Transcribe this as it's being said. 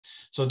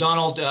So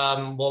Donald,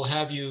 we'll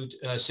have you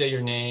say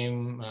your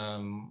name,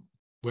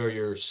 where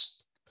you're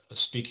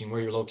speaking,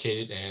 where you're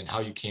located, and how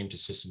you came to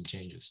system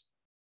changes.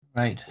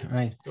 Right,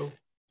 right. Go.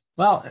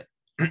 Well,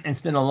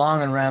 it's been a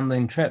long and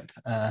rambling trip.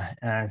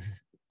 As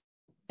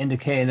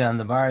indicated on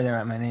the bar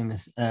there, my name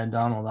is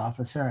Donald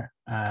Officer.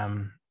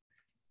 I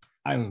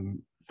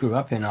grew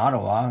up in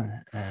Ottawa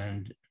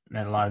and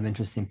met a lot of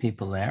interesting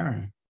people there,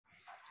 and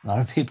a lot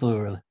of people who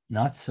were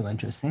not so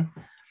interesting.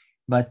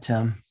 But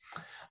then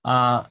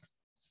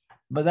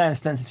I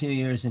spent a few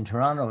years in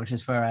Toronto, which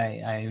is where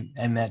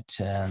I met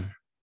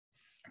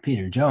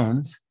Peter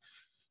Jones,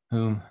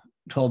 who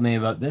told me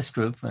about this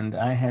group. And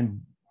I had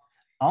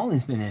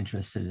always been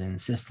interested in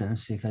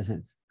systems because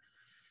it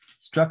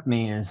struck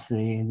me as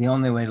the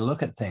only way to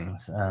look at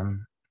things.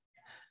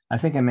 I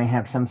think I may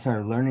have some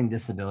sort of learning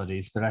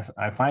disabilities, but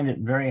I find it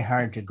very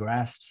hard to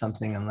grasp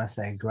something unless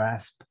I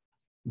grasp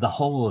the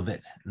whole of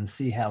it and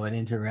see how it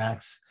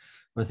interacts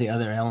with the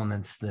other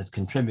elements that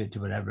contribute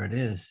to whatever it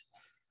is.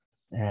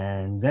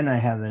 And then I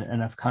have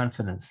enough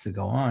confidence to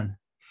go on,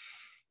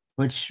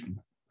 which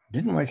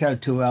didn't work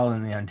out too well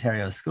in the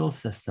Ontario school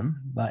system,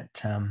 but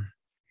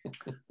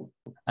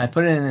I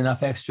put in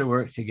enough extra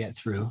work to get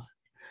through.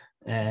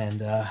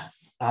 And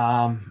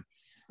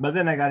but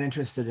then I got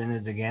interested in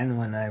it again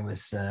when I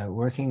was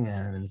working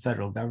in the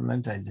federal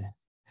government.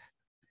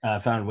 I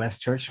found Wes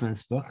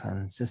Churchman's book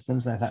on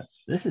systems. I thought,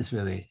 this is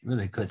really,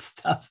 really good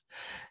stuff.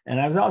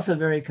 And I was also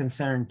very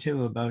concerned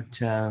too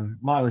about, well,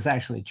 I was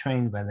actually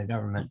trained by the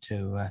government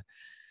to,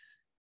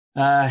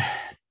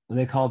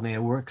 they called me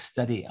a work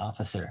study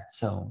officer.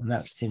 So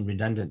that seemed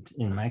redundant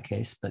in my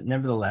case, but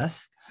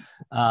nevertheless,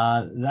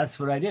 that's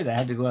what I did. I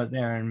had to go out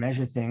there and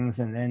measure things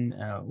and then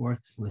work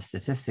with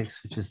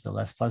statistics, which was the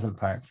less pleasant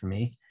part for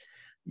me,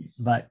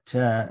 but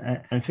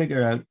and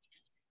figure out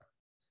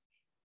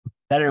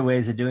better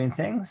ways of doing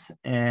things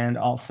and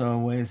also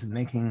ways of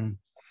making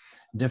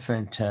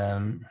different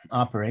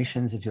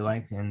operations, if you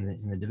like,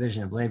 in the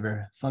division of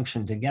labor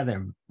function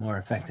together more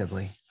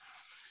effectively.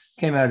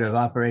 Came out of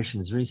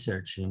operations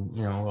research in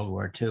World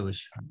War II,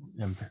 which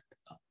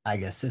I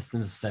guess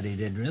systems study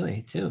did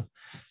really too,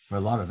 for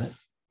a lot of it.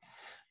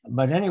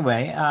 But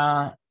anyway,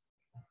 I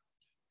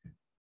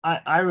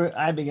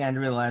began to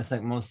realize,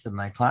 like most of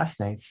my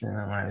classmates when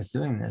I was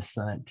doing this,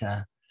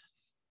 that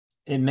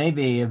it may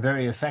be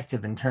very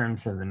effective in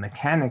terms of the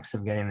mechanics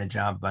of getting the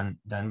job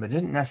done, but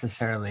didn't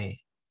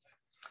necessarily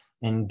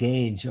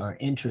engage or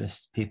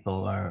interest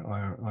people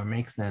or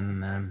make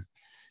them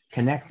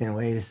connect in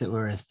ways that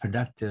were as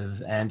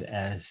productive and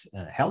as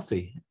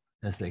healthy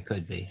as they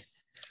could be.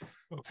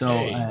 Okay. So,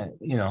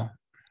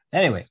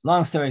 anyway,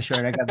 long story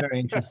short, I got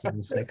very interested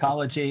in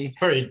psychology.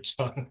 Sorry,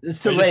 John.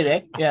 It's too late,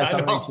 eh? Yeah, it's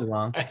already too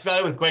long. I thought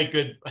it was quite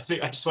good. I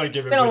think I just want to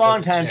give it. It's been a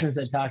long time since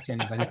I talked to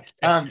anybody.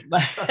 Okay.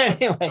 But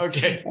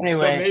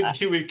anyway, so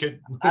maybe we could.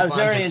 I was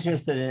very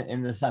interested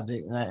in the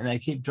subject, and I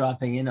keep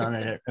dropping in on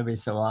it every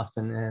so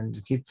often,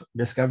 and keep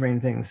discovering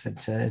things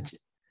that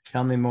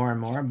tell me more and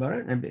more about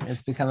it. And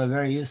it's become a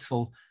very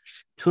useful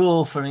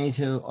tool for me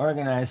to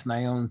organize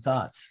my own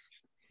thoughts.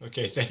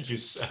 Okay, thank you,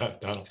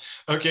 Donald.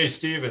 Okay,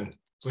 Stephen,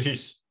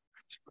 please.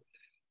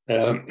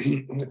 Tonight's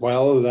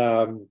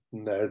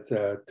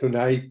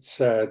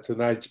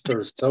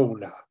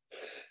persona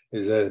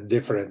is a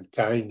different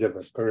kind of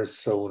a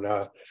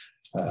persona.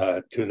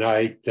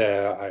 Tonight,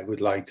 I would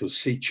like to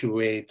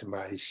situate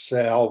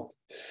myself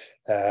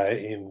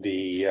in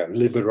the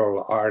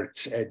liberal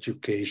arts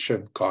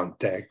education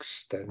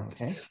context.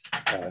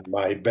 And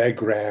my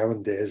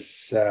background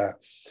is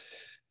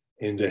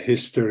in the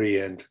history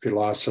and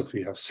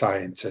philosophy of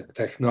science and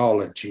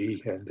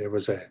technology. And there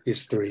was a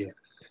history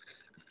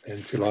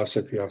and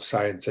philosophy of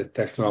science and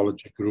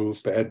technology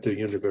group at the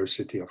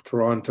University of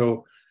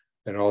Toronto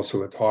and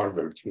also at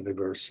Harvard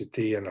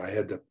University. And I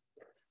had the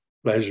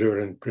pleasure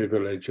and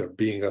privilege of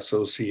being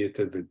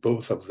associated with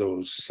both of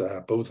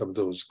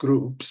those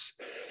groups.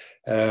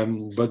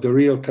 But the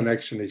real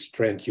connection is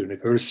Trent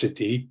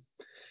University,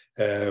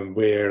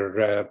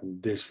 where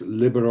this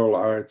liberal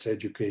arts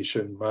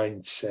education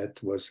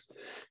mindset was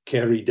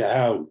carried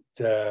out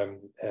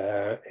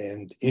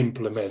and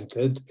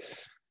implemented.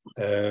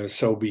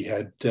 So we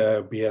had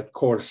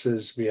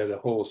courses, we had a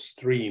whole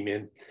stream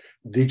in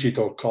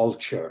digital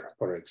culture,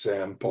 for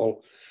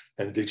example,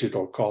 and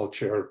digital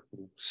culture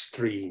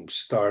stream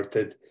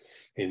started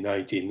in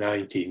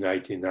 1990,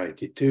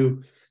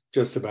 1992,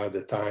 just about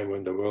the time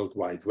when the World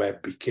Wide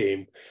Web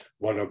became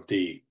one of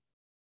the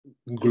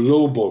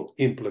global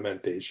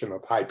implementation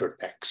of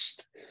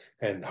hypertext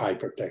and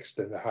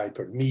the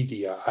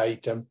hypermedia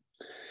item.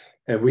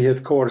 And we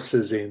had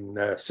courses in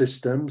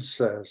systems,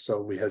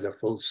 so we had a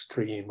full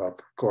stream of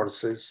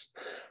courses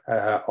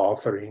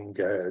offering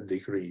a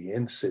degree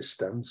in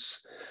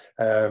systems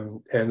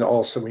and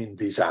also in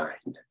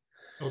design.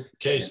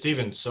 Okay,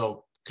 Stephen,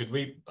 so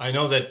I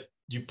know that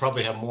you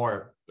probably have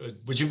more.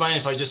 Would you mind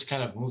if I just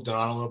kind of moved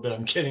on a little bit?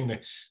 I'm getting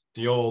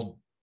the old,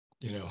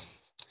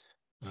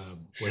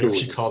 whatever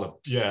you Sure. call it.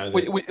 Yeah.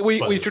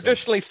 We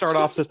traditionally start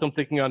off System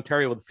Thinking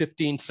Ontario with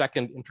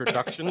 15-second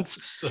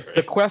introductions.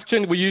 The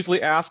question we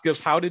usually ask is,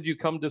 how did you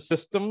come to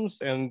systems?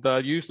 And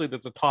usually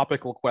there's a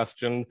topical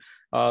question,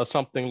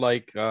 something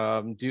like,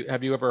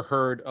 have you ever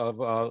heard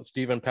of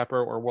Stephen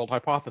Pepper or World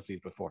Hypotheses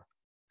before?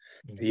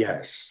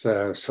 Yes.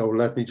 So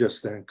let me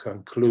just then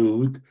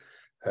conclude.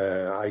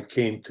 I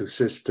came to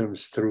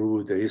systems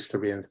through the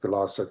history and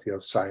philosophy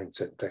of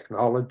science and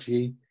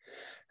technology.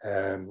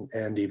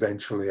 And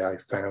eventually I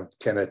found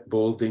Kenneth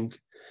Boulding.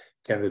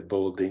 Kenneth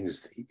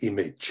Boulding's The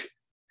Image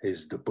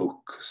is the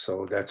book.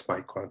 So that's my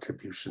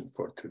contribution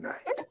for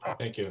tonight.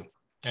 Thank you.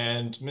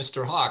 And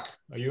Mr. Hawk,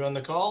 are you on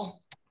the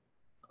call?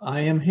 I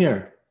am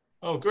here.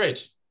 Oh,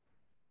 great.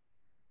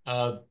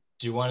 Do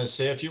you want to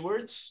say a few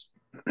words?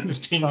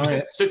 15 Sorry.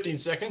 minutes, 15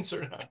 seconds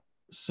or not?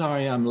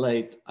 Sorry I'm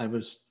late. I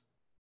was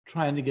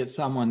trying to get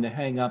someone to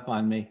hang up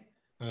on me.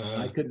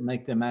 I couldn't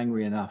make them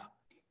angry enough.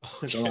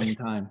 It took a long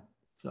time.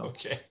 So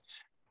okay.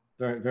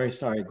 Very, very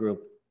sorry,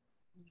 group.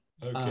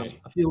 Okay.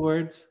 A few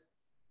words.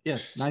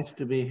 Yes, nice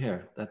to be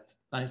here. That's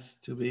nice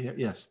to be here.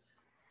 Yes.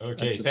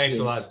 Okay, thanks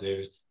a lot,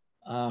 David.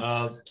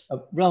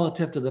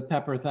 Relative to the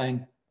Pepper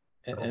thing,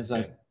 as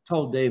I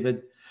told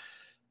David,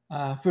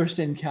 first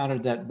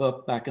encountered that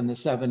book back in the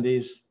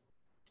 70s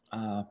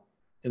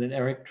in an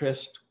Eric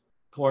Trist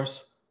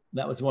course.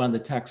 That was one of the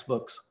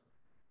textbooks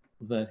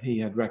that he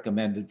had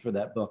recommended for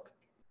that book.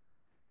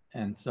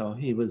 And so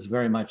he was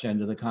very much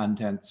into the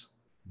contents.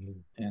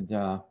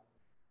 And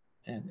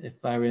if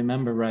I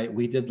remember right,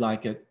 we did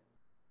like it.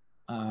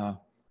 I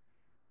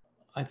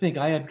think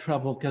I had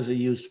trouble because he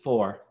used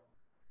for.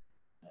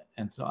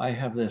 And so I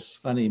have this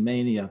funny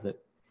mania that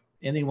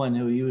anyone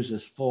who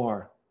uses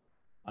for,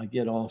 I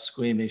get all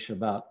squeamish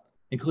about,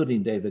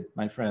 including David,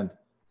 my friend.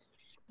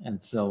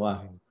 And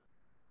so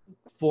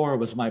for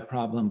was my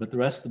problem, but the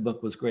rest of the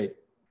book was great.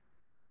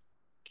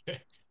 Okay,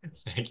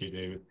 thank you,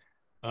 David.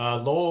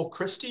 Lowell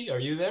Christie, are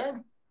you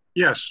there?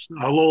 Yes,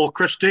 Lowell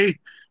Christie,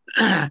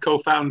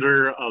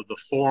 co-founder of the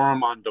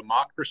Forum on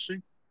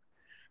Democracy.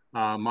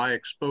 My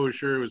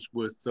exposure was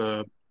with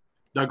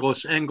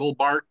Douglas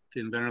Engelbart, the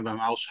inventor of the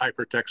mouse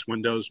hypertext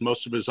windows.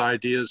 Most of his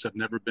ideas have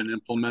never been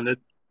implemented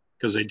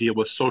because they deal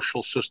with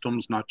social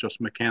systems, not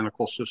just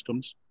mechanical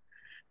systems.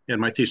 And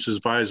my thesis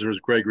advisor is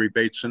Gregory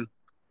Bateson.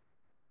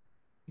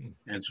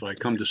 And so I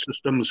come to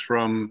systems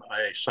from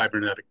a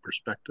cybernetic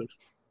perspective.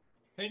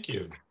 Thank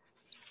you.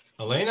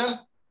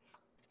 Elena,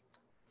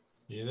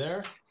 you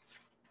there?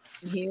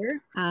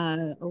 Here,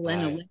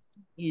 Elena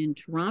in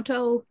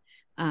Toronto.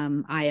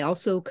 I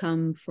also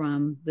come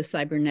from the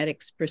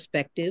cybernetics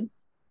perspective,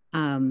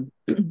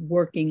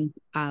 working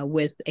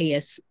with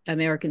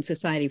American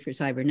Society for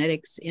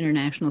Cybernetics,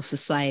 International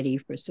Society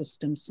for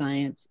Systems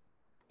Science,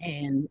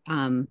 and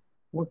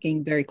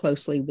working very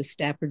closely with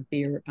Stafford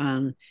Beer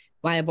on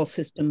viable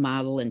system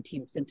model and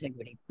team's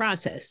integrity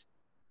process.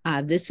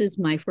 This is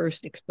my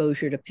first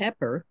exposure to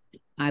Pepper.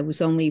 I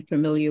was only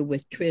familiar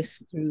with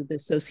Trist through the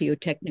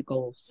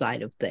socio-technical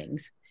side of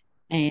things.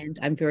 And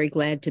I'm very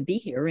glad to be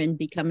here and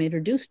become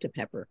introduced to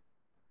Pepper.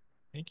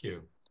 Thank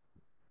you.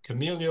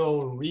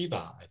 Camilo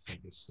Riva, I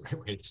think is the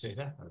right way to say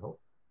that, I hope.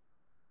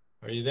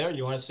 Are you there?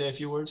 You want to say a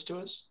few words to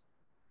us?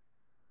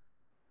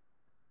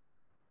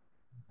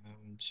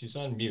 She's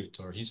on mute,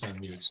 or he's on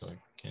mute, so I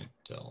can't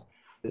tell.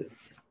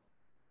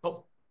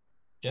 Oh,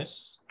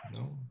 yes?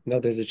 No? No,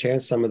 there's a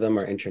chance some of them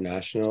are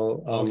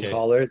international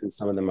callers, and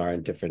some of them are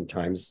in different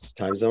time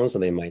zones, so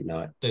they might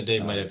not. They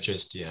might have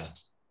just, yeah.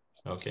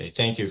 Okay,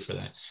 thank you for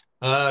that.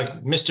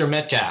 Mr.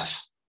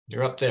 Metcalf,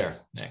 you're up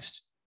there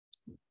next.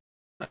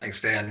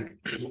 Thanks, Dan.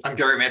 I'm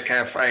Gary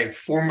Metcalf. I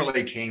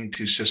formerly came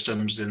to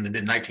systems in the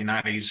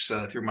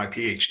mid-1990s through my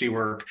PhD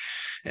work,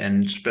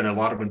 and spent a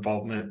lot of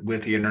involvement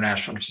with the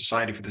International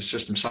Society for the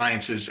System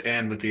Sciences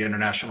and with the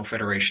International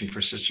Federation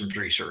for Systems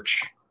Research,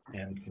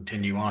 and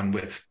continue on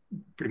with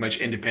pretty much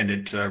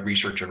independent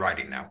research and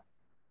writing now.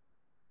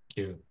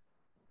 Thank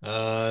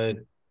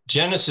you.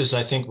 Genesis,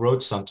 I think,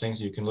 wrote something,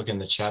 so you can look in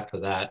the chat for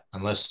that,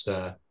 unless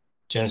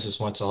Genesis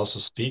wants to also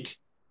speak.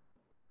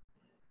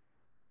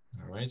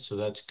 All right, so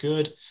that's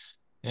good.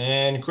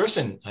 And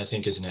Griffin, I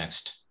think, is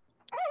next.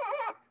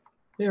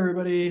 Hey,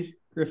 everybody.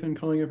 Griffin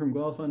calling in from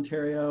Guelph,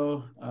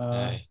 Ontario.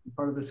 I'm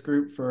part of this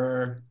group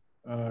for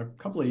a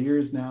couple of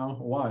years now,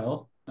 a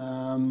while.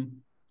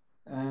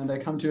 And I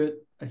come to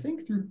it, I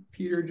think, through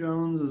Peter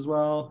Jones as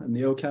well and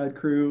the OCAD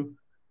crew.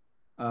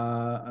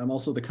 I'm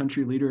also the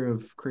country leader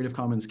of Creative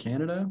Commons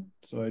Canada.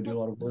 So I do a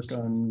lot of work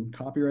on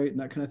copyright and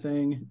that kind of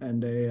thing.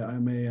 And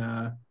I'm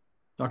a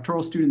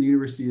doctoral student in the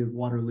University of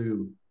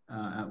Waterloo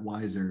at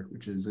WISER,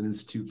 which is an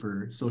institute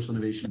for social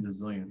innovation and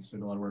resilience. I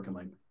do a lot of work on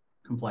like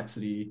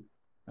complexity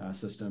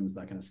systems,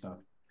 that kind of stuff.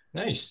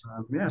 Nice.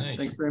 Yeah, nice.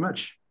 Thanks very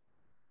much.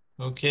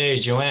 Okay,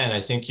 Joanne,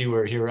 I think you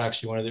were here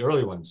actually one of the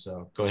early ones,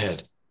 so go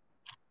ahead.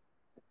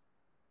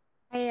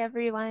 Hi,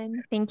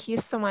 everyone. Thank you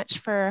so much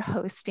for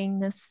hosting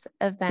this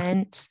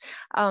event.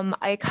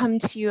 I come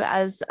to you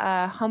as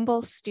a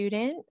humble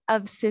student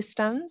of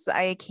systems.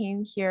 I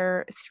came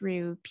here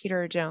through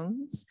Peter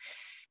Jones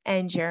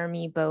and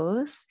Jeremy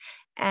Bowes.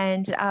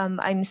 And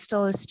I'm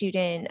still a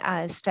student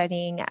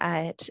studying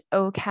at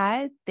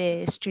OCAD,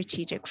 the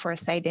Strategic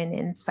Foresight and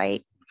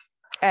Insight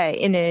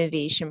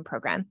Innovation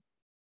Program.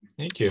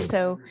 Thank you.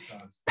 So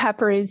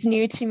Pepper is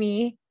new to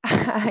me.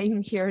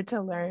 I'm here to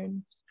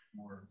learn.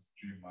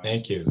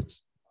 Thank you.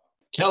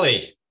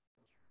 Kelly.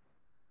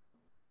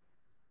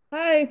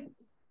 Hi.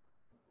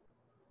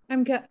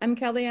 I'm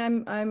Kelly.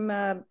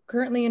 I'm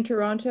currently in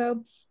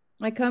Toronto.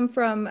 I come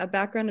from a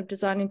background of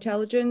design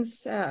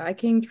intelligence. I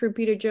came through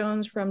Peter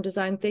Jones from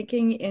design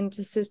thinking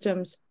into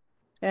systems,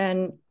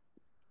 and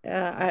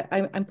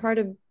I'm part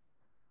of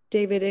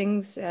David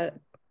Ng's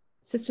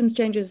systems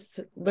changes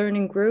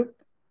learning group,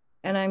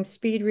 and I'm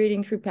speed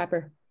reading through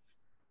Pepper.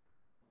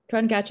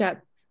 Trying to catch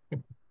up.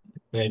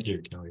 Thank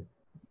you, Kelly.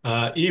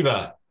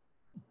 Eva.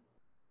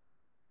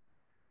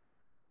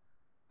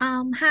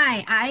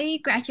 Hi, I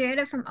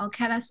graduated from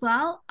OCAD as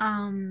well.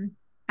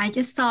 I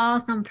just saw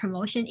some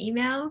promotion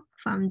email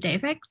from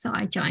David, so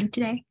I joined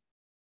today.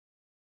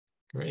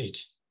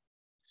 Great.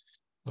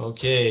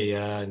 Okay,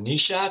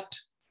 Nishat.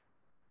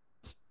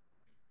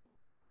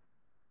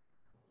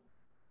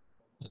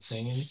 Not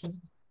saying anything?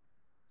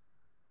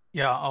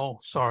 Yeah, oh,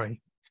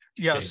 sorry.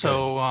 Yeah, Okay,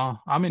 so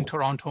I'm in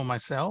Toronto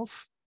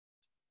myself.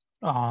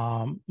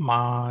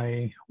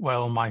 My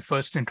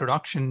first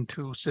introduction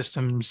to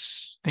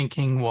systems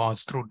thinking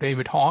was through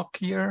David Hawk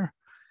here.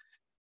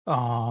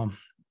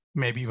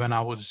 Maybe when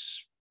I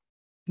was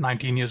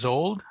 19 years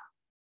old.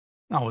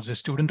 I was a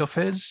student of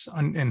his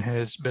in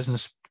his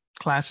business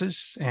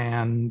classes,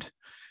 and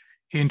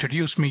he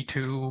introduced me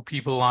to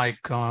people like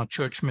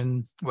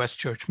Churchman, Wes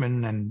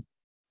Churchman, and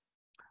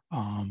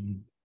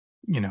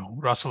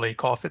Russell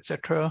Ackoff,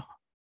 etc.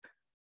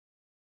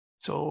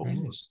 So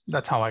nice.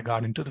 That's how I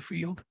got into the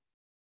field.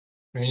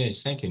 Very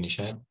nice. Thank you,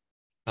 Nishat.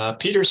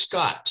 Peter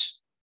Scott.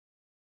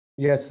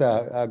 Yes,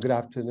 good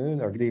afternoon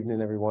or good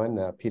evening, everyone.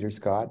 Peter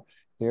Scott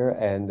here,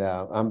 and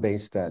I'm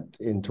based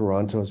in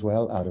Toronto as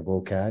well, out of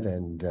OCAD,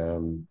 and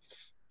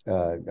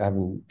I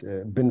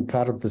haven't been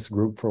part of this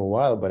group for a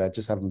while, but I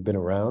just haven't been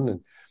around,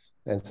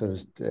 and so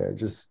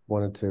just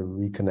wanted to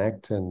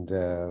reconnect, and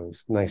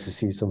it's nice to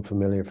see some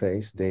familiar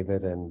face,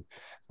 David and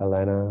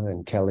Elena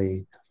and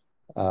Kelly,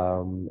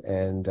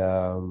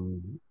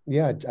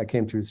 yeah, I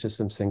came through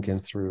systems thinking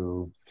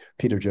through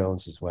Peter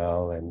Jones as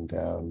well,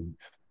 and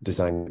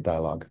design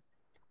dialogue.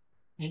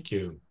 Thank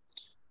you.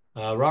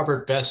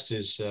 Robert Best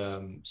is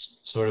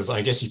sort of,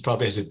 I guess he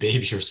probably has a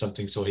baby or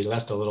something, so he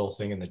left a little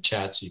thing in the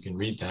chat so you can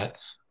read that,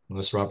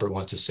 unless Robert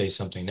wants to say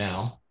something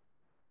now.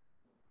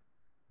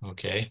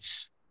 Okay.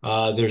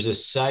 There's a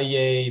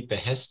Saye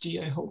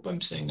Behesti, I hope I'm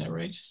saying that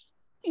right.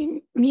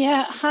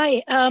 Yeah,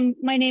 hi,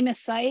 my name is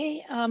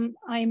Saye.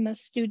 I'm a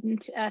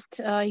student at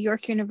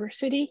York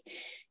University,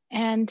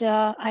 and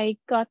I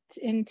got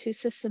into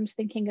systems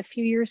thinking a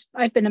few years.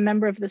 I've been a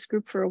member of this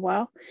group for a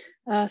while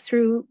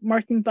through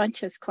Martin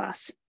Bunch's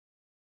class.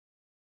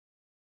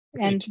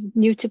 And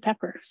new to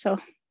Pepper, so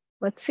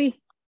let's see.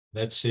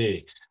 Let's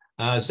see.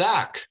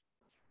 Zach.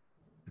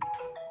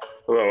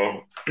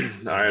 Hello,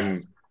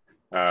 I'm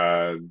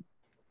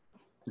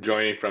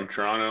joining from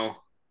Toronto,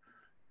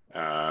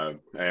 and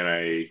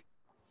I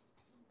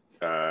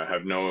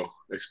have no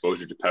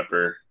exposure to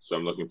Pepper, so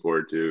I'm looking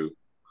forward to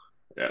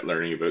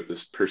learning about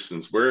this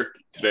person's work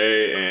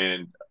today.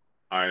 And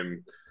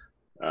I'm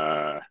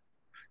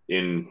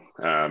in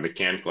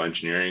mechanical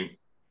engineering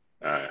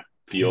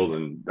field,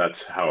 and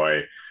that's how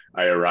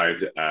I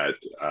arrived at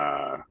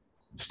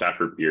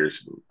Stafford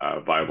Beer's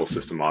viable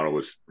system model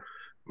was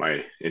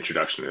my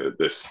introduction to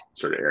this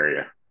sort of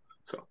area.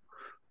 So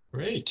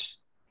great.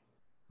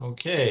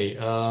 Okay.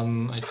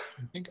 I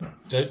think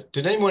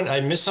did anyone?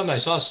 I missed something. I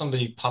saw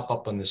somebody pop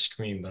up on the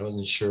screen, but I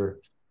wasn't sure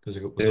because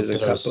it was there's a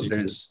couple.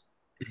 There's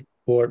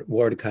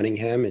Ward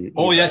Cunningham and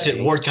that's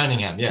it. Ward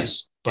Cunningham,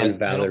 yes. And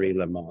Valerie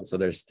Lamont. So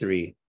there's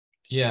three.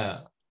 Yeah.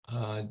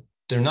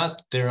 They're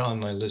not there on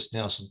my list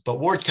now, but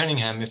Ward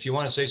Cunningham, if you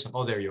want to say something.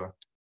 Oh, there you are.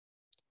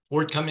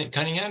 Ward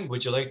Cunningham,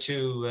 would you like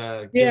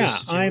to give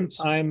us a few words?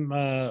 I'm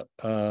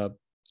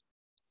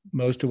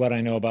most of what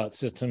I know about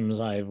systems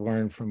I've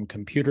learned from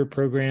computer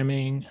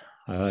programming,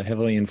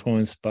 heavily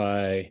influenced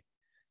by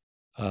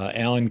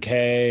Alan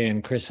Kay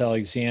and Chris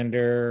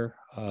Alexander,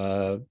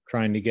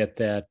 trying to get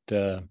that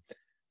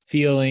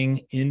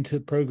feeling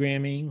into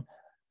programming.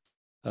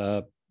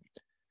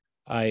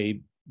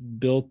 I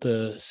built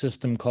a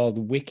system called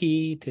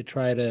Wiki to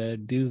try to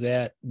do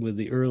that with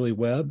the early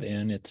web,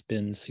 and it's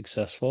been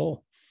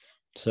successful.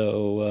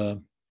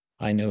 So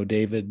I know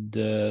David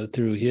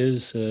through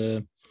his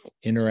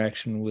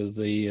interaction with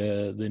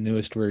the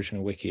newest version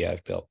of Wiki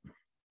I've built.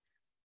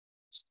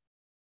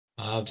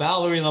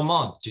 Valerie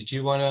Lamont, did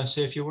you want to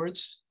say a few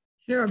words?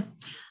 Sure.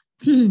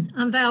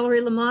 I'm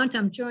Valerie Lamont.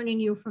 I'm joining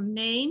you from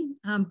Maine.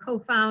 I'm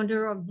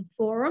co-founder of the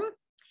forum,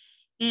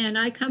 and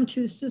I come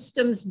to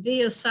systems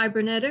via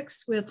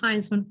cybernetics with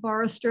Heinzman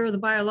Forrester, the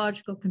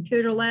Biological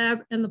Computer Lab,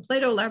 and the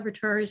Plato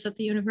Laboratories at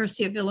the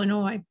University of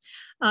Illinois.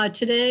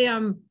 Today,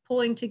 I'm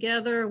pulling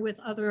together with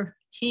other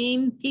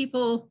team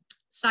people,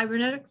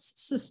 cybernetics,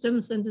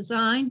 systems, and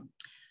design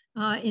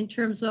in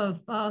terms of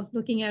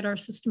looking at our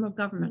system of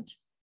government.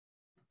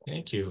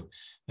 Thank you.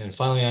 And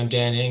finally, I'm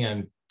Dan Ng.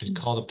 I've been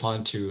called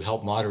upon to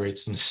help moderate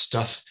some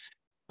stuff.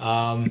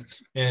 And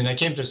I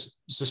came to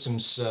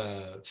systems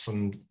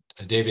from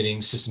David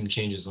Ng's System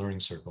Changes Learning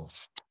Circle.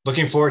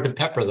 Looking forward to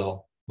Pepper,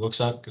 though. Looks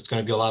like it's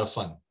going to be a lot of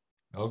fun.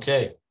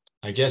 Okay,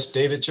 I guess,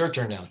 David, it's your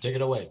turn now. Take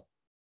it away.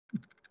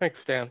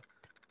 Thanks, Dan.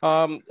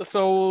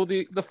 So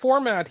the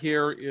format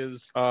here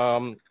is,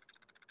 the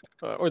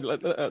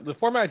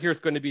format here is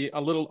going to be a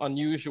little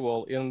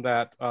unusual in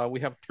that we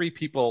have 3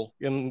 people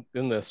in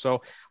this.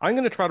 So I'm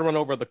going to try to run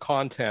over the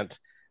content.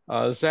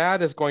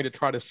 Zaid is going to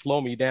try to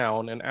slow me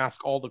down and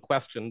ask all the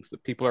questions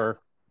that people are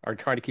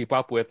trying to keep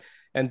up with.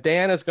 And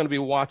Dan is going to be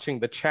watching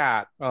the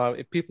chat.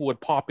 If people would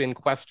pop in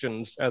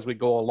questions as we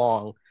go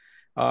along.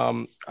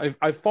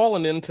 I've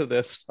fallen into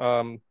this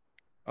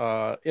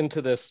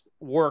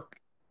work.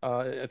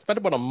 It's been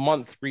about a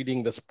month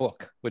reading this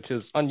book, which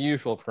is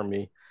unusual for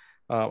me.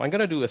 I'm going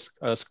to do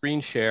a screen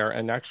share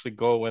and actually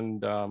go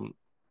and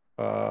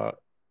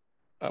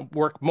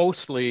work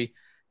mostly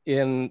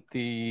in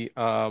the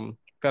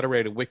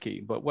federated wiki.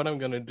 But what I'm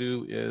going to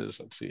do is,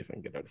 let's see if I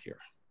can get out of here.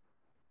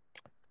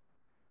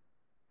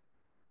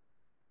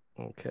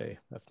 Okay,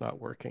 that's not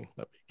working.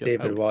 Let me get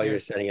David, while you're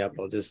setting up,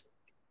 I'll just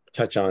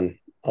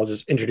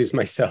introduce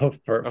myself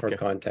for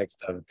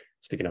context of,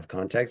 speaking of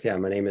context. Yeah,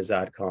 my name is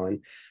Zaid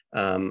Khan.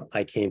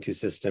 I came to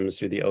systems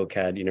through the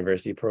OCAD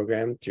University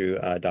program through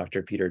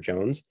Dr. Peter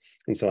Jones.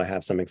 And so I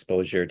have some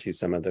exposure to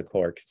some of the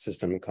core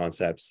system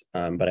concepts,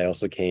 but I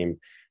also came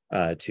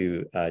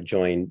to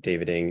join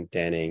David Ng,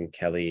 Dan Ng,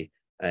 Kelly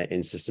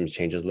in Systems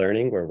Changes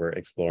Learning, where we're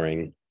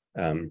exploring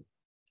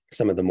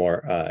some of the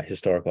more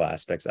historical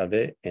aspects of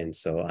it. And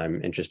so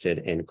I'm interested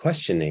in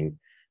questioning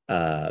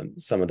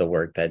some of the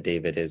work that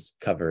David is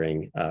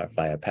covering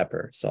via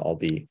Pepper. So I'll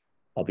be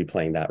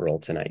playing that role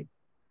tonight.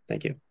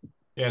 Thank you.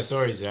 Yeah,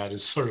 sorry, Zaid.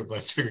 It's sort of, I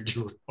figured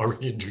you were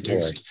already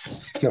introduced.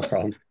 No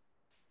problem.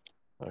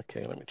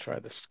 Okay, let me try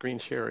the screen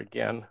share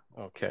again.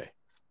 Okay.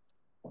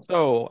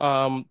 So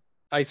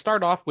I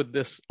start off with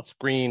this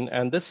screen,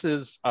 and this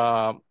is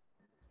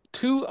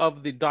 2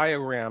 of the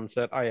diagrams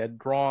that I had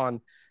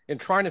drawn in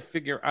trying to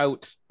figure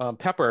out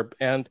Pepper.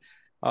 And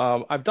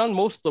I've done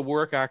most of the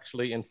work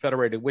actually in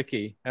federated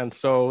wiki. And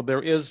so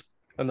there is,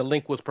 and the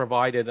link was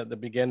provided at the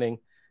beginning,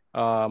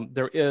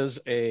 there is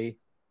a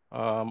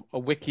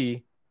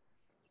wiki.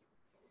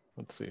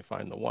 Let's see,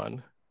 find the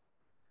one.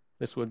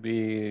 This would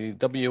be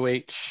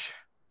WH.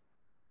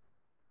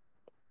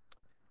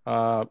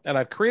 And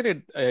I've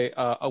created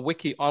a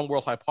wiki on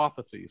World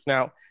Hypotheses.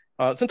 Now,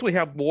 since we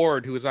have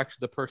Ward, who is actually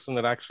the person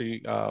that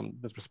actually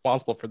is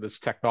responsible for this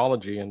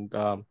technology, and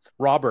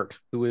Robert,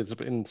 who has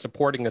been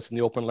supporting us in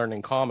the Open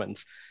Learning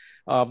Commons,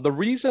 the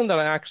reason that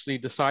I actually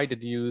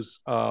decided to use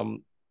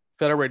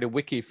federated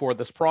wiki for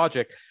this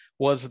project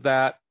was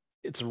that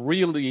it's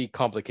really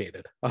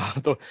complicated.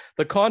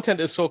 The content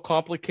is so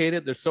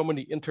complicated. There's so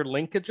many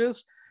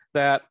interlinkages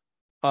that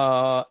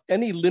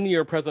any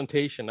linear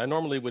presentation, I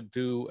normally would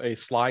do a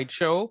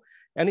slideshow.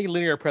 Any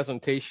linear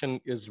presentation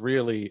is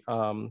really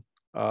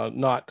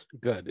not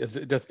good.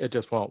 It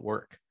just won't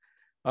work.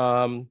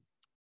 Dan,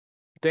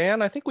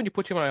 I think when you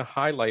put you on a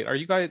highlight, are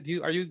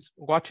you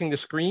watching the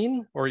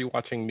screen or are you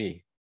watching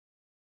me?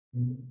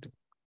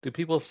 Do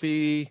people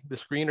see the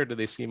screen or do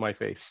they see my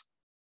face?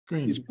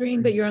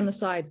 Screen, but you're on the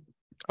side.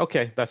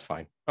 Okay, that's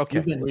fine. Okay.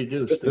 You've been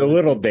reduced. The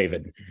little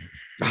David.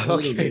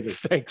 Okay,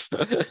 thanks.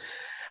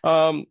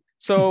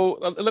 So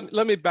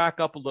let me back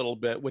up a little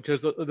bit, which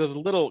is there's a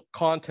little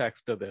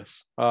context to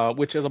this,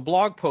 which is a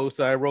blog post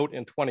that I wrote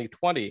in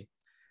 2020.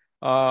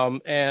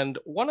 And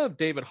one of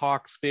David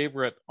Hawk's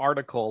favorite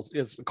articles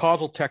is The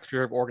Causal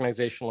Texture of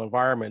Organizational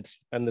Environments,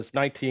 and this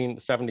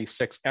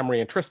 1976 Emery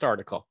and Trist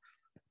article.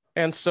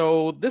 And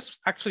so this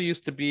actually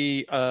used to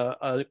be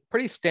a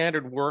pretty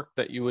standard work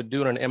that you would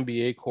do in an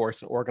MBA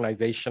course in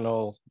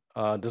organizational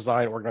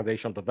design,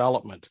 organizational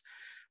development.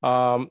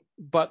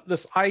 But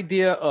this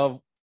idea of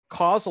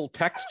causal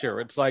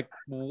texture, it's like,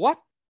 what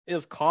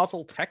is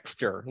causal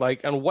texture? Like,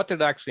 and what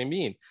did it actually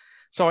mean?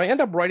 So I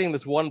ended up writing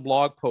this one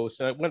blog post,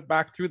 and I went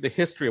back through the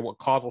history of what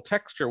causal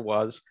texture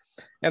was.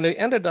 And it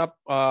ended up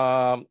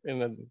in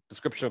the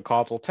description of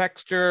causal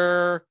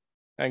texture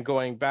and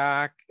going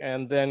back.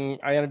 And then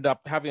I ended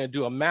up having to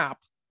do a map.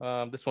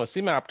 This one,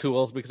 CMap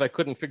tools, because I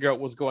couldn't figure out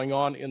what was going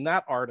on in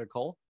that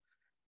article.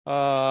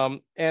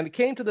 And it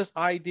came to this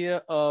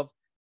idea of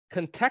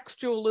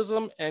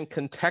contextualism and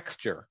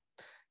contexture.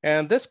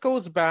 And this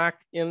goes back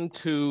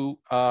into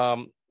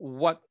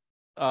what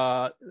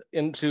does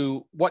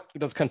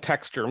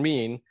contexture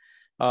mean?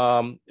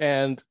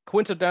 And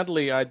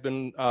coincidentally, I'd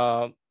been,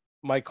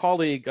 my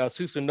colleague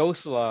Susan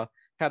Nosala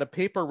had a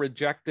paper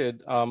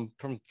rejected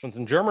from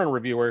some German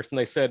reviewers, and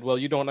they said, well,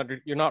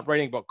 you're not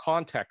writing about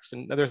context.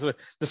 And there's a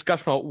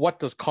discussion about what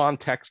does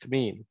context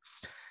mean?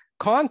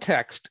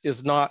 Context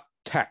is not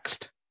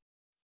text.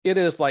 It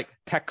is like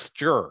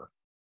texture.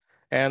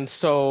 And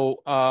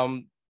so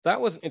that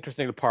was an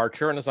interesting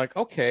departure. And it's like,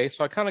 okay,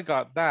 so I kind of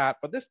got that,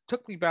 but this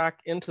took me back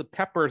into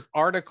Pepper's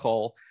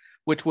article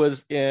which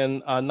was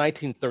in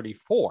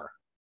 1934.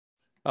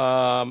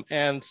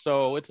 And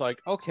so it's like,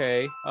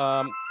 okay,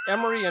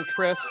 Emery and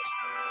Trist,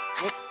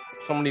 whoops,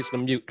 someone needs to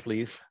mute,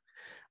 please.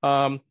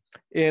 In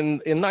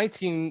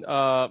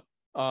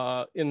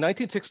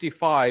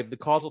 1965, the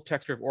causal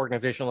texture of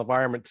organizational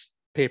environments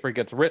paper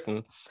gets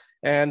written.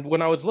 And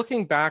when I was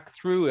looking back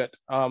through it,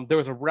 there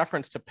was a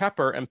reference to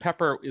Pepper, and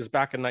Pepper is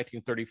back in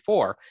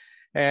 1934.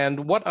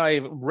 And what I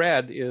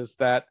read is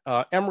that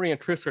Emery and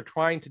Trist are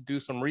trying to do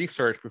some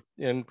research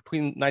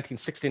between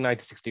 1960 and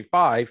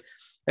 1965,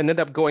 and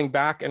ended up going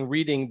back and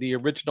reading the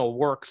original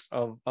works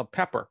of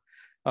Pepper.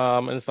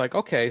 And it's like,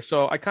 okay,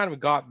 so I kind of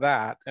got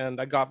that,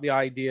 and I got the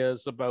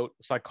ideas about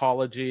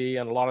psychology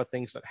and a lot of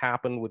things that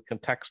happen with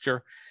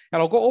contexture. And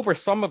I'll go over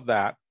some of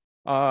that.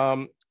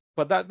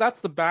 But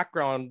that's the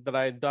background that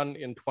I had done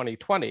in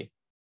 2020.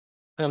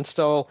 And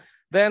so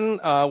then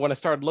when I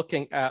started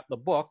looking at the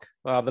book,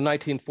 the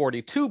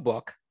 1942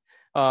 book,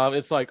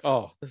 it's like,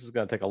 oh, this is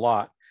going to take a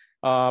lot.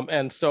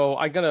 And so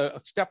I'm going to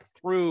step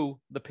through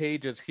the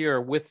pages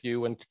here with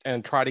you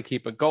and try to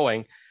keep it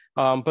going.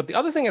 But the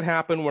other thing that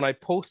happened when I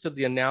posted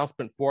the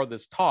announcement for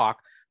this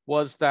talk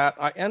was that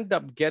I ended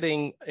up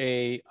getting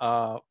a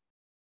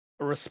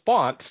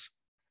response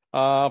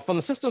from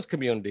the systems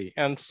community.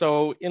 And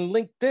so in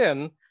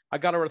LinkedIn, I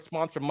got a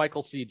response from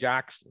Michael C.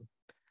 Jackson.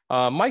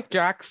 Mike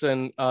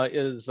Jackson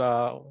is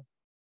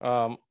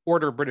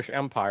Order British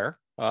Empire,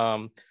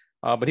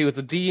 but he was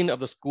the dean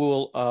of the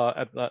school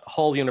at the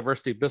Hull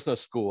University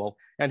Business School,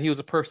 and he was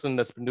a person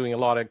that's been doing a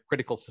lot of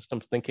critical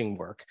systems thinking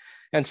work.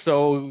 And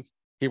so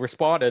he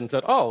responded and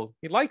said, oh,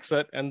 he likes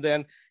it. And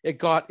then it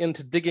got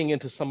into digging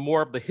into some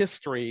more of the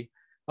history,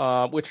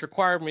 which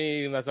required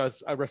me, as I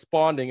was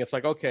responding, it's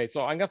like, okay,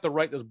 so I'm gonna have to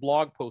write this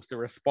blog post to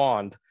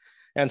respond.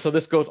 And so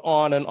this goes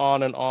on and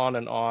on and on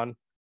and on.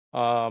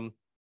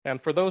 And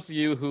for those of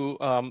you who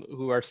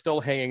are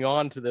still hanging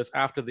on to this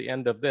after the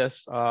end of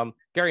this,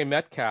 Gary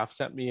Metcalf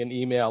sent me an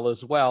email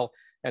as well,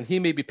 and he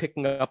may be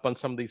picking up on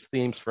some of these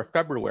themes for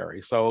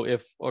February. So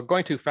if we're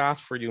going too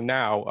fast for you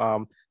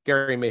now,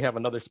 Gary may have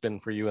another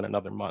spin for you in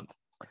another month.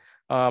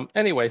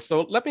 Anyway,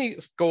 so let me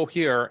go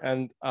here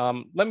and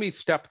let me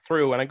step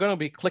through, and I'm going to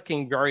be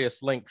clicking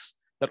various links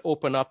that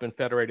open up in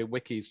federated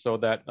wikis so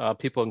that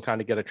people can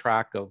kind of get a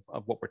track of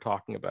what we're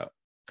talking about.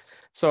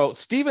 So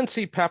Stephen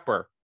C.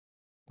 Pepper.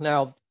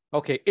 Now,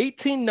 okay,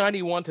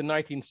 1891 to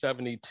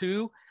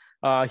 1972,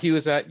 he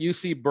was at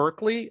UC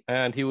Berkeley,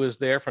 and he was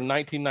there from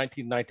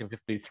 1919 to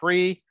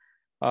 1953.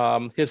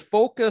 His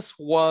focus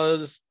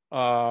was,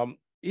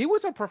 he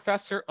was a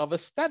professor of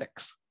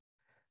aesthetics.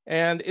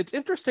 And it's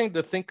interesting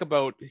to think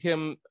about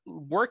him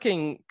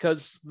working,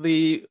 because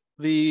the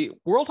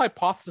World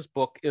Hypothesis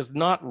book is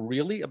not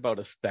really about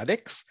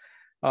aesthetics.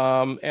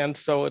 And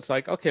so it's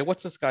like, okay,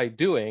 what's this guy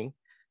doing?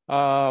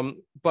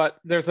 But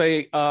there's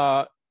a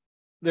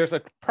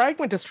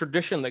pragmatist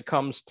tradition that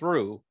comes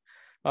through.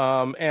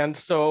 And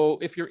so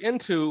if you're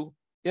into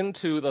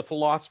the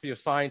philosophy of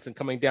science and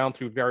coming down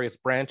through various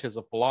branches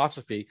of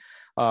philosophy,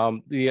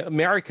 the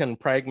American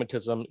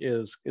pragmatism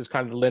is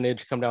kind of the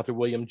lineage come down through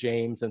William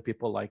James and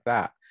people like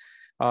that.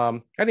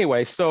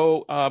 Anyway,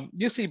 so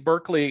UC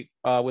Berkeley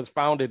was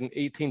founded in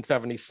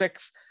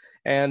 1876,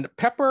 and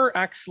Pepper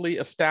actually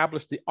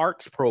established the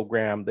arts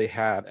program they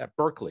had at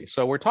Berkeley.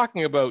 So we're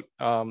talking about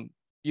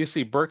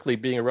UC Berkeley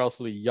being a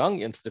relatively young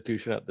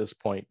institution at this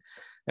point.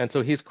 And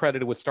so he's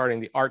credited with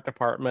starting the art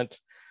department.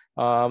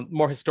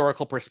 More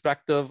historical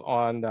perspective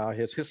on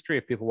his history,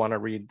 if people want to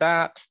read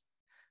that.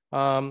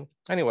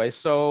 Anyway,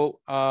 so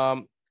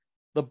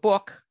the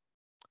book,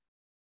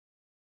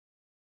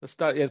 the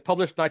study is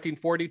published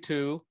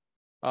 1942.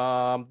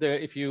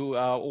 If you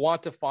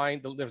want to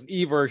find, there's an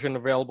e-version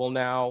available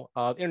now.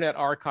 Internet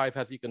Archive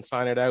has, you can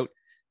sign it out.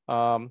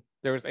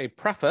 There's a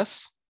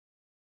preface,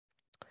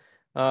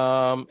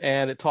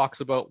 and it talks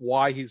about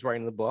why he's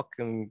writing the book,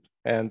 and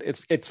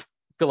it's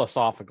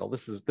philosophical.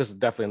 This is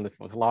definitely in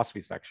the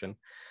philosophy section.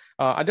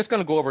 I'm just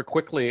going to go over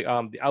quickly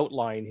the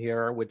outline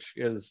here, which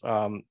is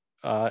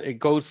it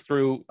goes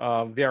through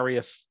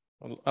various.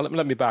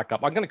 Let me back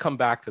up. I'm going to come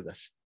back to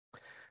this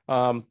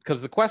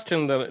because the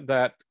question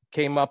that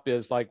came up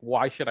is like,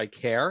 why should I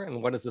care,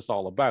 and what is this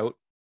all about?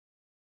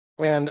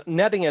 And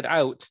netting it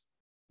out,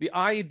 the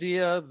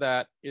idea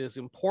that is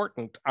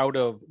important out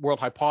of World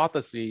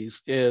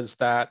Hypotheses is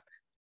that,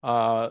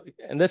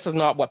 and this is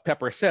not what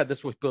Pepper said,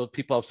 this was what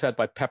people have said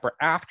by Pepper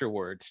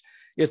afterwards,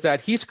 is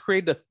that he's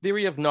created a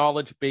theory of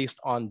knowledge based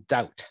on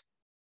doubt.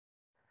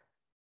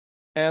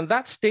 And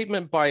that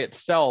statement by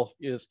itself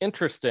is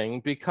interesting,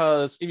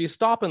 because if you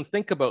stop and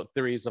think about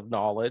theories of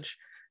knowledge,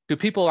 do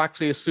people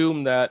actually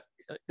assume that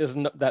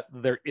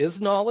there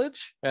is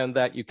knowledge and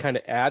that you kind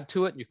of add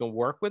to it, you can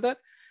work with it?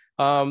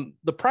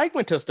 The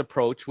pragmatist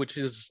approach, which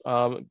is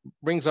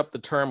brings up the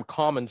term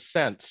common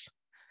sense,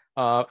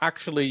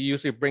 actually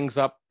usually brings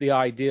up the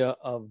idea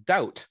of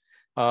doubt,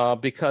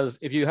 because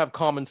if you have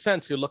common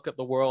sense, you look at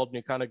the world and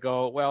you kind of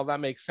go, well, that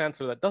makes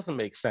sense or that doesn't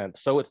make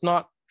sense. So it's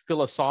not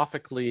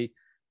philosophically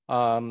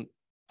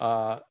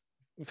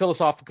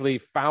philosophically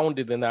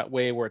founded in that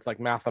way where it's like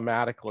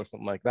mathematical or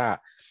something like that.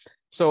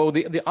 So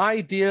the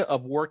idea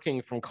of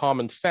working from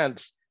common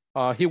sense,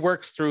 he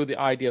works through the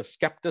idea of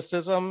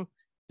skepticism.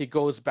 He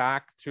goes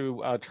back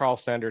through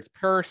Charles Sanders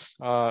Peirce,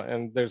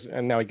 and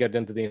now we get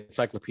into the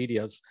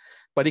encyclopedias,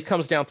 but he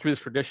comes down through this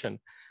tradition.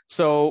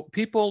 So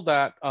people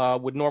that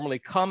would normally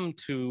come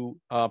to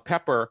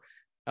Pepper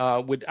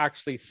would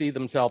actually see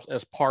themselves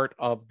as part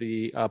of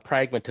the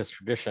pragmatist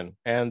tradition.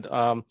 And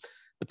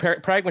the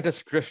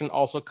pragmatist tradition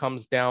also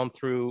comes down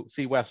through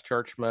C. West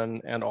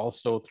Churchman and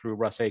also through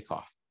Russ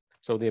Ackoff.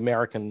 So the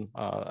American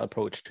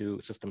approach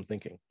to system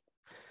thinking.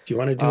 Do you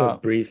want to do a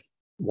brief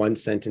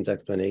one-sentence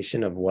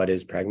explanation of what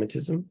is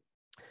pragmatism?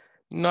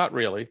 Not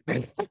really.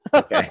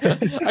 Okay.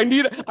 I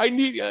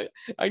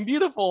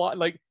need a full,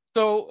 like,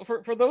 so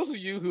for those of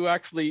you who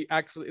actually,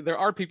 there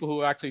are people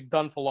who have actually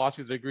done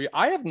philosophy as a degree.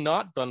 I have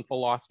not done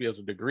philosophy as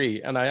a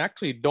degree, and I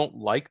actually don't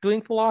like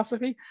doing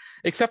philosophy,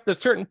 except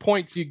at certain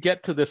points you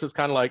get to this, is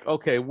kind of like,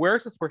 okay,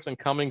 where's this person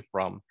coming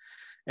from?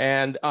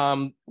 And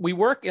we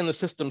work in the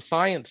system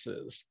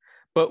sciences,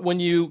 but when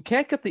you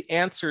can't get the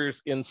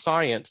answers in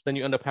science, then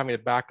you end up having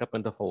to back up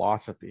into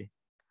philosophy.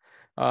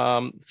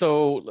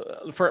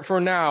 So for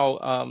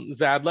now,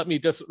 Zaid, let me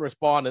just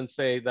respond and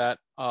say that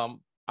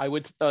I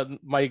would,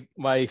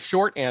 my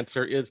short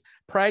answer is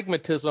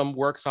pragmatism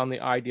works on the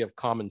idea of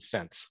common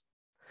sense.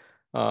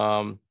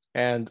 And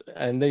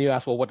then you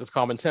ask, well, what does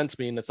common sense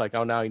mean? It's like,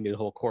 oh, now you need a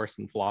whole course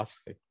in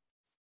philosophy.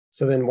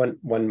 So then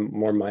one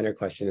more minor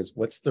question is,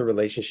 what's the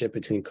relationship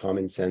between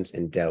common sense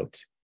and doubt,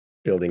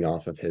 building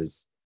off of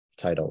his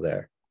title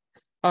there?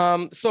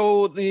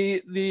 So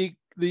the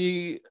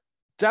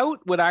doubt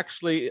would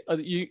actually,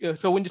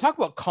 so when you talk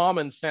about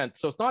common sense,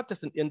 so it's not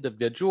just an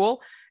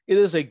individual, it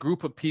is a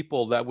group of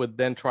people that would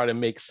then try to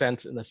make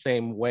sense in the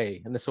same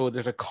way. And so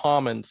there's a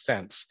common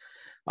sense.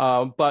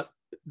 But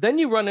then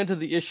you run into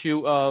the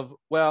issue of,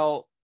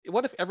 well,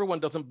 what if everyone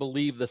doesn't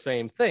believe the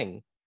same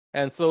thing?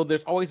 And so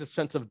there's always a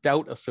sense of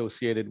doubt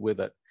associated with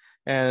it.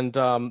 And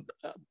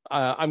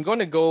I'm going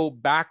to go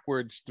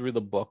backwards through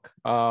the book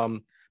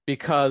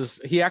because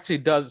he actually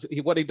does,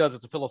 what he does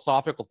is a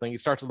philosophical thing. He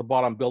starts at the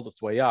bottom, builds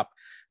its way up.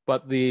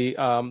 But he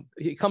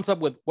comes up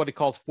with what he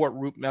calls 4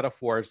 root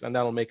metaphors, and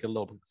that'll make it a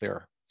little bit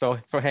clearer. So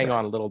hang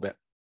on a little bit.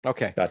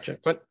 Okay. Gotcha.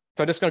 So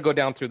I'm just going to go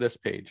down through this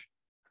page.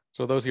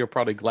 So those of you are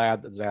probably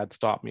glad that Zaid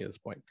stopped me at this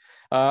point.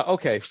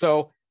 Okay,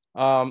 so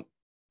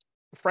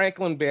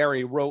Franklin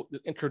Berry wrote the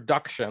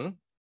introduction,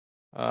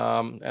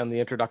 and the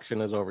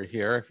introduction is over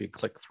here. If you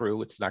click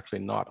through, it's actually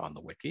not on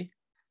the wiki.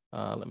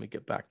 Let me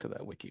get back to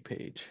that wiki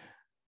page.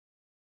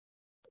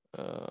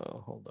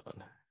 Hold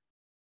on.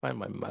 Find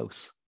my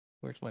mouse.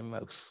 Where's my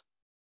mouse?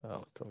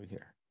 Oh, it's over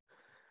here.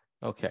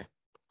 Okay.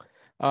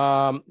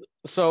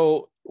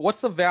 So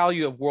what's the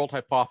value of world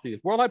hypotheses?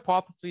 World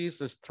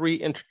hypotheses is three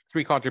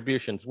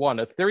contributions. 1,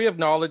 a theory of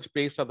knowledge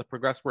based on the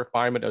progressive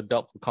refinement of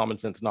adult common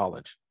sense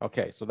knowledge.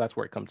 Okay, so that's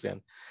where it comes in.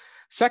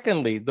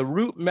 Secondly, the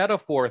root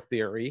metaphor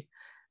theory.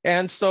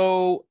 And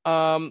so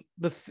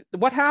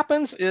what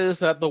happens is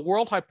that the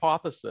world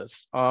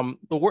hypothesis,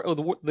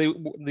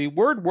 the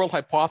word world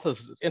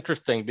hypothesis is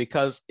interesting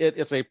because it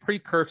is a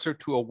precursor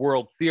to a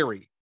world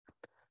theory.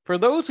 For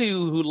those of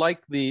you who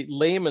like the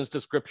layman's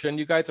description,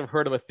 you guys have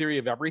heard of a theory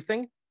of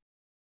everything.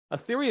 A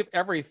theory of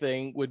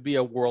everything would be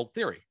a world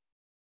theory.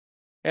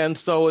 And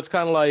so it's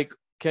kind of like,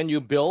 can you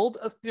build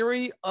a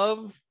theory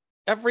of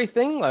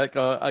everything? Like,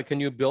 can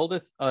you build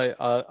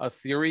a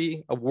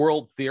theory, a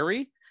world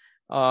theory?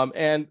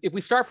 And if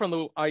we start from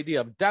the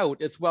idea of doubt,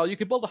 it's, well, you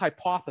could build a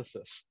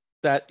hypothesis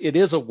that it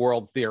is a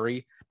world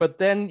theory, but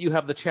then you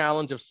have the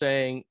challenge of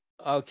saying,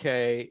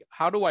 okay,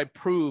 how do I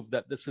prove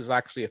that this is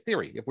actually a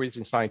theory if we're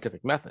using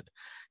scientific method?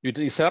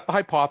 You set up a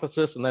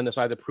hypothesis, and then it's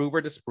either prove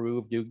or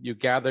disprove. You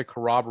gather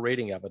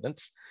corroborating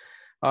evidence.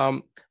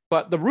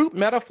 But the root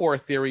metaphor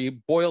theory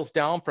boils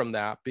down from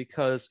that,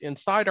 because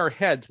inside our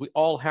heads, we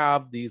all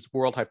have these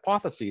world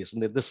hypotheses,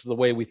 and this is the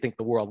way we think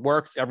the world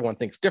works. Everyone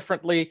thinks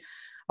differently.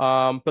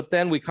 But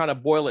then we kind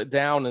of boil it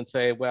down and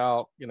say,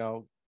 well, you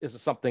know, is it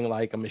something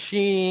like a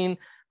machine?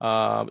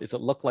 Does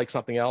it look like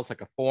something else,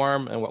 like a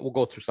form? And we'll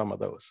go through some of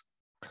those.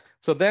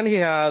 So then he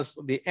has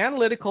the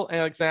analytical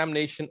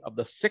examination of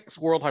the 6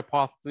 world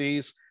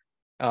hypotheses,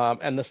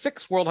 and the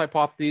 6 world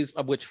hypotheses,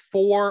 of which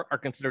 4 are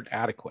considered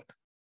adequate.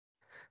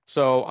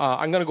 So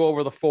I'm going to go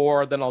over the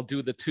 4, then I'll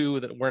do the 2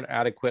 that weren't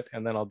adequate,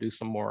 and then I'll do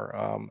some more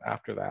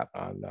after that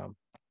on,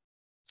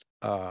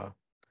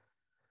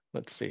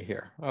 let's see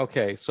here.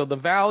 Okay, so the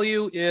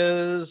value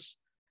is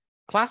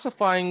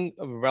classifying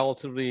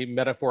relatively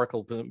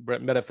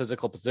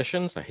metaphysical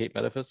positions. I hate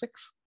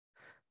metaphysics.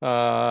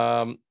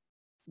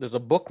 There's a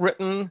book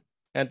written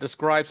and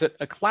describes it,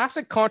 a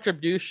classic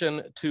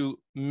contribution to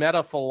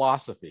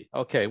metaphilosophy.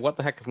 Okay, what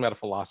the heck is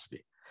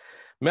metaphilosophy?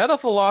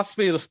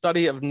 Metaphilosophy is the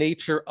study of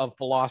nature of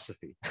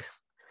philosophy.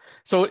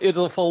 So it's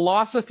a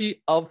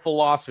philosophy of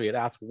philosophy. It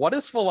asks, what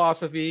is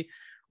philosophy?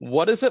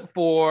 What is it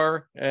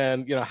for?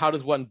 And, you know, how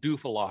does one do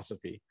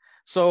philosophy?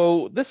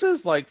 So this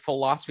is like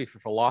philosophy for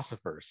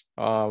philosophers.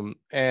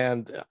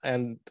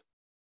 And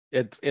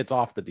it's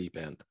off the deep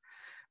end.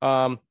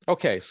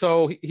 Okay,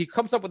 so he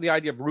comes up with the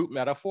idea of root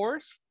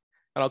metaphors,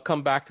 and I'll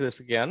come back to this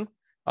again.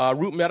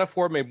 Root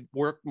metaphor may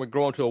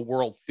grow into a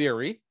world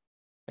theory,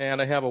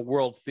 and I have a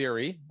world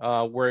theory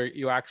where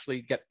you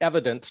actually get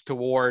evidence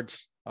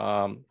towards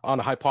on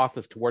a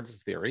hypothesis towards the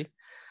theory.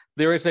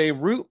 There is a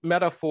root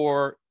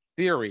metaphor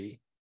theory,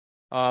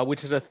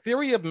 which is a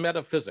theory of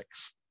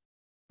metaphysics.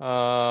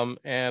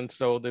 And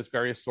so there's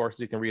various sources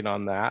you can read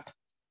on that.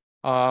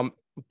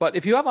 But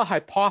if you have a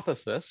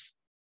hypothesis,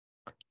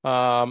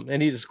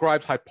 and he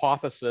describes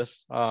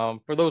hypothesis,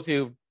 for those of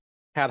you who've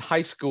had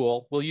high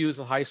school, we'll use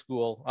a high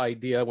school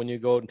idea when you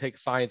go and take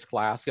science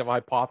class. You have a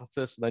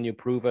hypothesis, and then you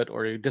prove it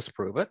or you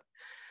disprove it.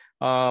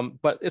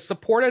 But it's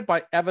supported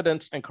by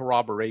evidence and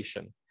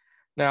corroboration.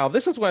 Now,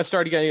 this is when I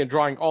started getting and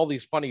drawing all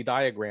these funny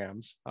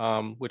diagrams,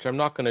 which I'm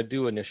not going to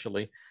do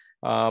initially.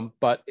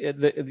 But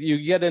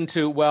you get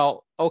into,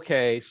 well,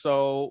 okay,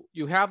 so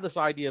you have this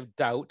idea of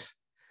doubt.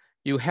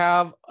 You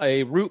have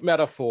a root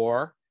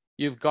metaphor.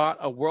 You've got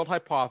a world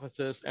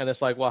hypothesis. And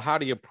it's like, well, how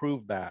do you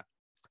prove that?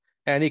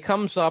 And he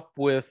comes up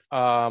with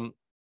 4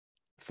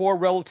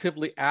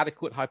 relatively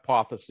adequate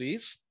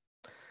hypotheses,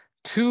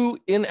 2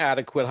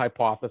 inadequate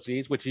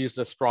hypotheses, which use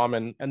the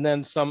strawman, and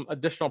then some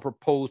additional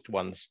proposed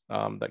ones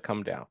that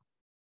come down.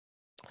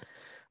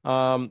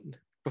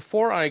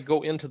 Before I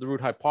go into the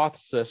root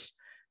hypothesis,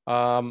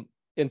 in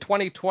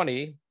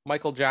 2020,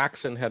 Michael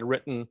Jackson had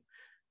written,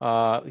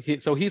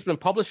 so he's been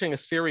publishing a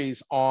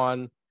series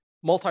on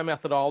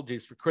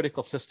multi-methodologies for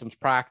critical systems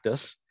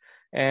practice.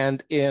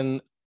 And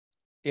in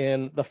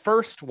the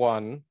first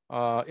one,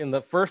 in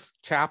the first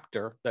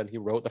chapter that he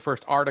wrote, the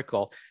first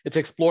article, it's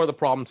explore the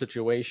problem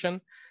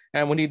situation.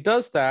 And when he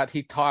does that,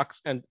 he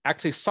talks and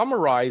actually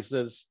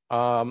summarizes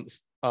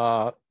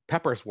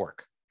Pepper's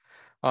work.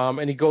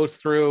 And he goes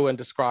through and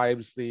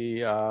describes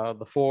the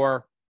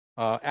 4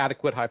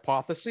 adequate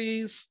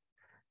hypotheses.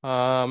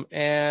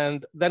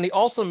 And then he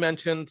also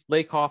mentioned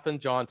Lakoff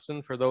and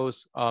Johnson for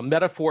those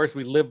metaphors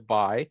we live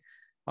by.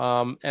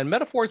 And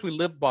metaphors we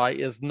live by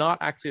is not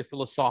actually a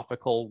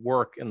philosophical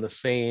work in the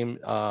same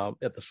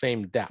at the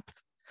same depth.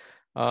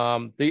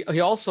 He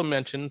also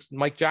mentioned,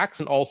 Mike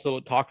Jackson also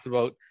talks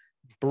about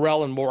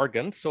Burrell and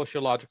Morgan,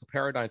 Socio-Ecological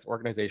Paradigms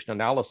Organization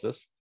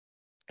Analysis.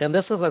 And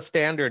this is a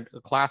standard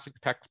classic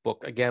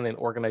textbook, again, in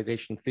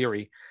organization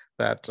theory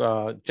that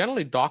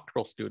generally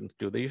doctoral students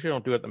do. They usually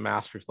don't do it at the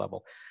master's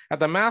level. At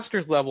the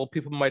master's level,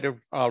 people might have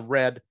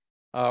read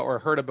or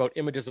heard about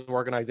Images of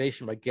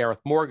Organization by Gareth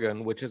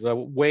Morgan, which is a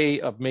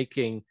way of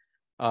making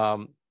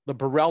the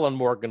Burrell and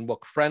Morgan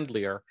book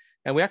friendlier.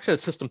 And we actually had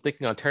a System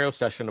Thinking Ontario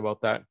session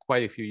about that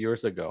quite a few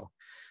years ago.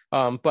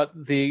 But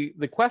the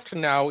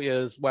question now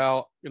is,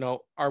 well,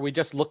 are we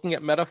just looking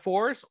at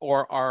metaphors,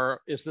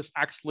 or is this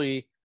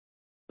actually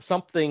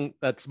something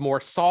that's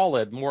more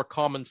solid, more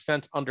common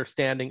sense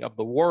understanding of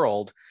the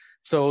world,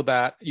 so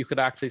that you could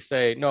actually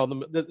say, no,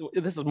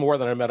 this is more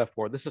than a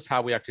metaphor. This is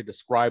how we actually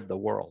describe the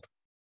world.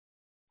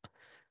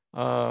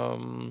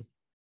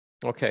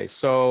 Okay,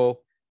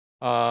 so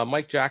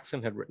Mike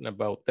Jackson had written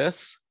about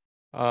this.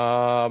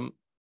 Another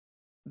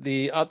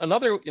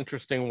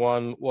interesting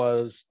one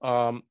was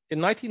in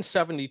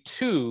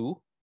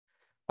 1972.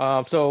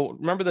 So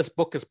remember, this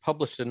book is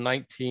published in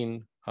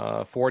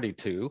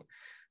 1942.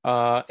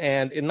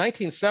 And in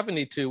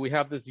 1972, we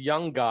have this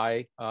young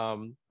guy,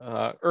 Irvin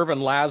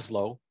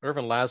Laszlo.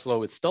 Irvin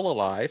Laszlo is still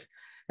alive.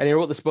 And he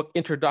wrote this book,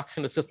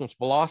 Introduction to Systems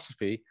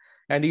Philosophy.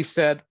 And he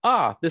said,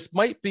 this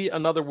might be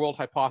another world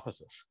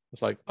hypothesis.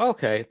 It's like,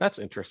 okay, that's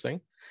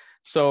interesting.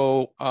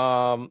 So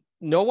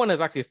no one has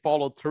actually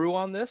followed through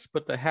on this,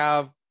 but to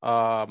have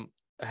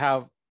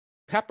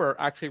Pepper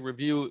actually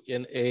review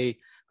in a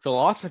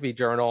philosophy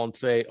journal and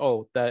say,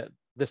 that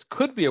this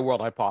could be a world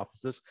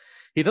hypothesis.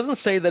 He doesn't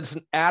say that it's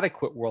an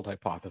adequate world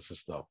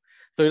hypothesis, though.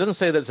 So he doesn't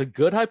say that it's a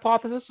good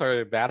hypothesis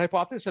or a bad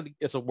hypothesis.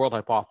 It's a world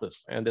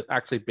hypothesis, and it's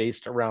actually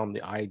based around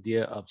the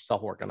idea of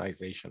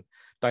self-organization,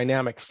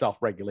 dynamic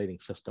self-regulating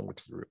system,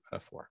 which is the root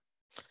metaphor.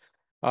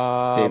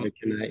 David,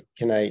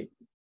 can I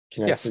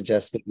yes.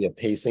 suggest maybe a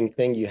pacing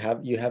thing? You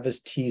have us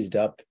teased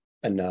up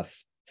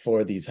enough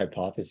for these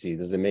hypotheses.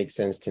 Does it make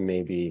sense to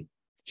maybe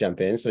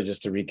jump in? So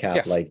just to recap,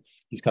 yes. like,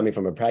 he's coming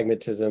from a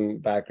pragmatism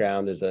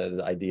background. There's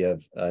the idea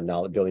of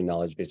building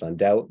knowledge based on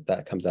doubt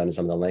that comes down in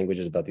some of the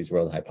languages about these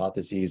world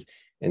hypotheses.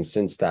 And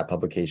since that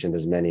publication,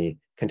 there's many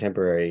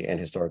contemporary and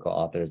historical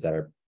authors that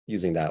are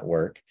using that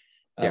work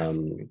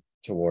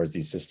towards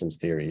these systems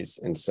theories.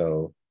 And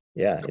so,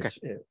 yeah,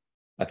 okay.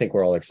 I think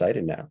we're all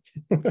excited now.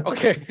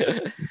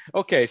 Okay.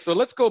 Okay, so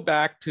let's go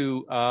back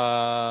to,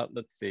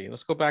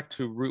 let's go back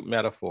to root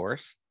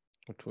metaphors,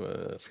 which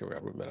was, here we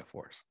have root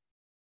metaphors.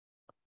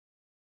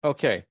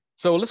 Okay.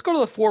 So let's go to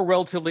the 4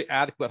 relatively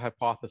adequate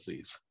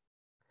hypotheses.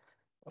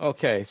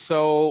 Okay,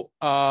 so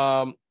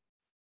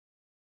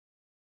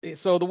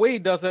so the way he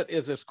does it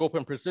is a scope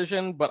and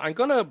precision, but I'm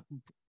going to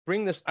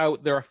bring this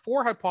out. There are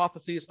 4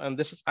 hypotheses, and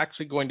this is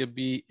actually going to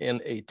be in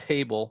a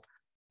table,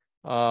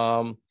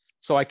 so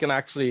I can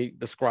actually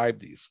describe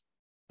these.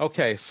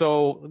 Okay,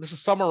 so this is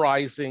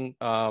summarizing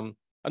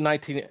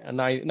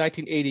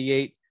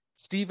 1988.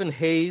 Stephen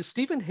Hayes.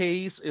 Stephen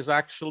Hayes is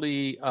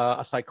actually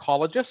a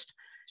psychologist,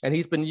 and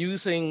he's been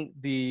using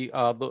the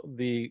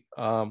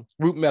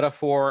root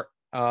metaphor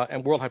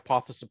and world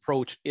hypothesis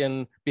approach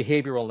in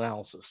behavioral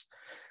analysis.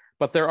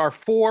 But there are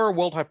 4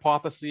 world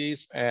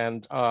hypotheses,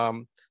 and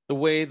the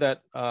way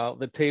that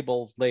the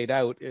table's laid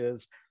out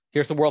is,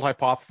 here's the world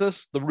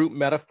hypothesis, the root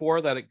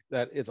metaphor that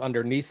is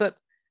underneath it,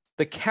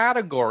 the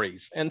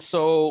categories. And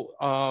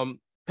so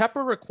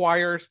Pepper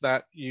requires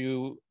that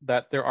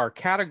there are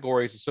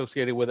categories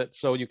associated with it,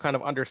 so you kind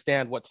of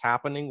understand what's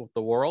happening with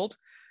the world.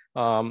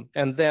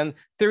 And then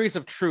theories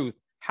of truth.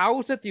 How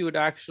is it that you would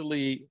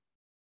actually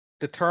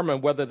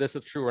determine whether this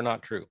is true or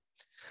not true?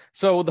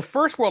 So the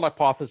first world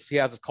hypothesis he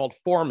has is called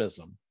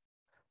formism.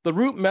 The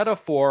root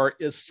metaphor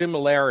is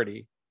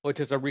similarity, which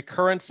is a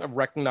recurrence of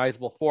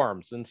recognizable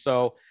forms. And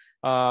so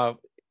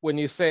when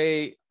you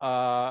say,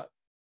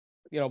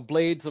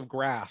 blades of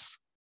grass,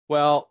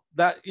 well,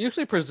 that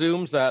usually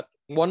presumes that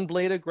one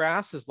blade of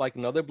grass is like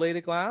another blade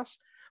of grass.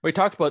 We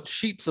talked about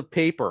sheets of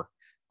paper.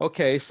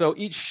 Okay, so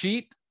each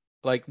sheet,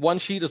 like one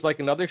sheet is like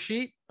another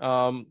sheet,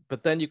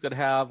 but then you could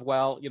have,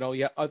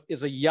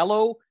 is a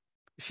yellow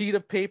sheet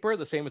of paper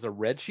the same as a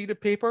red sheet of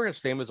paper, the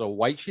same as a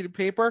white sheet of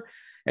paper?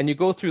 And you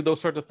go through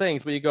those sorts of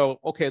things, but you go,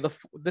 okay,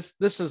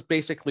 this is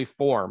basically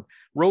form.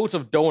 Rows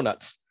of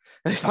donuts.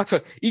 And it talks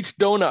about each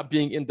donut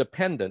being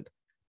independent,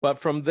 but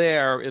from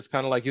there, it's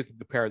kind of like you can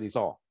compare these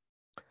all.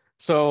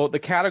 So the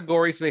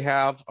categories they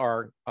have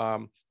are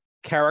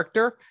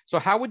character. So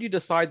how would you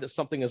decide that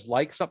something is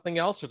like something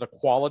else? There's a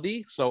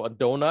quality. So a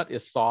donut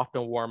is soft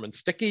and warm and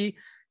sticky,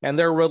 and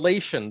there are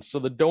relations. So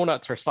the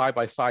donuts are side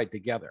by side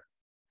together.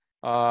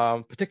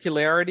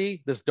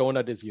 Particularity, this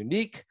donut is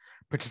unique.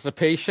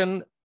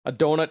 Participation, a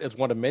donut is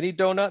one of many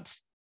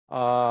donuts.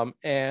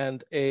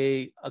 And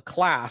a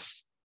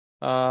class,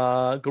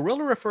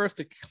 Gorilla refers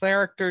to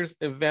characters,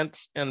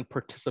 events, and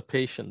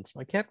participations.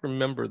 I can't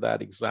remember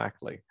that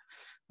exactly.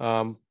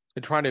 I'm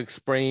trying to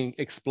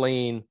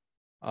explain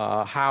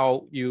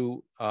how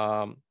you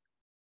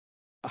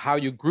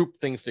group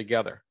things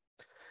together.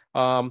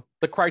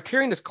 The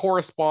criterion is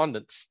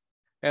correspondence.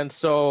 And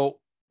so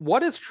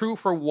what is true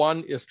for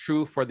one is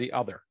true for the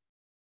other.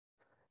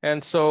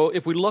 And so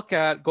if we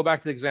go back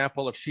to the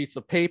example of sheets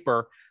of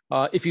paper,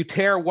 if you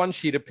tear one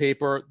sheet of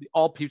paper,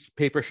 all pieces of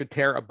paper should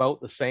tear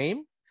about the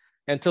same.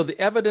 And so the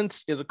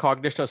evidence is a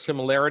cognition of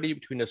similarity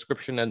between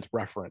description and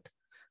referent.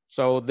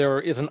 So there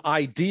is an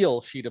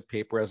ideal sheet of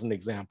paper as an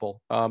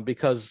example,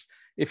 because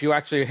if you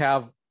actually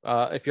have,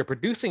 if you're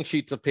producing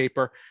sheets of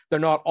paper, they're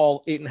not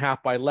all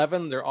 8.5 by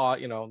 11. They're all,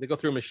 they go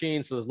through a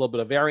machine, so there's a little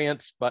bit of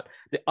variance. But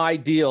there's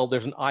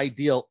an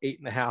ideal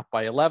 8.5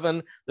 by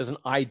 11. There's an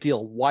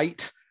ideal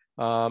white,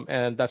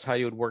 and that's how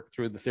you would work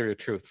through the theory of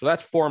truth. So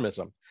that's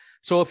formism.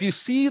 So if you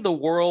see the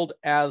world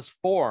as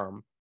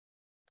form,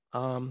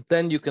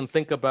 then you can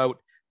think about,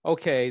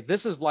 okay,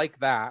 this is like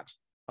that,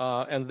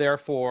 and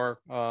therefore,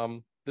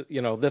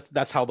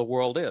 that's how the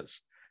world is.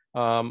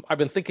 I've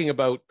been thinking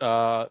about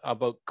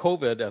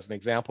COVID as an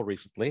example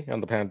recently,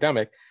 and the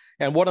pandemic,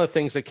 and one of the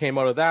things that came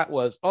out of that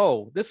was,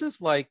 oh, this is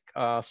like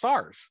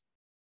SARS.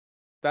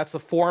 That's the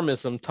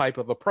formism type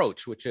of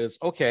approach, which is,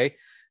 okay,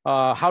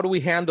 how do we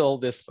handle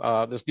this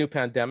new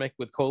pandemic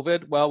with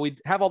COVID? Well, we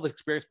have all the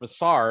experience with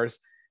SARS.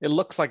 It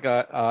looks like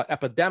a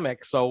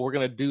epidemic, so we're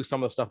going to do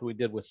some of the stuff that we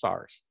did with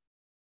SARS.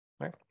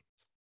 Right?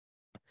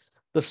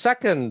 The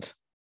second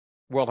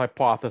world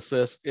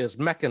hypothesis is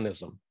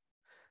mechanism.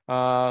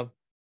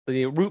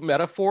 The root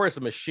metaphor is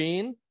a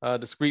machine,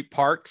 discrete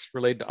parts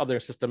related to other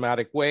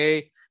systematic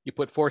way. You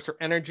put force or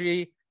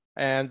energy,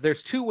 and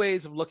there's 2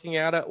 ways of looking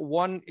at it.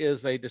 One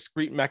is a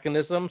discrete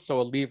mechanism,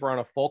 so a lever on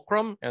a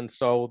fulcrum, and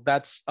so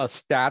that's a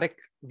static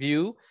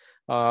view.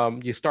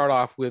 You start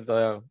off with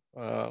a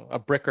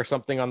brick or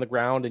something on the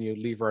ground and you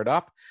lever it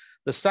up.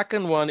 The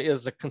second one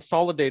is a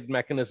consolidated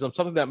mechanism,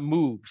 something that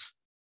moves.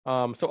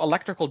 So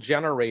electrical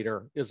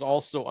generator is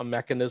also a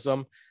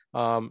mechanism.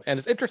 And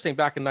it's interesting,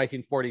 back in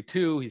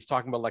 1942, he's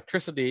talking about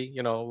electricity,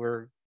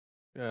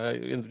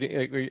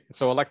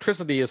 so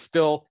electricity is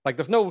still, like,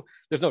 there's no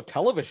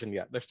television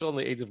yet. They're still in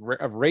the age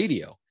of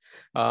radio.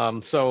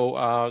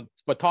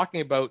 But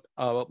talking about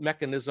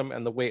mechanism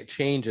and the way it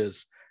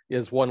changes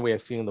is one way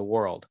of seeing the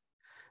world.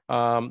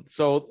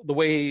 So the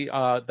way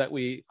that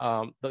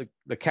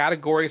the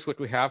categories which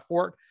we have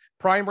for it,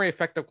 primary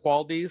effective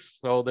qualities.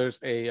 So there's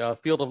a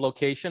field of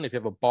location. If you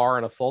have a bar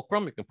and a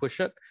fulcrum, you can push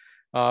it.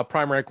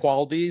 Primary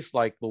qualities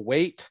like the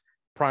weight,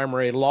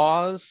 primary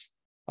laws.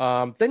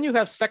 Then you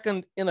have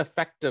second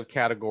ineffective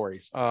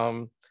categories.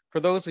 For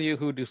those of you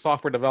who do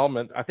software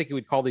development, I think you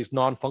would call these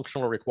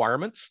non-functional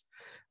requirements.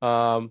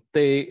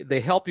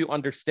 They help you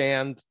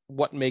understand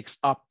what makes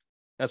up,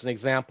 as an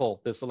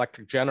example, this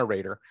electric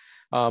generator,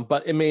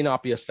 but it may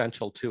not be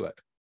essential to it.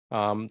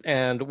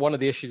 And one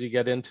of the issues you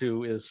get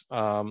into is,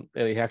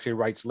 he actually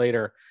writes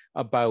later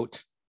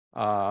about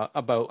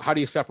how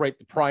do you separate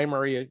the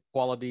primary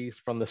qualities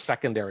from the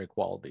secondary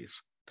qualities.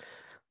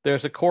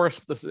 There's the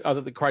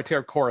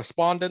criteria of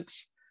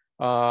correspondence.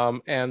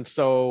 And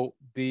so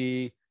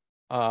the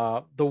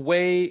the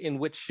way in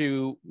which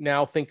you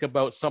now think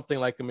about something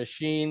like a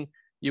machine,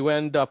 you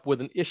end up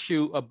with an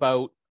issue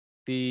about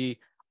the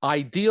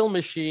ideal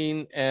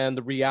machine and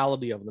the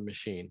reality of the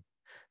machine.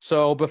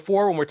 So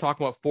before, when we're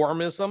talking about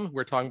formism,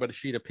 we're talking about a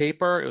sheet of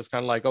paper. It was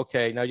kind of like,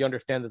 okay, now you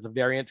understand there's a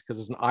variant because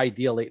it's an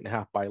ideal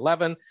 8.5 by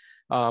 11.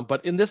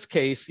 But in this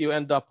case, you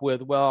end up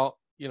with, well,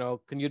 you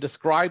know, can you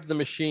describe the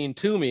machine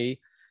to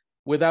me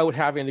without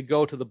having to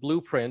go to the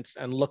blueprints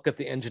and look at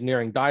the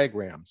engineering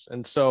diagrams?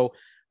 And so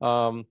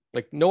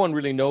like no one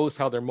really knows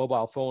how their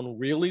mobile phone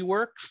really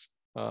works.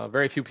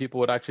 Very few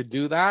people would actually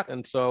do that.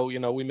 And so, you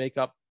know, we make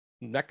up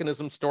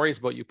mechanism stories,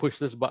 but you push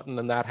this button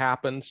and that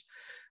happens.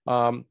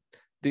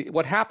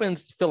 What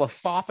happens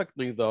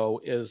philosophically,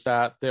 though, is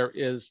that there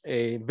is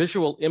a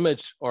visual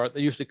image, or that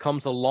usually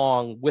comes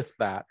along with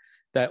that,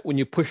 that when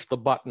you push the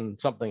button,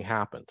 something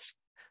happens.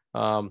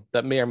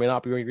 That may or may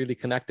not be really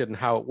connected in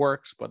how it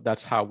works, but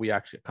that's how we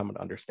actually come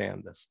to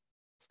understand this.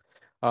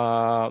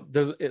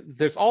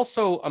 There's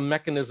also a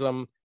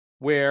mechanism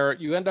where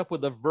you end up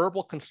with a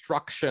verbal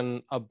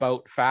construction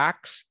about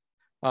facts.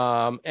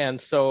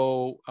 And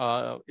so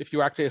if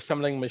you're actually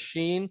assembling a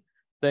machine,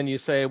 then you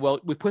say, well,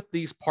 we put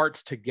these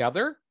parts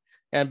together.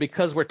 And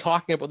because we're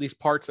talking about these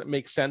parts that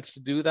make sense to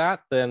do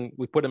that, then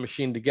we put a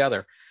machine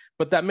together.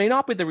 But that may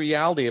not be the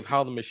reality of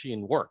how the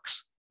machine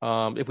works.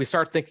 If we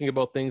start thinking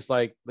about things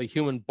like the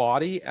human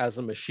body as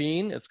a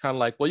machine, it's kind of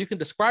like, well, you can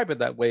describe it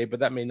that way,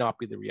 but that may not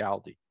be the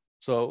reality.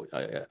 So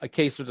a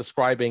case of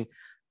describing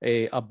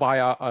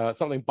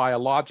something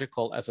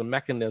biological as a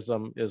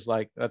mechanism is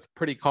like, that's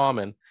pretty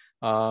common.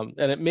 And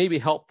it may be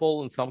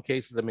helpful in some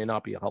cases, it may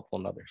not be helpful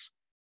in others.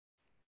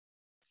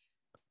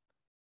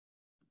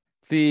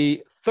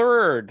 The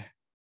third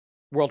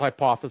world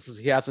hypothesis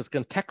he has is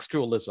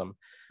contextualism.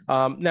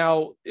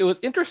 Now, it was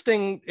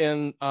interesting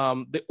in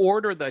the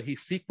order that he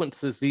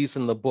sequences these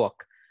in the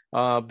book,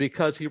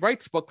 because he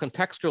writes about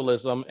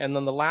contextualism, and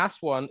then the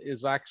last one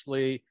is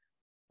actually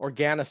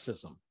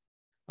organicism.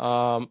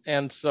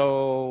 And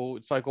so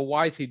it's like, well,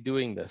 why is he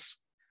doing this?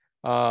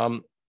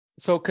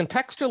 So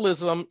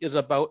contextualism is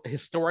about a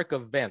historic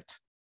event,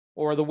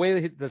 or the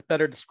way that's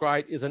better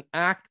described is an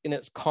act in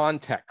its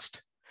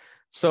context.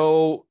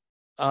 So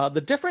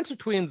the difference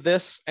between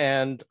this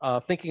and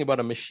thinking about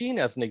a machine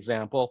as an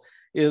example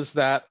is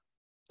that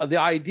the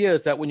idea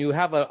is that when you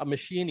have a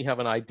machine, you have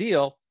an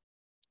ideal.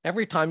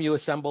 Every time you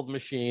assemble the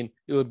machine,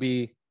 it would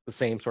be the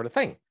same sort of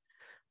thing.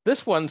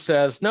 This one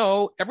says,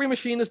 no, every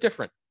machine is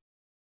different.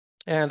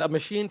 And a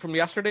machine from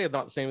yesterday is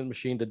not the same as a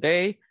machine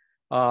today.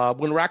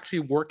 When we're actually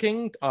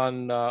working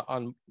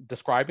on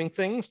describing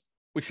things,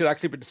 we should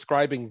actually be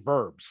describing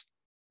verbs.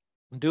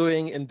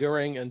 Doing,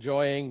 enduring,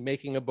 enjoying,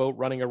 making a boat,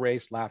 running a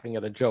race, laughing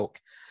at a joke.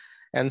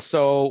 And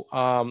so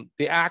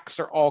the acts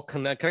are all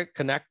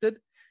connected.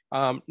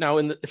 Now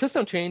in the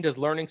System Changes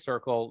Learning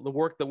Circle, the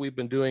work that we've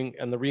been doing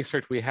and the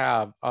research we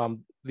have,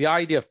 the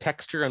idea of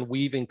texture and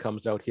weaving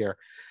comes out here.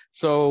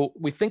 So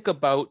we think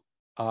about,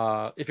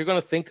 if you're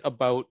going to think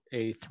about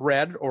a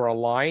thread or a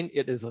line,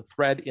 it is a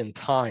thread in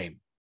time.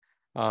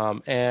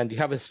 And you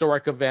have a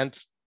historic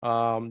event.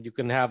 You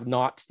can have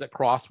knots that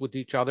cross with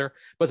each other,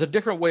 but it's a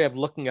different way of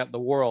looking at the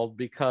world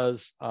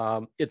because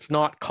it's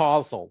not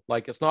causal.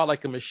 Like it's not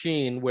like a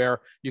machine where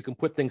you can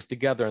put things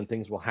together and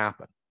things will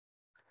happen.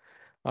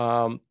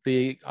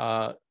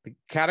 The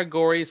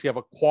categories, you have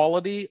a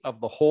quality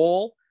of the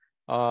whole.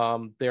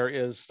 There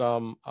is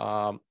some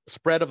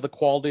spread of the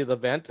quality of the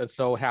event, and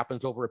so it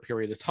happens over a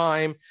period of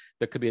time.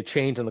 There could be a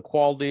change in the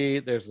quality.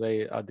 There's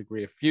a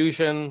degree of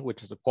fusion,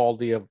 which is the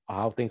quality of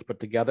how things put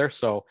together.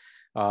 So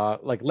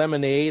like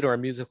lemonade or a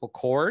musical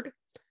chord.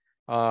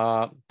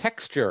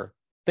 Texture,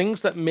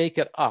 things that make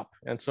it up.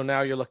 And so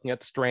now you're looking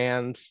at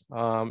strands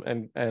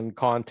and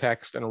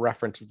context and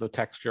reference of the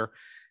texture.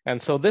 And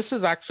so this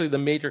is actually the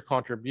major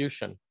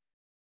contribution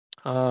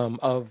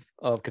of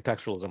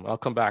contextualism. I'll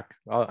come back.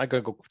 I'm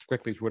going to go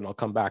quickly through it and I'll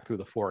come back through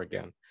the four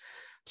again.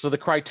 So the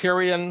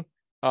criterion,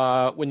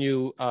 so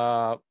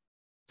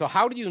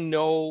how do you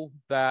know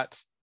that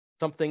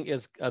something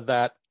is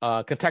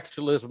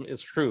contextualism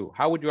is true?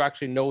 How would you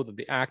actually know that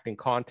the act in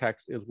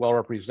context is well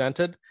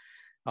represented?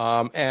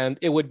 And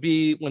it would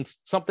be when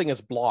something is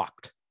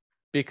blocked,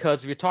 because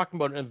if you're talking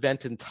about an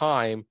event in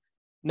time,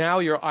 now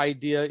your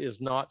idea is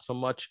not so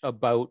much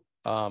about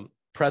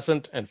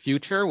present and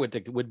future, which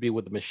it would be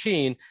with the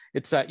machine.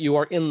 It's that you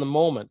are in the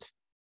moment,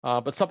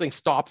 but something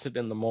stops it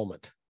in the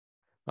moment.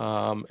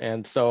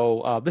 And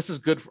so this is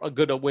a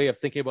good way of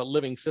thinking about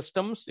living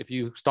systems. If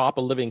you stop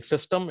a living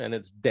system and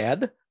it's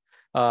dead,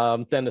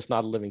 then it's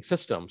not a living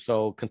system.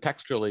 So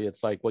contextually,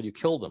 it's like, well, you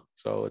kill them.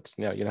 So it's,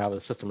 you have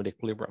a system of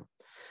equilibrium.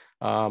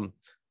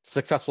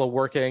 Successful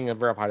working and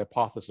verified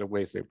hypothesis are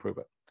ways they prove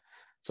it.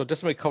 So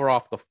just let me cover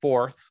off the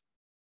fourth.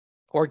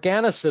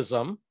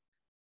 Organicism,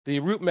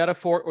 the root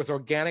metaphor was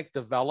organic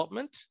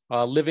development,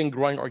 living,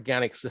 growing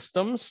organic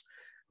systems.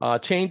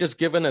 Change is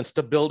given and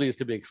stability is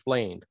to be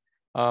explained.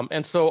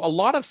 And so a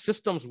lot of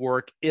systems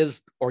work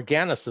is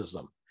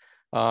organicism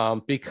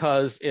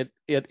because it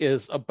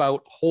is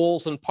about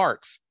wholes and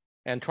parts.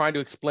 and trying to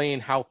explain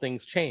how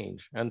things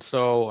change. And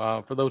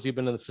so for those who've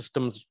been in the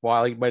systems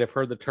while, you might have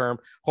heard the term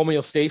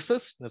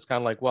homeostasis. It's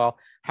kind of like, well,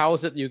 how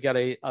is it you get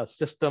a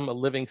system, a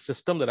living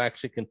system that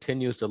actually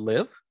continues to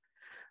live?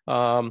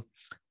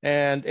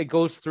 And it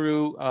goes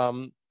through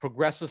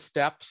progressive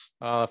steps,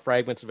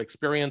 fragments of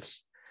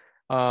experience.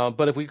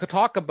 But if we could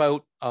talk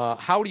about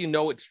how do you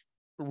know it's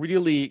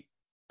really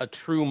a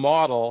true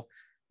model,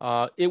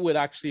 it would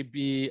actually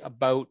be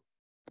about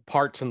the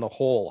parts and the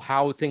whole,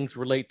 how things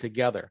relate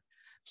together.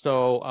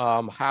 So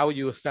how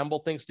you assemble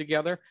things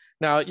together.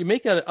 Now, you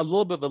make a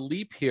little bit of a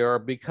leap here,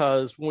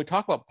 because when we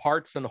talk about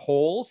parts and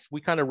wholes, we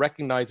kind of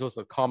recognize those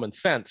as common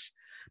sense.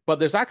 But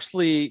there's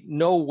actually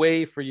no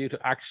way for you to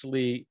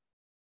actually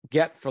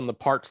get from the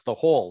parts to the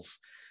wholes.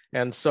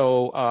 And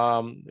so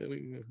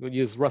we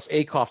use Russ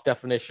Ackoff's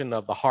definition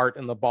of the heart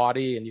and the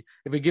body. And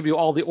if we give you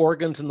all the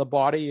organs in the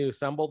body, you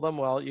assemble them,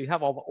 well, you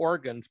have all the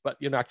organs, but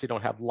you actually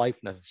don't have life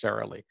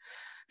necessarily.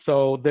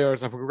 So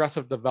there's a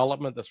progressive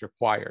development that's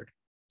required.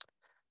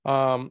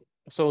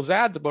 So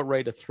Zad's about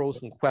ready to throw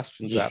some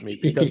questions at me,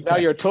 because now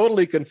you're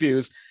totally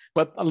confused.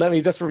 But let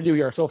me just review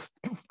here. So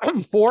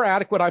 4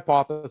 adequate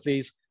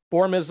hypotheses: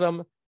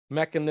 formism,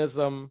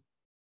 mechanism,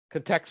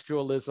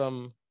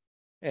 contextualism,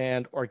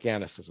 and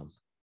organicism.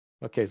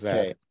 Okay, Zad.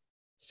 Okay.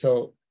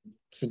 So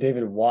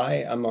David,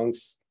 why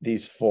amongst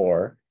these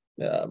 4,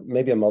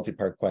 maybe a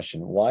multi-part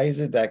question, why is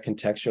it that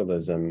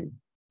contextualism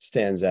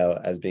stands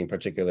out as being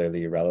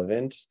particularly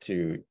relevant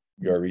to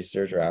your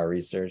research or our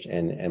research,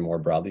 and more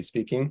broadly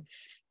speaking?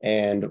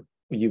 And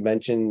you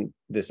mentioned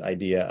this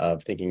idea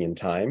of thinking in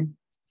time.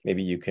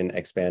 Maybe you can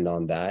expand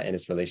on that and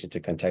its relation to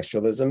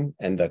contextualism.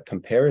 And the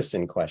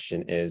comparison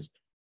question is,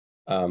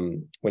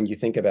 when you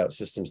think about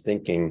systems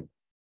thinking,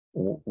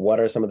 what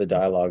are some of the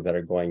dialogues that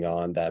are going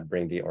on that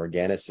bring the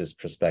organicist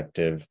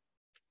perspective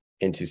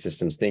into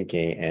systems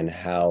thinking, and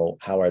how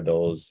are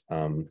those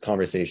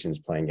conversations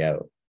playing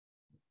out?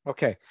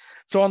 Okay,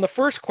 so on the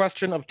first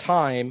question of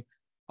time,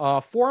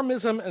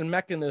 formism and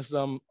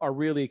mechanism are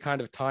really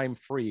kind of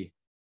time-free.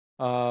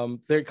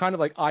 They're kind of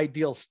like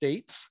ideal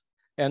states.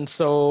 And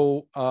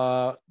so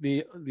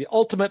the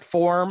ultimate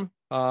form,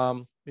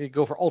 you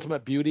go for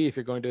ultimate beauty if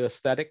you're going to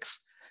aesthetics.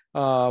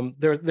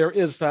 There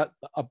is that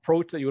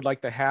approach that you would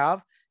like to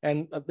have,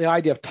 and the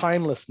idea of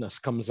timelessness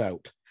comes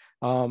out.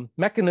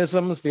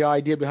 Mechanisms, the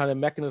idea behind a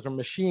mechanism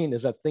machine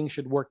is that things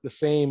should work the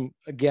same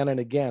again and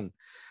again.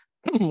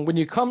 When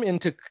you come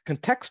into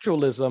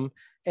contextualism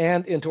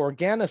and into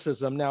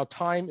organicism, now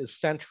time is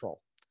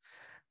central.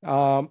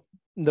 The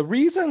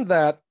reason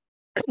that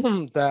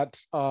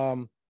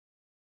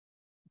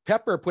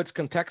Pepper puts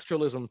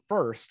contextualism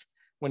first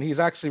when he's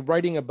actually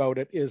writing about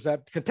it is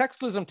that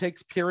contextualism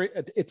takes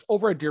it's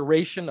over a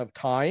duration of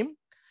time.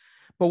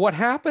 But what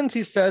happens,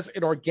 he says,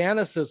 in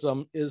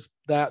organicism is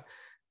that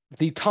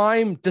the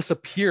time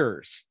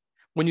disappears.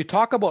 When you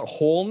talk about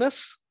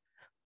wholeness,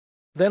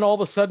 then all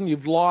of a sudden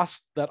you've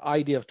lost that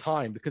idea of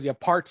time, because you have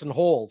parts and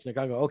wholes. And you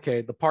gotta go,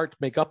 okay, the parts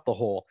make up the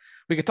whole.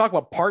 We could talk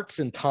about parts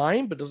in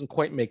time, but it doesn't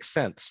quite make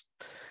sense.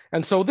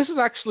 And so this is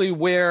actually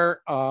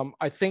where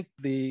I think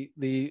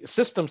the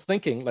systems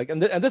thinking, like,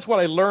 and this is what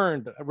I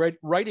learned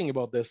writing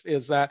about this,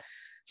 is that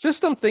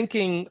system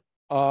thinking,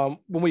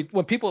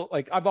 when people,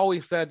 like I've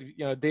always said,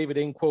 you know, David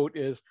Ng quote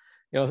is,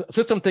 you know,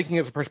 system thinking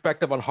is a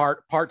perspective on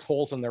parts,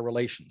 wholes, and their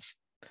relations.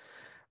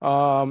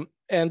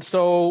 And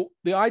so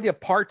the idea of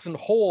parts and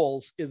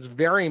wholes is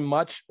very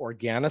much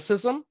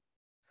organicism,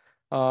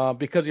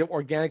 because you have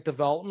organic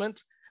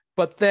development.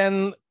 But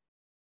then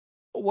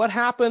what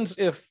happens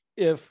if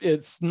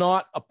it's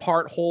not a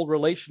part-whole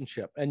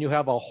relationship and you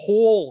have a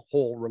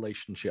whole-whole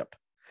relationship?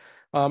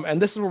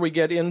 And this is where we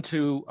get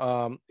into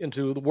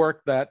the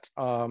work that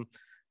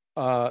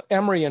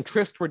Emery and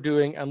Trist were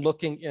doing, and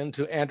looking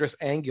into Andras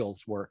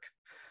Angel's work.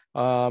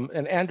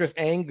 And Andras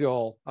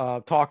Angel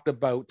talked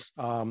about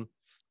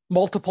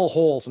multiple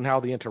wholes and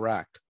how they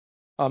interact.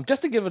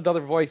 Just to give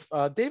another voice,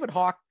 David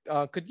Hawk,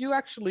 could you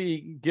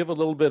actually give a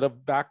little bit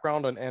of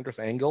background on Andras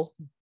Angel?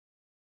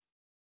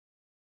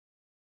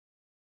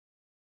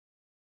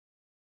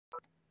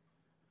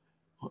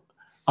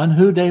 On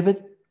who,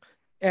 David?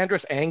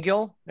 Andras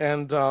Angel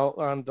and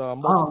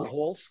multiple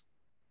wholes.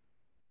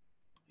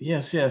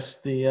 Yes.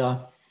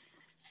 The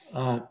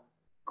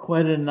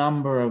quite a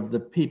number of the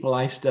people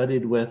I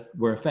studied with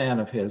were a fan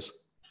of his.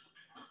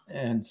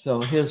 And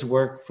so his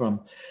work from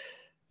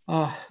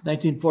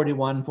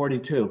 1941,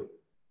 42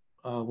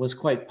 was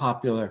quite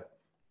popular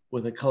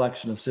with a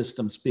collection of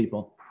systems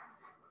people.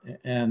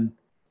 And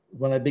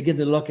when I began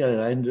to look at it,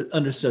 I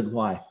understood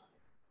why.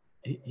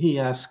 He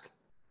asked,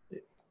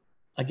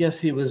 I guess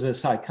he was a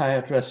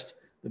psychiatrist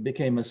that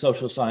became a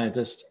social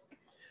scientist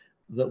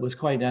that was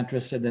quite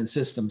interested in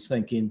systems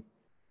thinking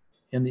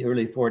in the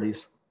early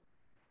 40s.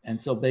 And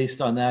so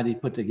based on that, he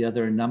put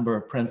together a number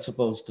of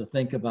principles to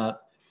think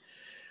about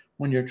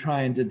when you're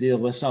trying to deal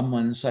with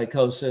someone's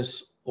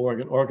psychosis or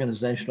an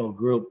organizational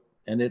group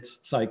and its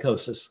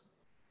psychosis.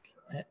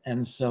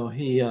 And so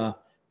he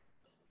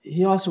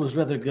also was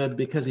rather good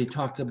because he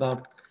talked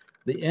about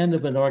the end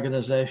of an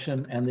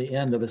organization and the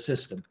end of a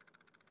system.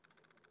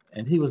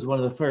 And he was one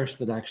of the first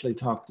that actually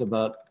talked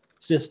about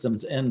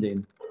systems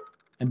ending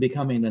and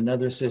becoming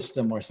another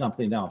system or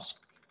something else.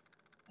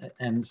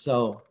 And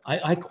so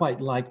I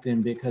quite liked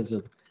him because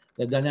of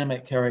the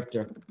dynamic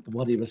character of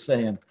what he was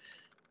saying.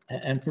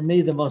 And for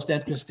me, the most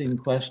interesting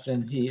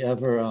question he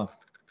ever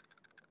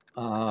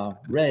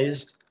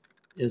raised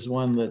is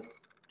one that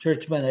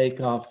Churchman,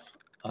 Akoff,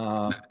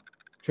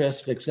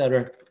 Trist,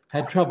 etc.,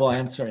 had trouble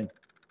answering.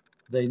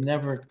 They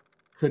never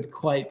could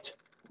quite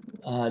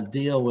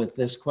deal with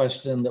this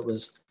question that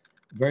was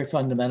very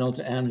fundamental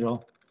to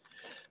Angel,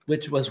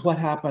 which was what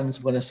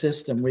happens when a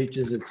system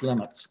reaches its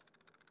limits.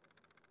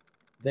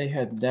 They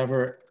had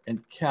never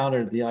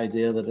encountered the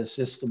idea that a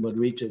system would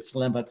reach its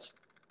limits,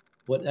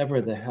 whatever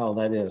the hell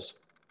that is.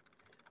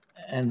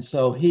 And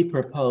so he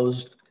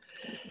proposed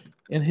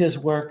in his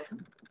work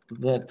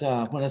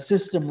that when a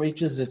system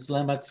reaches its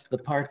limits, the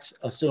parts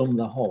assume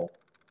the whole.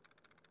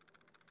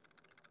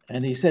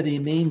 And he said he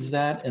means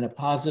that in a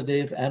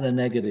positive and a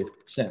negative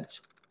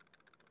sense.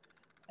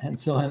 And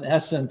so in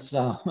essence,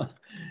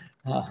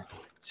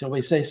 shall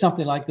we say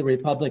something like the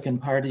Republican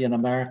Party in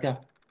America?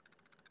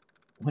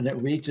 When it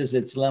reaches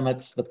its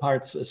limits, the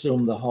parts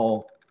assume the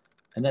whole,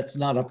 and that's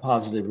not a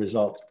positive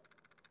result.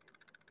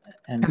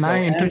 And Can so I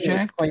Andrew is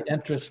interject? quite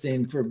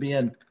interesting for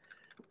being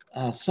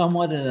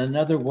somewhat in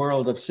another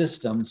world of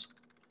systems,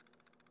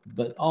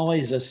 but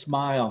always a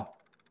smile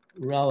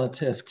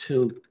relative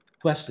to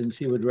questions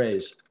he would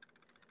raise.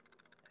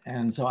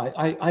 And so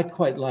I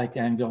quite like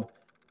Angel.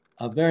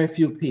 Very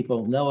few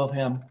people know of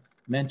him,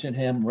 mention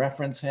him,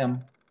 reference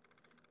him.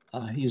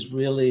 He's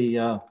really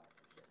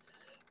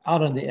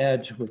out on the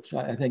edge, which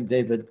I think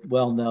David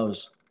well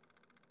knows.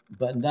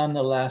 But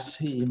nonetheless,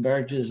 he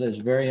emerges as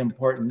very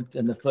important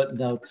in the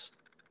footnotes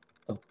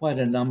of quite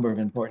a number of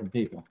important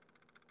people.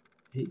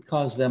 He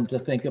caused them to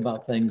think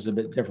about things a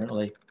bit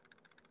differently.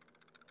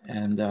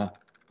 And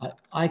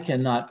I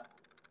cannot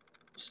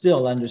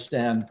still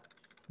understand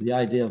the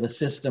idea of a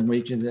system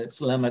reaching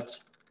its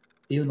limits,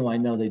 even though I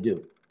know they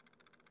do.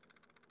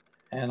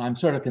 And I'm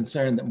sort of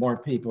concerned that more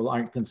people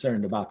aren't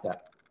concerned about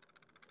that.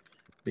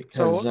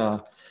 Because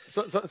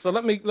so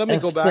let me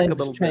go back a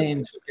little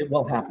change, bit. It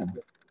will happen.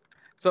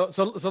 So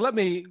let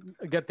me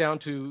get down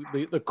to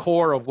the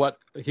core of what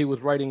he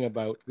was writing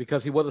about,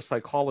 because he was a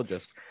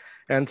psychologist.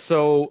 And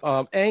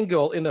so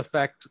Engel, in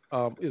effect,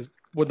 is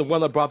the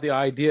one that brought the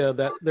idea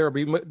that there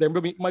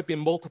might be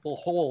multiple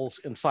wholes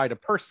inside a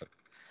person.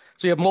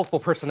 So you have multiple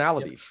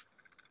personalities.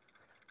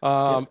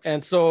 Yep.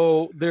 And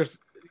so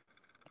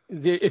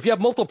if you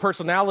have multiple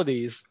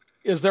personalities,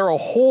 is there a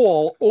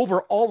whole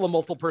over all the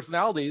multiple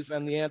personalities?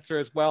 And the answer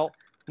is, well,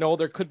 no,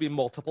 there could be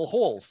multiple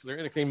wholes. There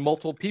could be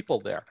multiple people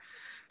there.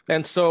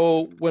 And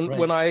so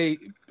when I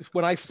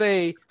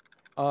say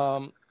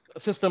a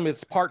system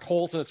is part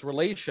wholes and its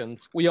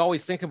relations, we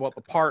always think about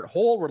the part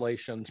whole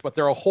relations, but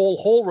there are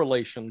whole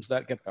relations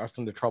that get us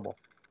into trouble.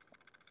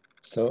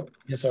 So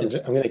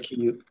I'm going to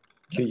cue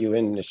you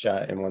in,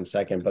 Nishat, in 1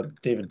 second. But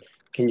David,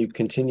 can you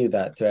continue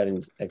that thread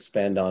and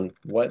expand on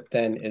what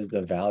then is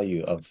the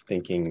value of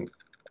thinking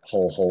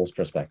wholes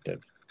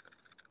perspective?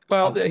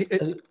 Well,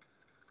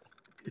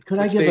 could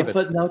I give a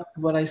footnote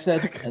to what I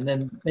said, and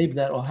then maybe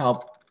that will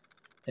help.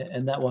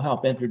 And that will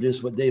help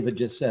introduce what David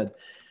just said.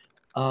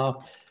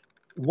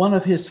 One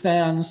of his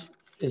fans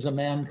is a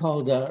man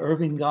called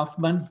Irving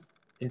Goffman,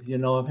 if you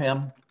know of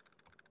him.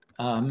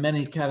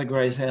 Many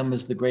categorize him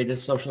as the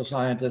greatest social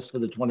scientist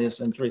of the 20th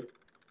century.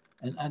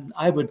 And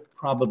I would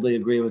probably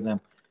agree with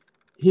him.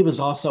 He was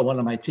also one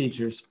of my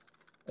teachers.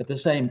 At the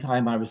same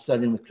time, I was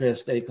studying with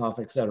Trist, Akoff,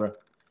 etc.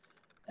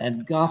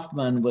 And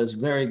Goffman was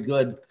very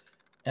good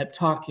at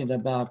talking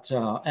about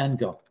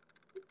Engel.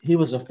 He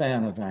was a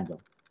fan of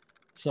Engel.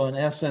 So in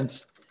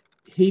essence,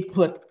 he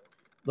put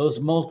those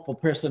multiple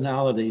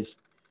personalities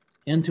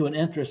into an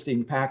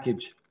interesting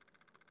package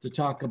to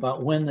talk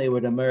about when they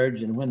would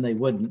emerge and when they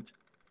wouldn't.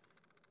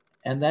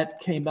 And that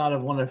came out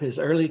of one of his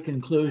early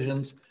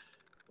conclusions,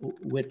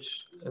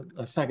 which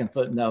a second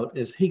footnote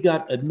is he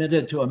got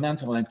admitted to a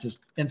mental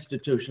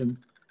institution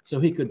so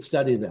he could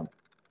study them.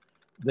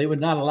 They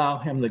would not allow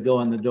him to go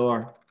in the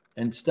door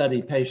and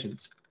study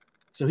patients.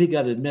 So he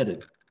got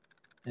admitted.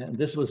 And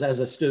this was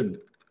as a student.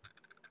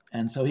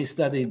 And so he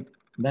studied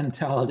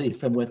mentality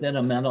from within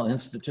a mental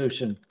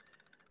institution.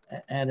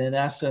 And in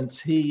essence,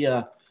 he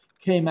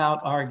came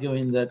out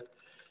arguing that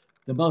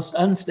the most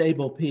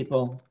unstable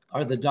people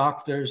are the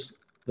doctors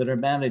that are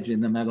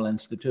managing the mental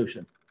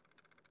institution.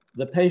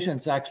 The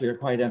patients actually are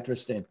quite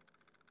interesting,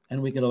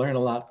 and we can learn a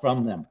lot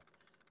from them.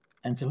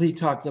 And so he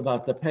talked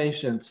about the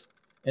patients,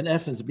 in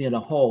essence, being a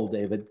whole,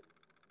 David,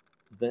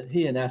 that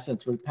he, in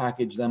essence, would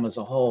package them as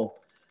a whole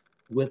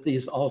with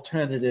these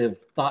alternative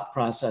thought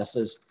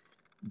processes,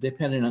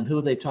 depending on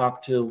who they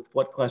talked to,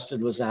 what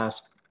question was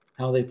asked,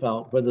 how they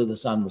felt, whether the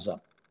sun was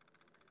up.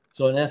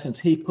 So in essence,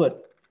 he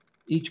put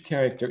each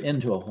character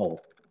into a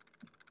whole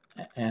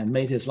and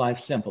made his life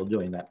simple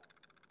doing that.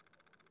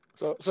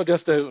 So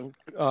just to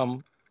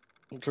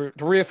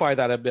reify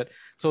that a bit,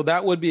 so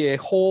that would be a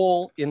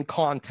whole in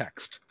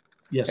context.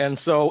 Yes. And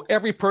so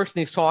every person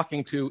he's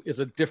talking to is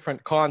a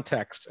different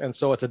context, and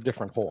so it's a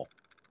different whole.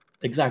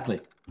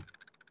 Exactly.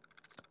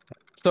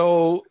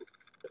 So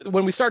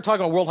when we start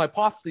talking about world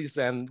hypotheses,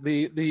 then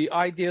the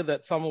idea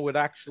that someone would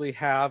actually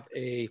have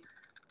a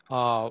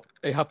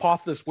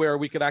hypothesis where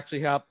we could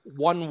actually have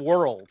one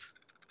world,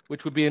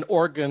 which would be an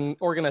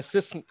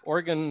organism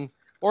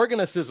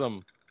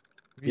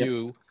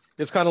view,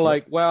 is kind of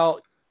like, well,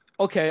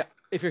 okay,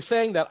 if you're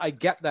saying that, I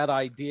get that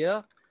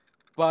idea,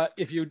 but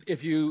if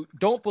you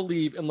don't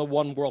believe in the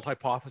one world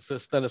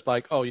hypothesis, then it's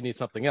like, oh, you need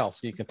something else.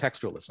 You need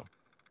contextualism.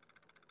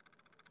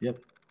 Yep.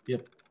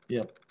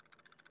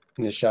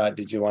 Nishad,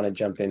 did you want to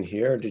jump in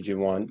here, or did you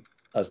want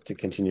us to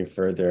continue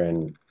further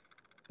and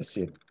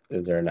see if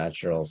is there a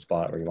natural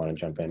spot where you want to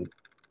jump in?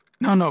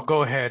 No,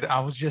 go ahead. I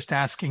was just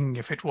asking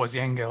if it was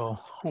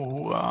Engel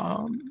who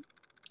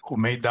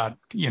made that,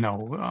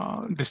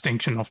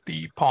 distinction of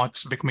the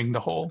parts becoming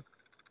the whole.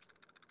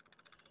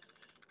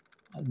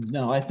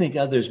 No, I think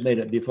others made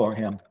it before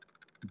him,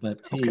 but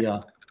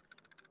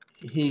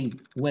he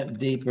went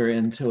deeper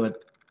into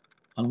it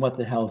on what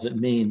the hell does it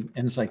mean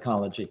in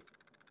psychology.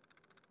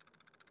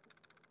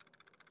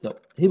 So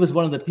he was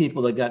one of the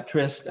people that got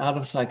Trist out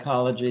of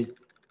psychology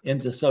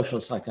into social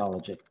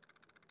psychology.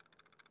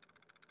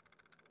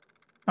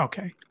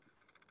 Okay.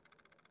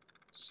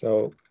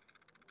 So,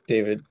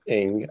 David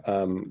Ng,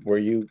 were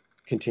you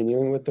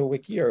continuing with the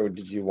wiki, or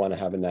did you want to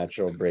have a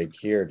natural break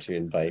here to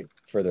invite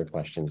further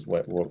questions?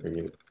 What were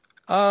you?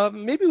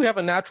 Maybe we have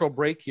a natural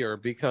break here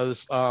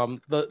because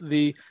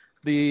the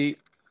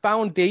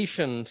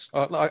foundations.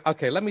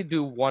 Okay, let me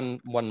do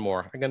one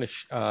more. I'm going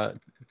to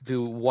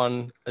do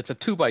one. It's a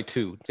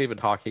 2x2. David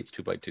Hawk hates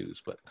 2x2s,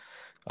 but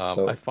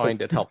I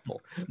find it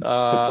helpful.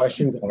 The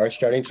questions are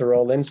starting to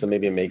roll in, so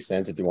maybe it makes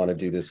sense if you want to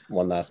do this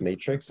one last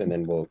matrix, and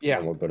then we'll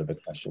go to the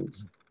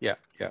questions. Yeah.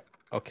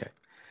 Okay.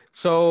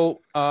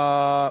 So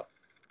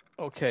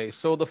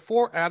so the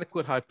 4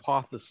 adequate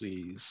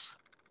hypotheses.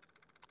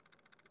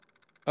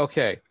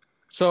 Okay,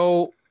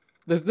 so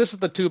this is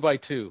the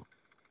 2x2.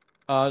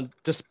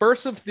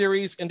 Dispersive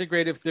theories,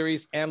 integrative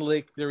theories,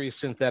 analytic theories,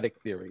 synthetic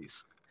theories.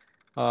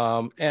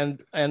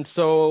 And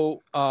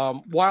so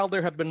while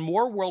there have been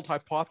more world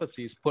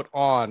hypotheses put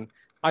on,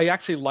 I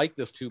actually like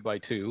this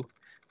 2x2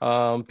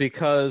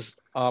 because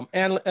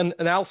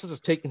analysis is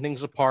taking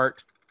things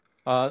apart.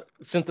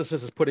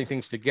 Synthesis is putting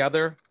things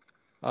together.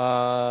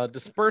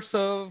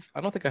 Dispersive,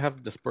 I don't think I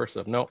have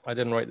dispersive. No, I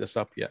didn't write this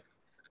up yet.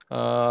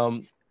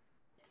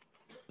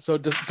 So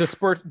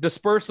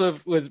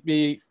dispersive would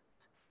be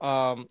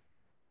from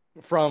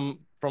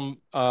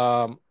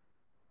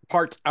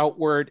parts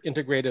outward,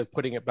 integrated,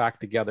 putting it back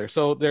together.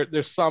 So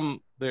there's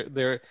some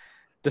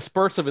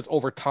dispersive is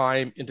over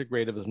time,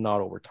 integrative is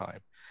not over time.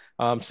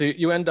 So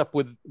you end up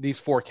with these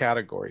 4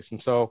 categories, and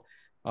so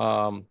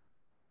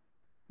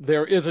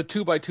there is a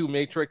 2x2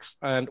 matrix.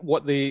 And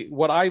what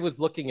I was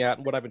looking at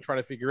and what I've been trying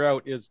to figure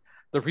out is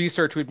the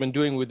research we've been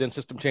doing within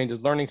System Changes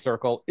Learning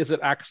Circle. Is it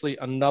actually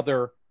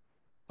another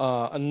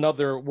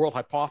world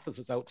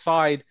hypothesis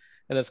outside?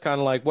 And it's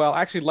kind of like, well,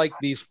 I actually like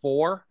these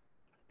 4.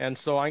 And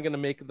so I'm going to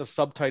make the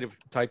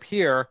subtype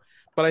here.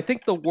 But I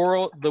think the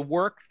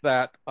work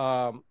that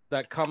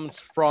comes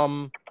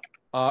from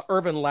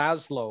Ervin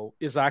Laszlo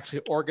is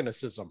actually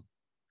organicism.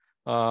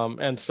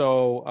 And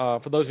so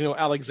for those who know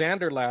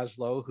Alexander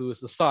Laszlo, who is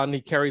the son,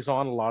 he carries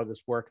on a lot of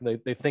this work, and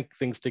they think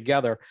things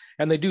together,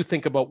 and they do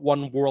think about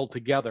one world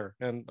together.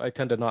 And I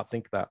tend to not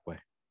think that way.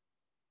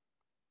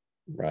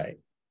 Right.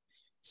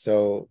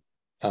 So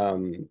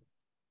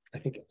I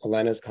think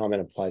Elena's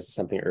comment applies to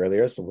something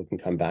earlier, so we can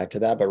come back to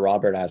that. But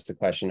Robert asked the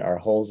question: Are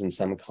wholes in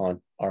some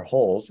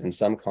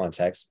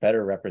contexts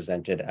better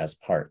represented as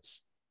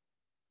parts?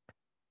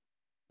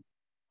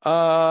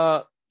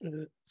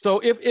 So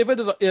if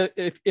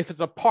it's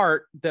a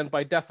part, then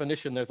by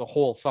definition there's a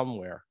whole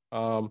somewhere.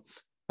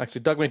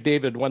 Actually, Doug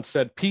McDavid once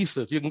said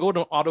pieces. You can go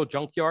to an auto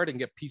junkyard and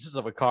get pieces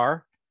of a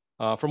car,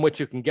 from which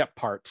you can get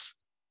parts.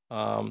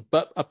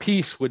 But a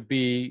piece would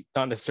be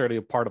not necessarily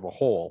a part of a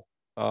whole.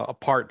 A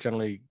part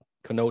generally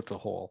connotes a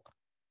whole.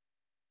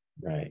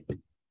 Right.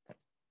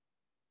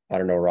 I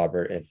don't know,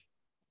 Robert, if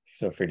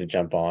feel free to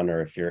jump on, or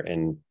if you're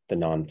in the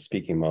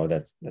non-speaking mode,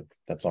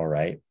 that's all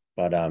right.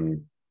 But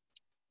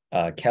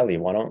Kelly,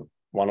 why don't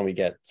we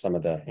get some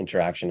of the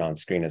interaction on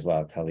screen as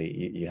well?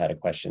 Kelly, you had a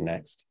question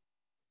next.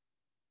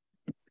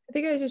 I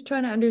think I was just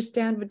trying to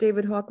understand what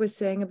David Hawk was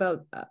saying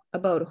about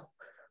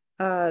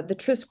the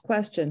Trist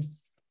question.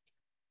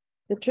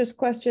 The Trist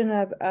question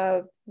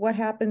of what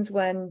happens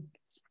when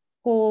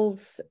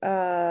wholes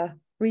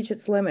reach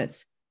its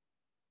limits.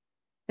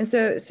 And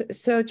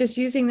so just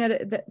using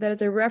that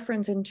as a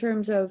reference in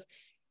terms of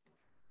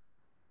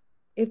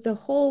if the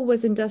whole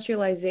was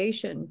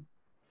industrialization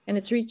and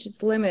it's reached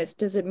its limits,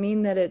 does it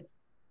mean that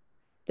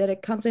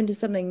it comes into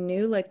something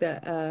new, like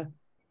a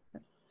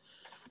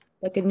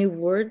new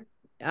word?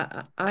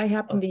 I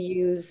happen to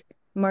use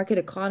market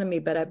economy,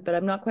 but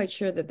I'm not quite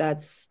sure that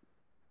that's.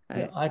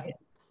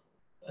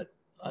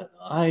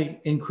 I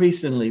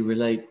increasingly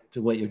relate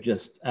to what you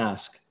just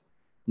asked.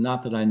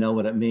 Not that I know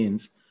what it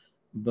means,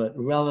 but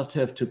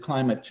relative to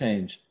climate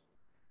change,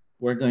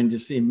 we're going to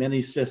see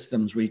many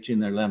systems reaching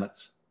their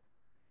limits.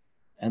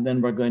 And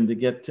then we're going to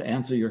get to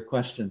answer your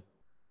question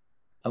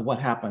of what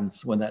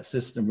happens when that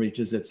system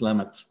reaches its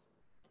limits.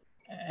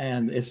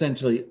 And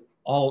essentially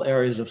all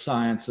areas of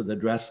science that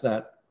address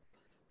that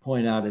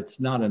point out it's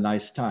not a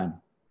nice time.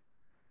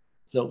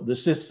 So the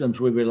systems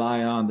we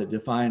rely on that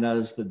define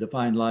us, that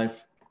define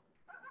life,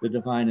 that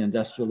define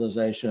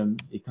industrialization,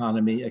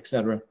 economy, et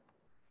cetera,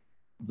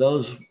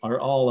 those are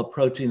all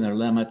approaching their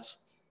limits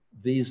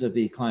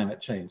vis-a-vis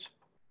climate change.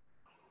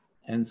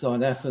 And so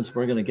in essence,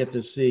 we're going to get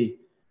to see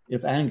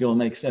if angle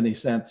makes any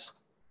sense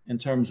in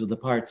terms of the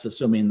parts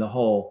assuming the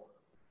whole,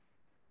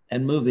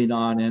 and moving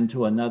on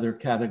into another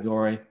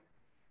category,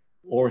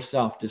 or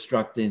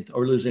self-destructing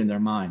or losing their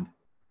mind.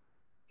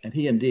 And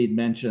he indeed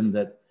mentioned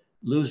that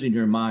losing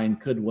your mind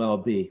could well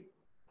be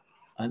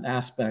an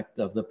aspect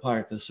of the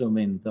part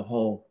assuming the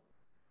whole,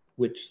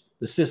 which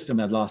the system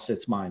had lost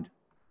its mind.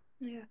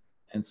 Yeah.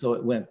 And so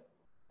it went.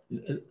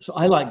 So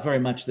I like very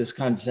much this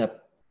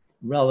concept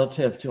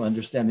relative to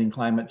understanding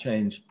climate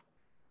change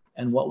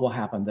and what will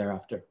happen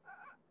thereafter.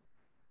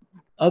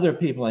 Other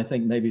people, I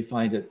think, maybe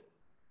find it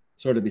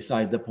sort of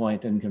beside the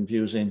point and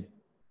confusing.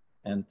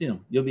 And, you know,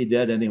 you'll be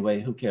dead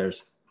anyway, who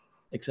cares,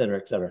 et cetera,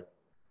 et cetera.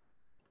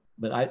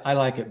 But I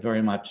like it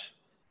very much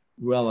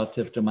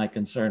relative to my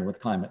concern with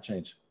climate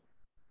change.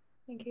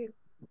 Thank you.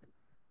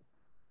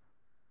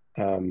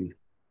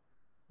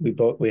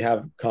 We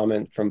have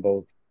comment from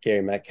both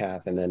Gary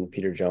Metcalf and then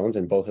Peter Jones,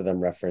 and both of them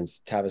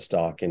reference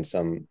Tavistock in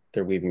some,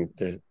 they're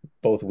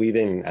both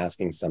weaving and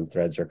asking some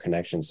threads or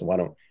connections. So why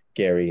don't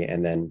Gary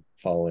and then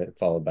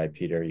followed by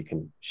Peter, you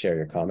can share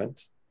your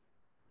comments.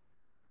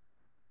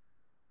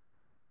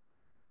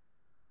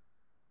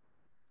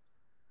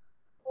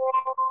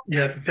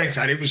 Yeah, thanks,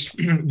 Zaid. It was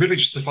really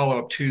just to follow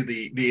up to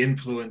the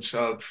influence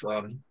of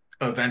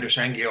Anders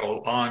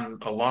Angel on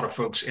a lot of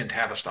folks in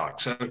Tavistock.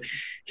 So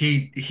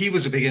he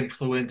was a big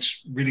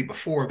influence really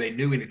before they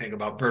knew anything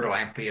about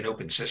Bertalanffy and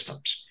open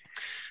systems.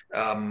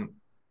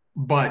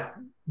 But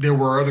there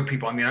were other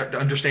people. I mean,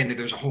 understanding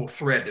there's a whole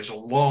thread, there's a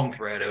long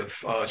thread of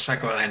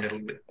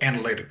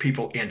psychoanalytic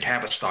people in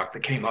Tavistock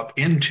that came up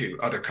into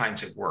other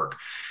kinds of work.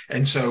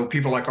 And so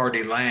people like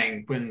R.D.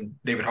 Laing, when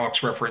David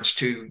Hawkes referenced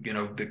to, you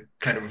know, the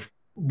kind of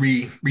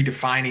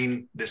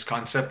redefining this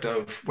concept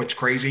of what's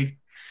crazy,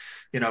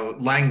 you know,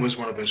 Laing was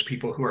one of those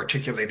people who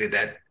articulated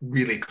that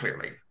really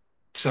clearly.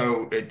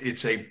 So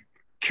it's a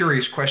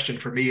curious question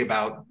for me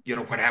about, you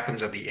know, what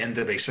happens at the end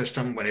of a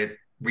system when it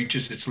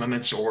reaches its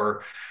limits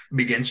or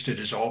begins to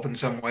dissolve in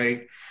some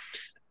way.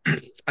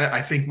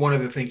 I think one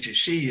of the things you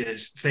see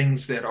is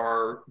things that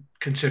are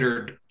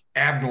considered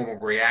abnormal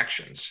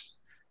reactions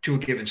to a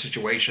given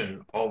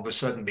situation all of a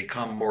sudden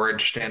become more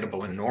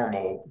understandable and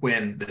normal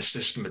when the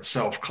system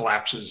itself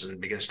collapses and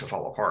begins to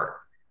fall apart.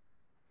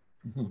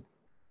 Mm-hmm.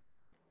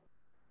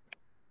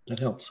 That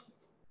helps.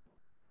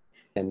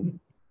 And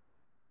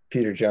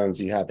Peter Jones,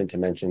 you happened to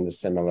mention the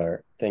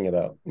similar thing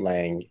about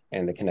Laing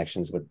and the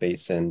connections with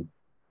Bateson,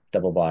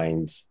 double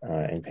binds,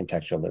 and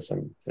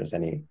contextualism. If there's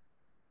any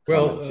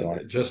comments you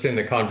want. Just in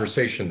the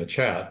conversation, the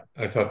chat,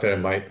 I thought that I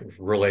might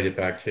relate it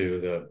back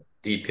to the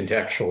deep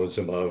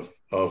contextualism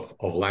of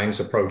Laing's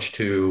approach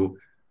to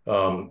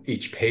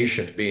each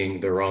patient being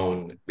in their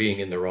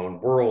own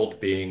world,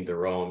 being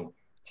their own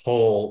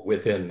whole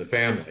within the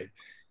family.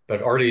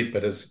 But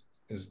as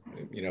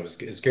you know,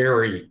 as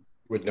Gary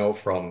would know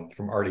from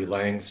R.D.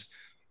 Laing's,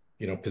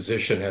 you know,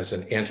 position as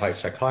an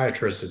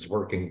anti-psychiatrist, is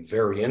working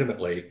very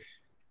intimately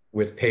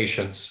with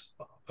patients,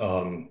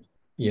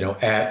 you know,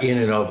 in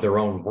and of their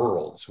own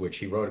worlds, which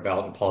he wrote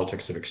about in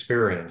Politics of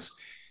Experience.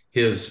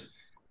 His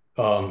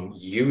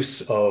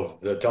use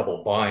of the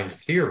double bind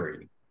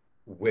theory,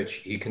 which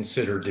he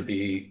considered to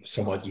be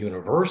somewhat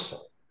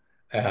universal,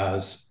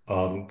 as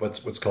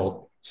what's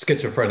called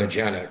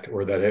schizophrenogenic,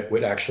 or that it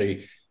would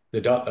actually a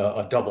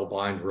double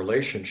bind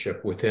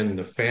relationship within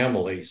the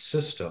family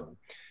system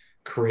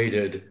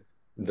created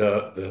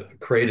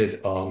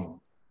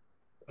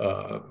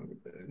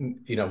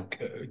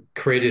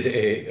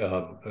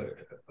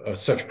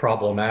such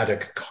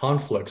problematic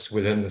conflicts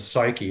within the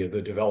psyche of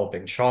the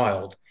developing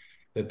child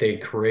that they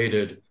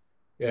created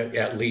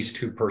at least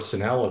two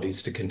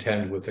personalities to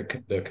contend with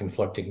the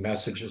conflicting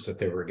messages that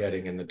they were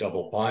getting in the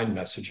double bind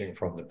messaging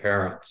from the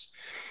parents.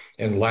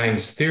 In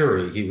Laing's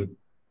theory, he would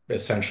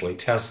essentially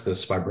test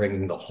this by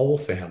bringing the whole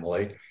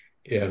family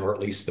in, or at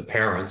least the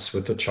parents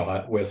with the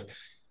child, with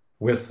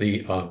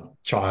the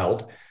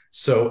child,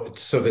 so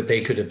that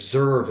they could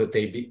observe that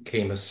they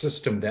became a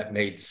system that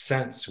made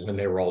sense when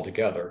they were all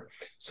together.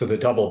 So the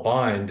double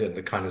bind and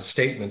the kind of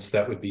statements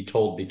that would be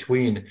told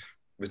between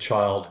the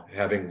child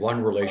having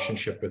one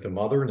relationship with the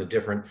mother and a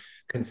different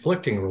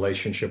conflicting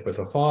relationship with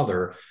the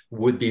father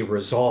would be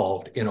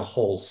resolved in a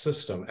whole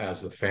system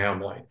as the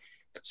family.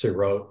 So he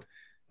wrote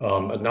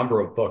a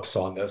number of books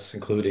on this,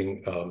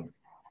 including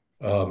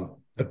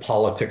The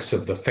Politics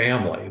of the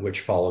Family, which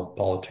followed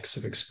Politics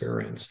of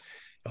Experience,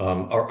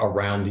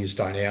 around these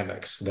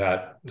dynamics.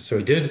 So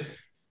he did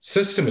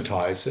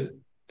systematize it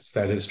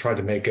that is, tried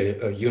to make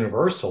a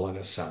universal in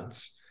a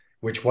sense,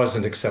 which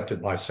wasn't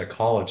accepted by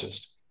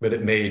psychologists, but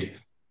it made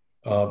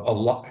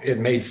it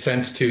made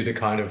sense to the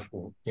kind of,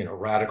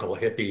 radical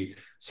hippie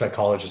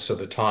psychologists of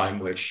the time,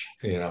 which,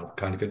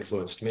 kind of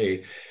influenced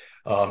me.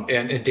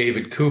 And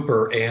David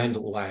Cooper and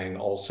Lang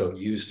also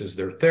used as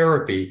their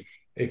therapy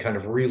a kind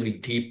of really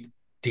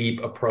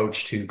deep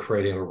approach to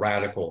creating a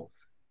radical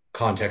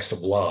context of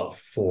love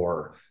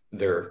for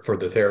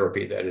the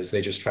therapy. That is,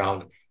 they just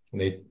found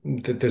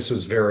that this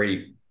was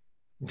very,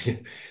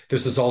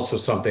 this is also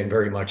something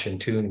very much in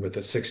tune with the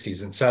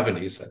 60s and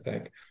 70s, I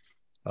think.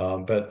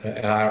 But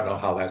I don't know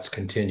how that's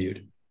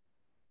continued.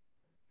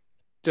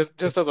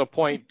 Just as a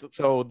point,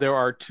 so there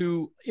are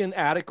two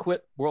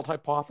inadequate world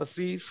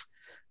hypotheses.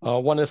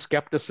 One is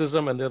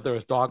skepticism and the other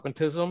is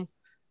dogmatism.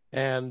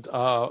 And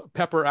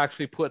Pepper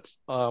actually puts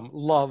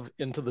love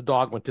into the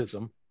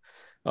dogmatism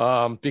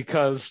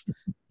because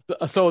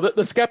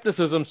the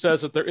skepticism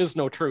says that there is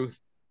no truth.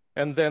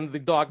 And then the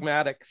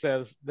dogmatic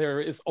says there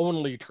is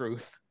only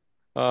truth.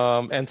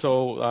 And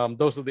so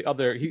those are the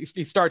other,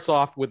 he starts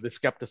off with the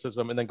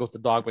skepticism and then goes to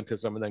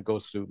dogmatism and then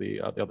goes through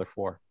the other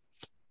four.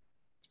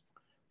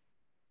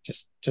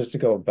 Just to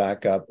go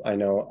back up, I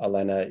know,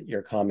 Elena,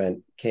 your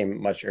comment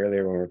came much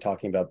earlier when we were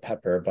talking about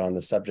Pepper, but on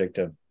the subject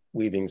of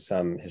weaving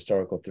some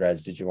historical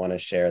threads, did you want to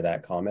share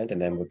that comment?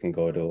 And then we can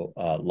go to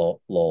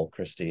Lowell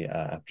Christie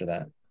after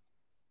that.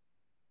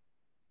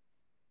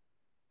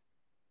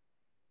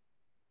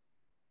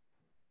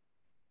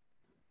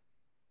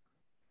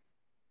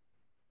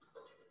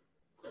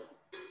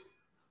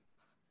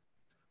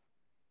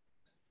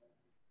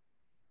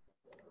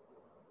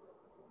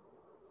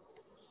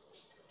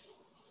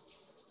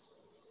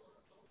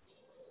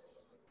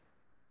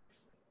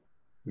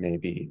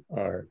 Maybe,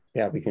 or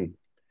yeah, we can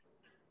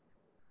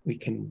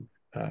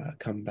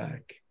come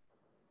back.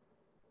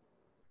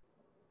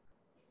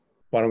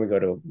 Why don't we go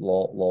to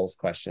Lowell's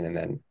question, and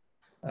then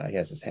he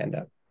has his hand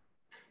up.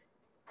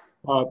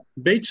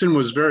 Bateson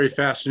was very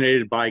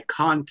fascinated by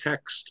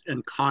context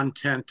and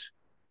content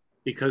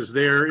because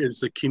there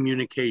is the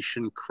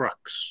communication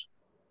crux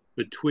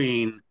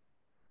between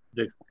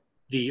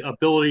the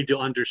ability to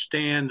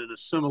understand and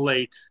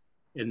assimilate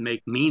and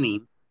make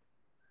meaning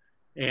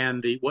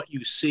and what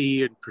you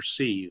see and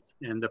perceive.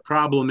 And the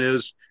problem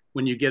is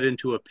when you get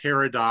into a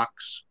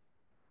paradox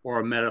or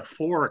a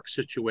metaphoric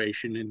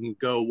situation, it can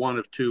go one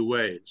of two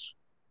ways.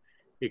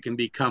 It can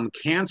become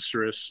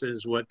cancerous,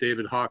 is what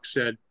David Hawke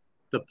said.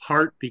 The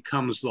part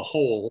becomes the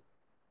whole.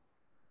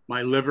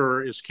 My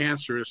liver is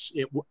cancerous.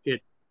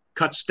 It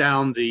cuts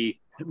down the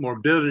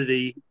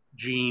morbidity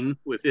gene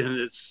within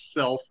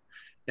itself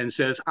and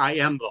says, I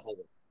am the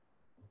whole,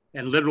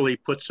 and literally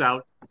puts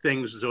out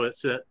things so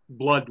that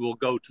blood will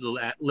go to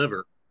that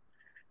liver.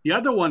 The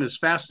other one is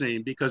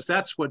fascinating because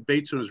that's what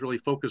Bateson was really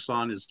focused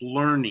on, is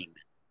learning.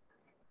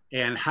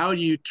 And how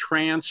do you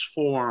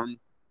transform,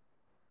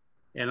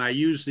 and I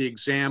use the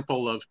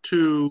example of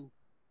two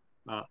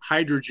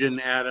hydrogen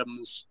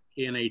atoms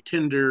in a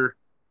Tinder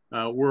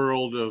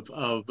world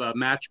of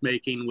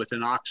matchmaking with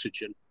an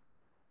oxygen.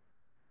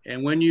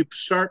 And when you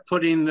start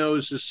putting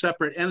those as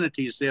separate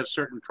entities, they have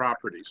certain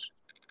properties.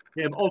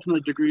 They have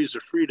ultimate degrees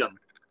of freedom.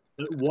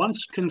 But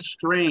once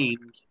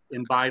constrained,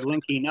 and by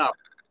linking up,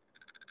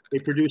 they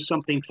produce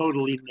something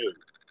totally new.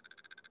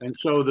 And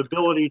so the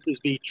ability to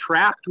be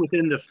trapped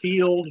within the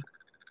field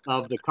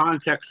of the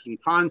context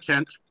and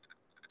content,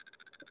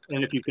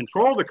 and if you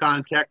control the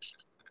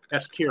context,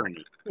 that's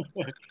tyranny.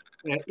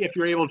 If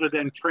you're able to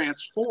then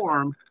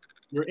transform,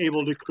 you're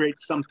able to create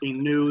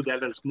something new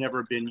that has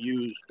never been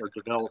used or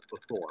developed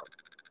before.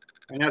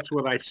 And that's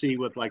what I see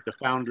with like the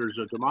founders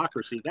of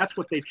democracy. That's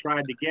what they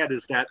tried to get,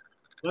 is that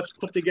let's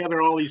put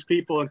together all these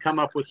people and come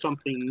up with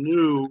something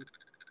new.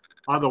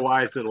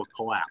 Otherwise it'll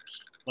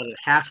collapse. But it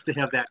has to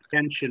have that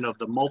tension of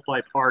the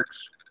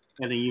multi-parts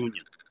and a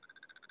union.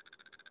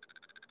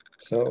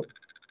 So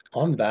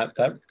on that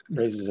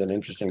raises an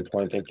interesting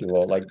point. Thank you,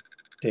 Lowell. Like,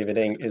 David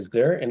Ng, is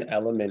there an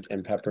element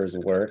in Pepper's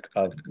work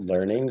of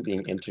learning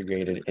being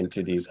integrated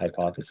into these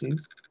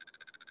hypotheses?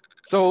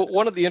 So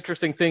one of the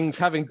interesting things,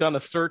 having done a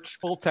search,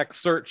 full text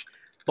search,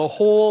 the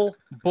whole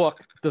book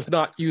does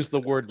not use the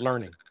word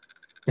learning.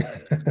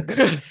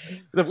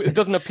 It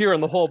doesn't appear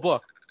in the whole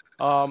book.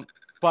 So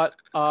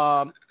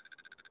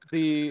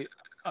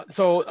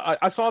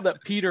I saw that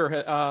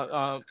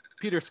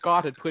Peter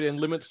Scott had put in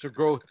Limits to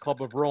Growth,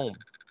 Club of Rome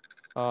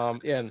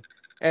in.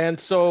 And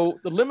so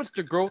the limits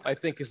to growth, I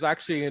think, is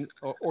actually an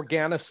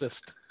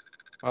organicist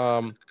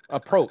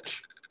approach.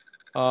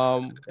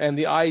 And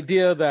the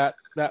idea that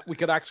we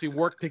could actually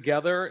work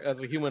together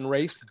as a human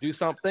race to do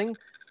something,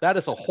 that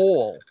is a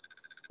whole.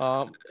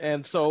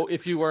 And so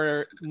if you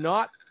are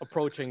not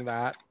approaching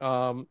that,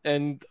 I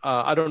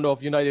don't know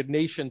if United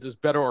Nations is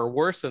better or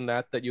worse than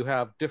that you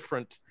have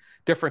different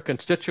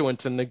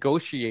constituents in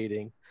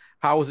negotiating.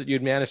 How is it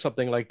you'd manage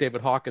something like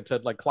David Hawke had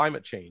said, like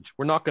climate change?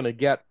 We're not going to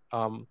get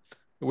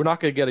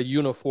a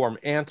uniform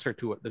answer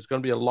to it. There's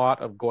going to be a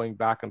lot of going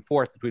back and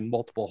forth between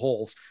multiple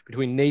wholes,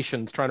 between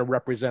nations trying to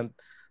represent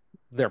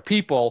their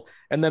people.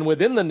 And then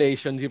within the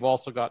nations, you've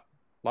also got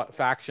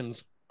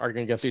factions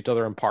arguing against each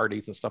other and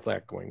parties and stuff like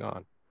that going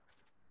on.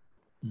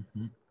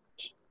 Mm-hmm.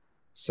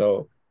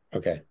 So,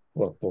 okay,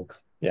 we'll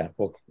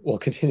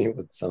continue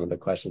with some of the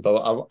questions,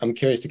 but I'm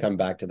curious to come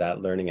back to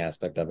that learning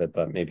aspect of it,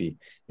 but maybe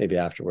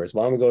afterwards.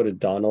 Why don't we go to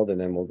Donald and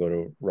then we'll go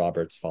to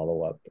Robert's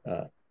follow-up.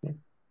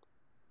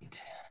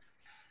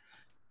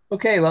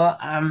 Okay, well,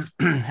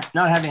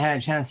 not having had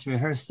a chance to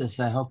rehearse this,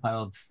 I hope I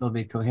will still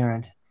be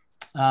coherent.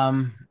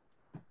 I'm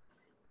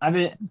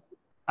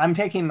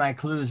taking my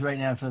clues right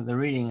now from the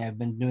reading I've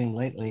been doing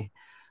lately.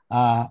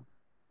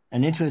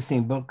 An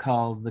interesting book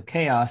called The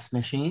Chaos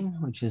Machine,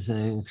 which is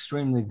an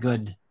extremely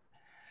good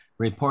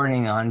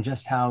reporting on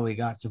just how we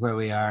got to where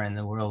we are in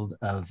the world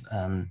of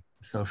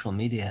social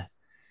media.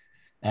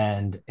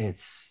 And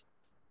it's,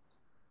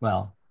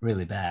 well,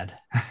 really bad.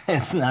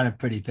 It's not a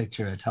pretty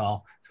picture at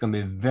all. It's going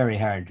to be very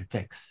hard to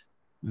fix.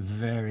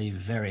 Very,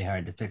 very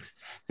hard to fix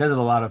because of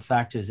a lot of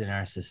factors in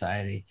our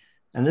society.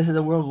 And this is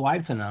a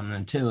worldwide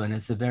phenomenon too. And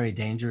it's a very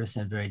dangerous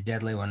and very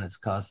deadly one. It's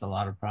caused a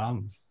lot of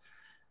problems.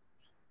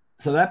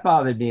 So that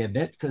bothered me a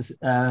bit because,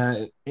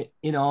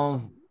 you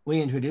know,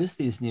 we introduced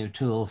these new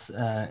tools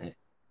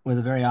with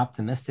a very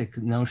optimistic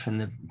notion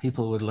that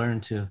people would learn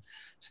to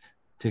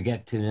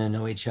get to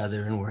know each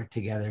other and work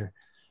together.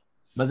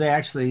 But they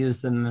actually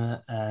use them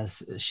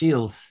as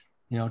shields,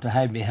 you know, to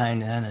hide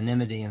behind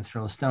anonymity and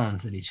throw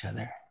stones at each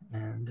other.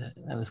 And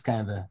that was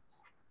kind of a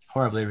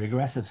horribly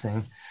regressive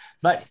thing.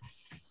 But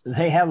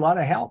they had a lot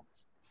of help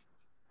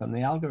from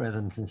the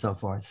algorithms and so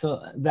forth.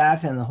 So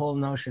that and the whole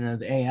notion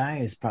of AI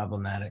is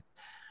problematic.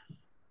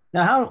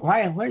 Now,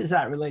 where does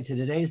that relate to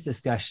today's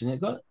discussion? It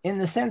goes in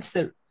the sense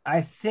that I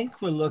think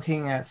we're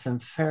looking at some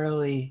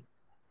fairly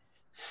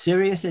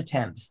serious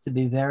attempts to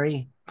be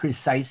very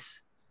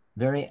precise,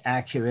 very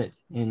accurate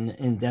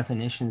in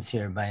definitions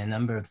here by a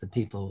number of the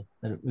people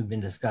that we've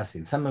been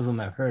discussing. Some of whom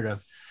I've heard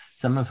of,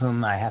 some of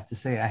whom I have to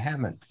say I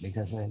haven't,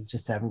 because I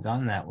just haven't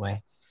gone that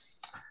way.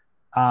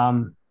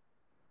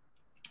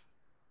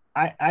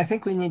 I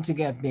think we need to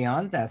get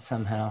beyond that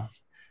somehow.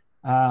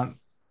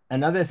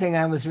 Another thing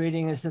I was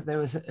reading is that there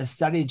was a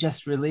study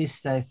just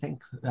released, I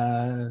think,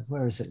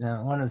 where is it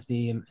now? One of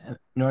the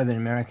Northern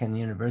American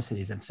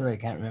universities. I'm sorry, I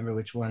can't remember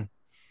which one.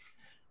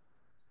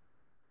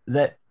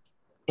 That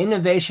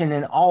innovation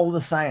in all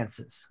the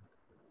sciences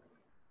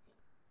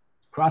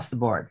across the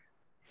board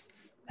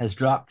has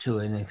dropped to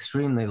an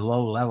extremely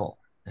low level.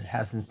 It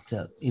hasn't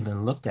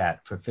even looked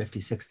at for 50,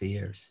 60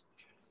 years.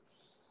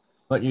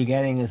 What you're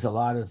getting is a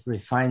lot of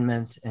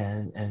refinement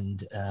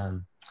and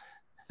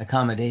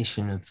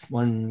accommodation of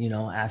one, you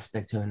know,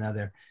 aspect to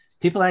another.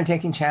 People aren't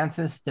taking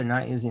chances. They're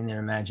not using their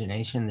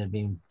imagination. They're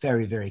being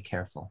very, very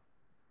careful.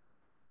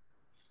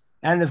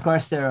 And of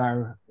course, there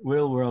are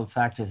real world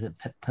factors that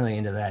play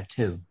into that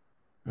too,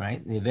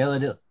 right? The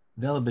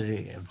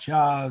availability of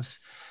jobs,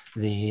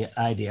 the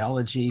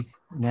ideology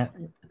that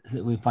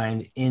we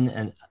find in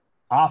and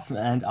off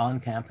and on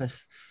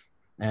campus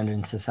and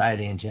in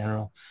society in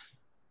general.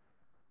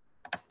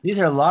 These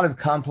are a lot of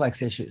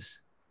complex issues.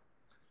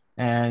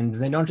 And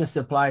they don't just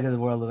apply to the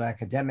world of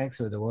academics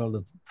or the world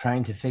of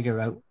trying to figure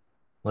out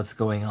what's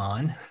going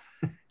on.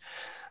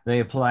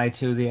 They apply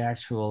to the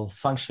actual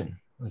function,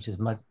 which is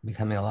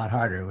becoming a lot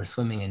harder. We're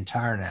swimming in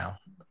tar now,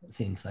 it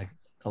seems like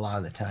a lot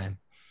of the time.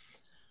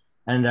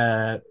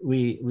 And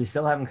we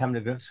still haven't come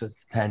to grips with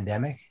the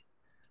pandemic,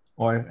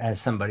 or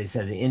as somebody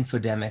said, the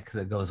infodemic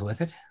that goes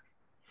with it,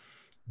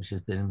 which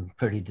has been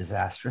pretty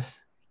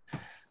disastrous.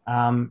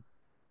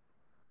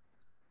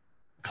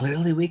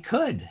 Clearly we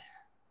could.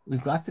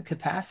 We've got the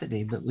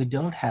capacity, but we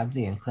don't have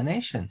the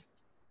inclination.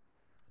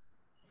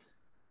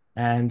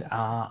 And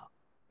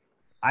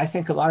I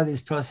think a lot of these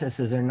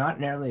processes are not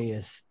nearly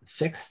as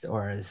fixed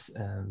or as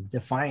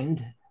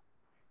defined.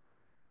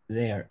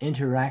 They are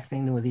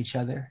interacting with each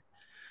other.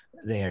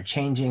 They are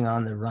changing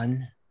on the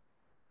run.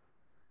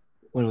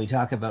 When we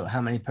talk about how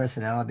many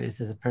personalities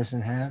does a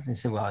person have, they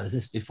say, well, is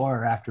this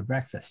before or after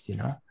breakfast, you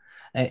know?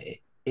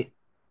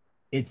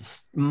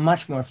 It's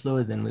much more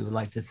fluid than we would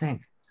like to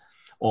think.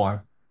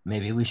 Or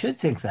maybe we should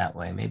think that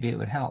way. Maybe it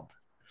would help.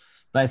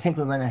 But I think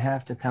we're going to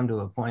have to come to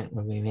a point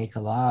where we make a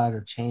lot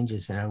of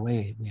changes in our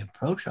way we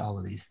approach all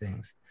of these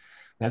things.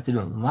 We have to do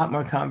a lot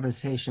more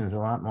conversations, a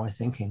lot more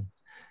thinking,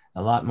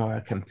 a lot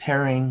more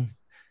comparing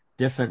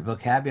different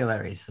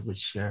vocabularies,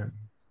 which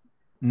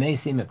may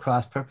seem at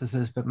cross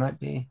purposes, but might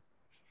be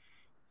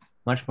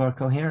much more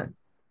coherent.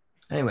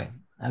 Anyway,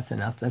 that's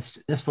enough. That's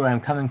just where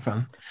I'm coming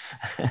from.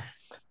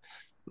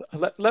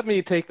 Let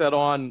me take that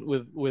on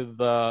with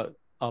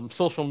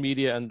social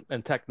media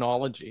and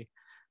technology.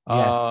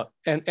 Yes.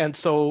 And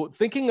so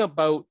thinking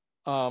about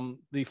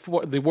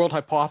the World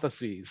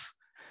Hypotheses,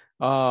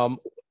 a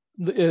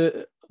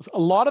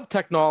lot of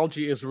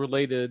technology is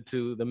related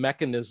to the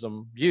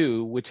mechanism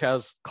view, which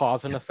has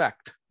cause and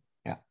effect.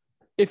 Yeah.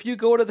 If you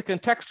go to the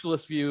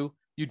contextualist view,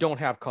 you don't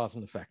have cause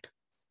and effect.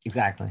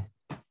 Exactly.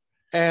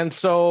 And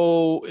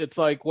so it's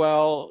like,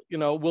 well, you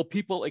know, will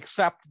people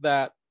accept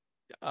that?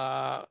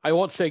 I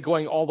won't say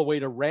going all the way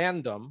to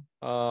random.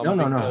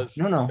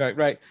 No.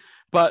 Right.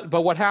 But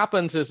what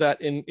happens is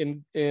that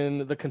in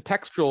the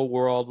contextual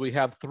world, we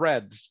have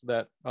threads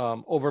that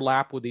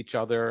overlap with each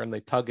other and they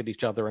tug at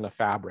each other in a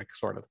fabric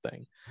sort of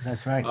thing.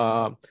 That's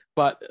right.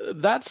 But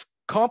that's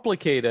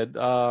complicated.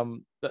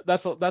 It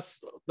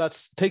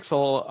takes a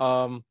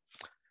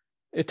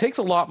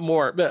lot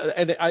more.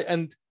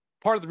 And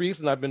part of the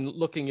reason I've been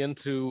looking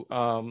into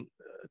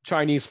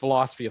Chinese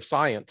philosophy of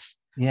science.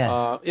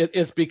 Yes.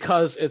 It's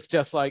because it's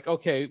just like,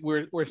 okay,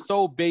 we're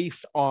so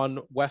based on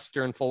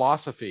Western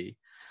philosophy.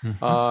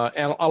 Mm-hmm.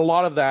 And a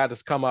lot of that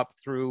has come up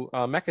through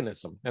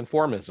mechanism and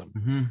formism.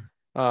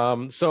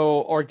 Mm-hmm.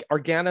 So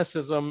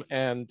organicism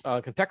and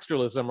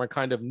contextualism are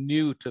kind of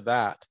new to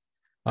that.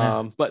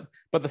 Yeah. But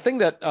the thing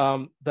that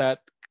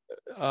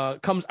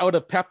comes out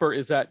of Pepper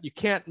is that you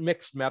can't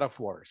mix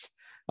metaphors.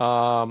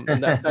 And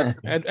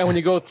when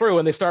you go through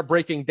and they start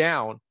breaking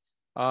down,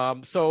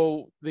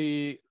 so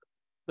the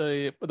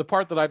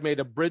part that I've made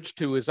a bridge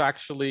to is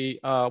actually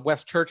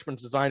Wes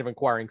Churchman's design of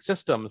inquiring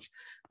systems,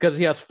 because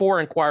he has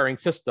 4 inquiring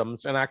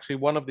systems, and actually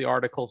one of the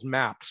articles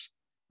maps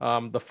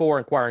the 4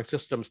 inquiring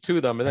systems to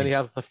them, and then he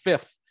has the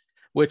 5th,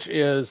 which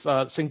is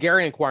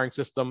Singerian inquiring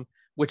system,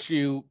 which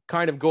you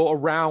kind of go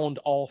around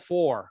all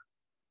 4,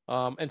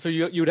 and so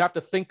you'd have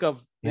to think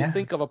of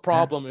a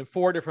problem in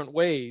 4 different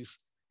ways.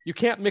 You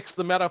can't mix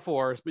the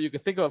metaphors, but you can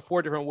think of it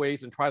 4 different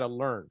ways and try to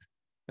learn.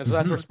 And so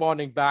that's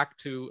responding back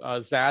to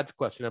Zad's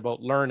question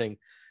about learning.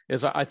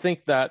 Is I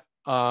think that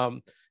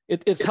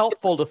it's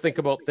helpful to think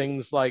about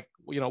things like,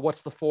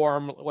 what's the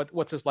form?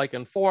 What's this like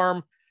in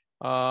form?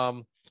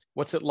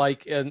 What's it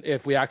like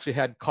if we actually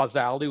had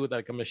causality with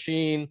like a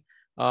machine?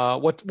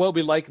 What would it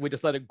be like if we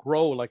just let it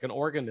grow like an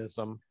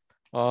organism?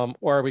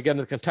 Or we get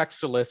into the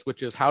contextualist,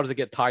 which is how does it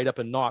get tied up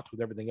in knots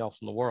with everything else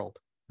in the world?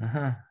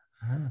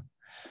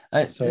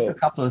 Just a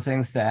couple of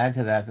things to add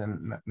to that,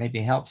 and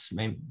maybe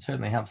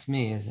certainly helps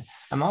me. Is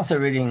I'm also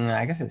reading,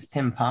 I guess it's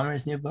Tim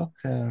Palmer's new book,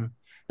 The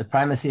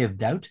Primacy of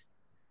Doubt.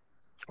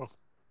 Oh.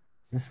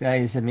 This guy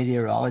is a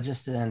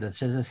meteorologist and a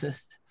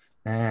physicist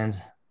and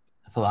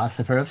a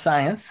philosopher of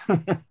science,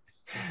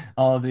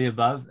 all of the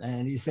above.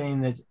 And he's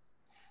saying that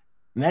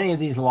many of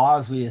these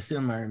laws we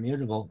assume are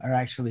immutable are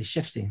actually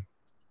shifting.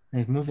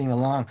 They're moving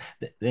along.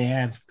 They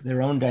have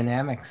their own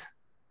dynamics.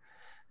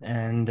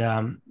 And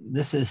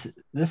this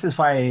is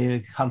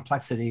why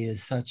complexity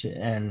is such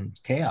and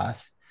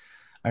chaos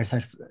are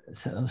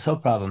so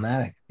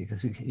problematic,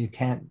 because you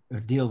can't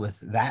deal with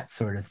that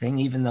sort of thing,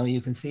 even though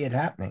you can see it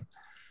happening.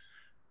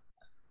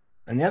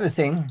 And the other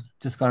thing,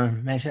 just going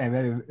to mention, I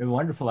read a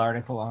wonderful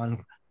article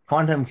on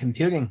quantum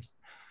computing,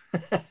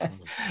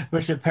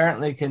 which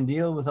apparently can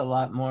deal with a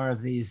lot more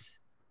of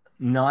these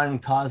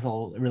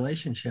non-causal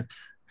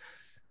relationships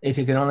if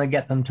you can only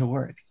get them to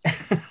work.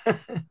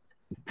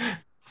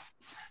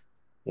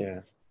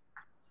 Yeah.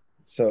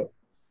 So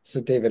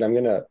David, I'm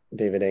gonna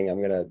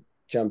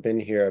jump in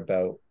here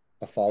about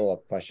a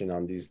follow-up question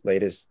on these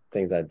latest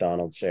things that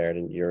Donald shared,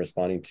 and you're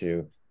responding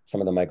to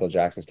some of the Michael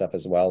Jackson stuff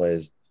as well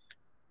as,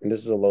 and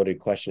this is a loaded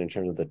question in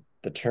terms of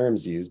the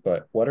terms used,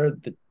 but what are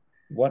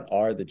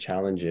the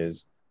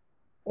challenges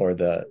or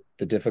the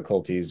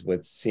difficulties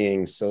with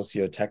seeing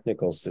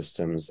socio-technical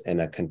systems in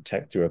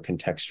through a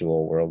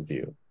contextual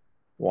worldview?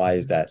 Why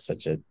is that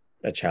such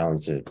a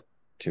challenge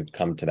to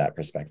come to that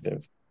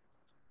perspective?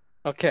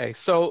 Okay,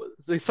 so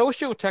the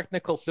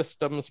socio-technical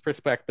systems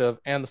perspective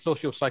and the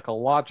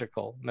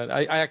socio-psychological, and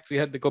I actually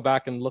had to go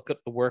back and look at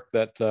the work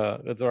that's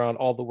around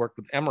all the work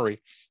with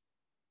Emery.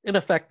 In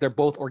effect, they're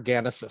both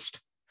organicist.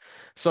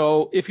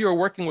 So if you're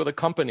working with a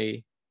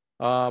company,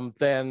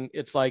 then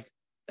it's like,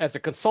 as a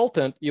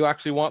consultant, you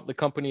actually want the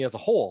company as a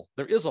whole.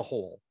 There is a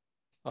whole.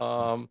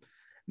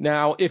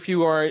 Now, if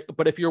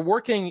you're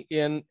working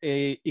in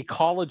a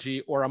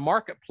ecology or a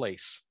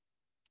marketplace,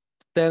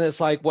 then it's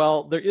like,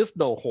 well, there is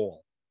no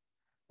whole.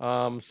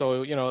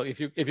 So if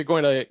you're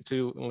going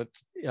to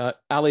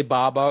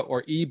Alibaba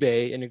or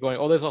eBay and you're going,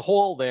 oh, there's a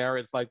hole there,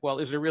 it's like, well,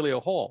 is there really a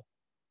hole?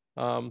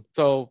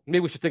 So maybe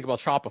we should think about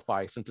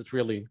Shopify, since it's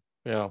really,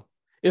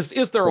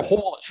 is there a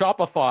hole at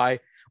Shopify,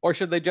 or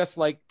should they just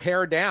like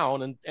tear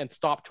down and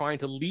stop trying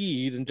to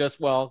lead and just,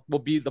 we'll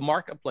be the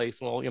marketplace,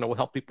 we'll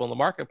help people in the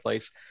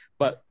marketplace,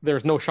 but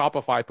there's no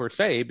Shopify per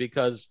se,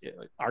 because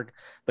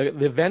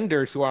the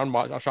vendors who are on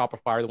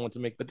Shopify are the ones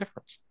that make the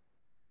difference.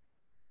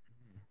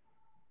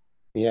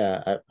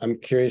 Yeah, I'm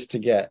curious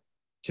to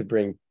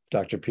bring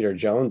Dr. Peter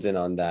Jones in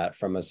on that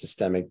from a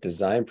systemic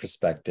design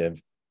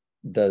perspective.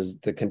 Does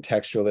the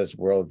contextualist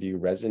worldview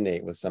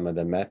resonate with some of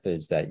the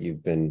methods that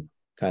you've been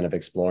kind of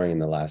exploring in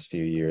the last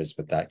few years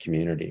with that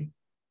community?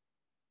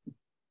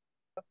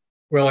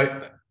 Well,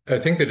 I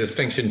think the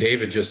distinction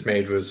David just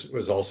made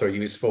was also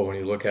useful when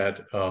you look at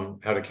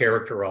how to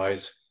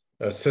characterize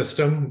a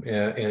system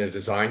in a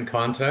design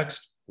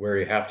context, where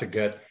you have to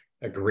get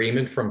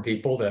agreement from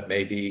people that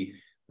may be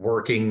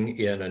working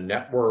in a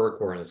network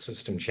or in a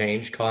system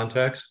change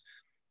context.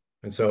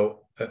 And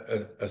so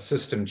a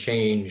system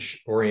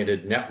change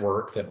oriented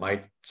network that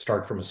might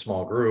start from a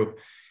small group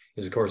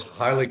is, of course,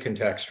 highly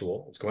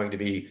contextual. It's going to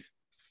be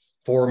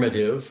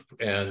formative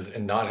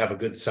and not have a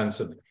good sense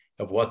of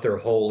of what their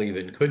whole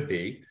even could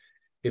be.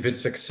 If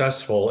it's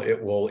successful,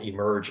 it will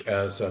emerge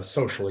as a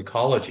social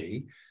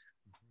ecology,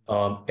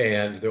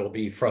 and there will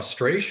be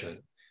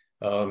frustration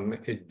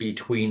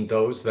between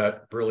those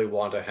that really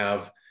want to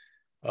have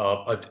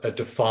a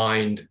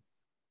defined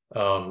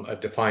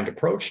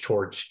approach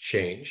towards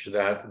change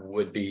that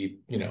would be,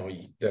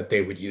 that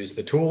they would use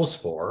the tools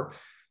for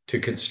to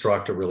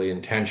construct a really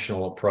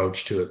intentional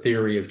approach to a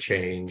theory of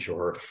change,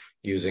 or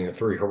using a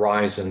three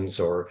horizons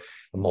or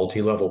a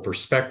multi-level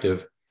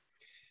perspective.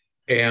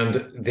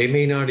 And they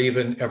may not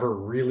even ever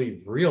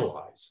really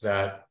realize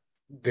that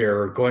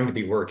they're going to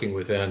be working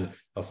within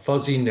a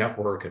fuzzy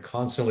network, a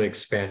constantly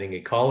expanding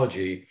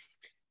ecology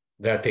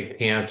that they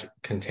can't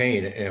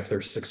contain. And if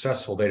they're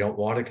successful, they don't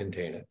want to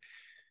contain it.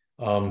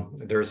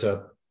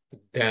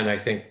 Then I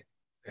think,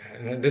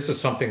 and this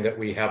is something that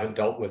we haven't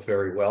dealt with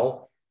very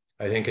well,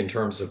 I think, in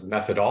terms of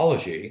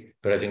methodology,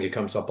 but I think it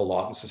comes up a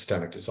lot in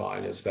systemic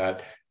design, is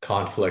that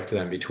conflict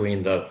then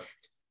between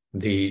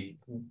the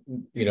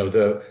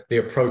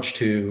approach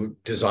to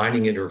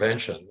designing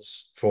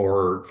interventions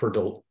for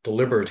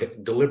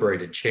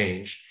deliberated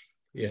change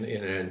in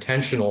an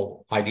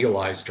intentional,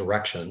 idealized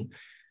direction,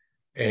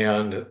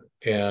 and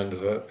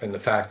the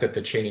fact that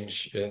the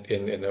change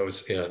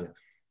in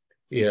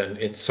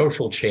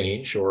social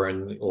change, or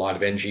in a lot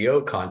of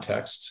NGO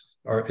contexts,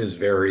 is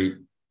very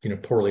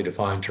poorly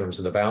defined in terms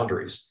of the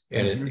boundaries,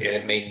 and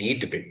it may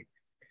need to be.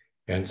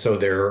 And so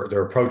their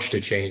approach to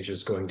change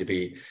is going to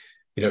be,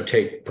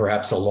 take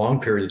perhaps a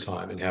long period of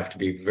time and have to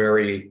be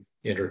very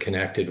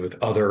interconnected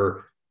with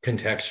other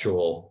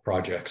contextual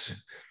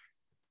projects.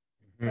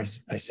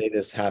 I say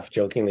this half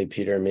jokingly,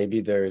 Peter, maybe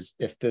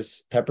if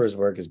this Pepper's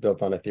work is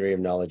built on a theory of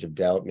knowledge of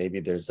doubt, maybe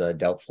there's a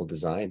doubtful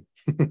design.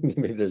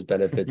 Maybe there's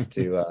benefits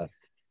to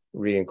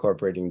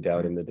reincorporating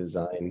doubt in the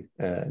design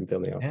and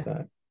building off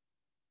that.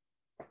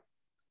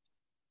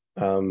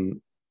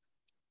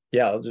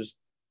 I'll just,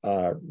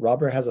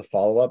 Robert has a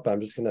follow-up. I'm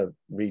just going to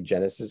read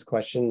Genesis'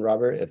 question,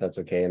 Robert, if that's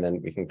okay, and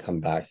then we can come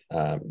back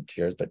to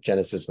yours. But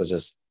Genesis was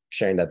just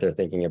sharing that they're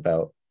thinking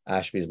about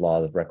Ashby's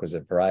law of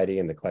requisite variety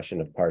and the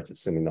question of parts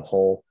assuming the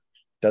whole.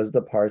 Does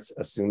the parts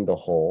assume the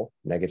whole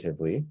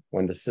negatively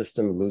when the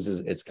system loses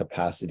its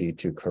capacity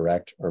to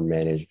correct or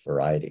manage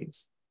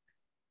varieties?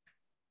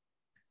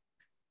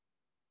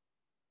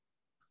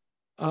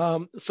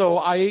 So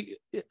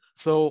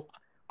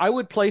I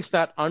would place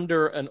that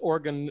under an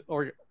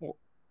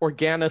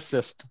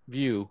organicist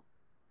view.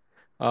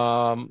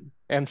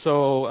 And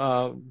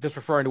so just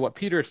referring to what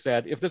Peter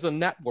said, if there's a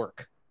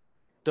network,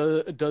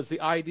 does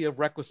the idea of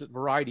requisite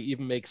variety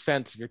even make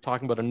sense if you're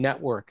talking about a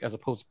network as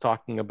opposed to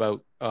talking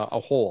about a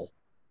whole?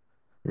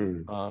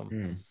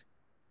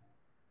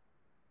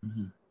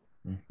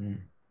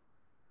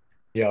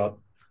 Yeah,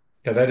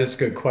 that is a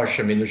good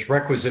question. I mean, there's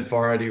requisite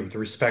variety with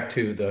respect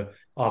to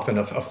often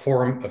a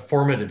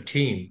formative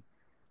team,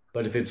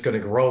 but if it's going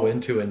to grow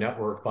into a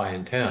network by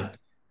intent,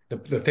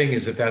 the thing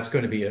is that that's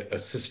going to be a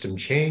system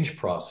change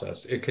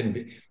process. It can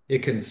be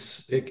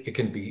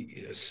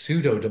a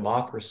pseudo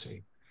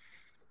democracy.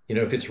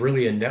 If it's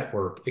really a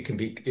network,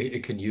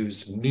 it can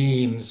use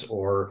memes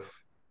or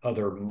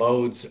other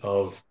modes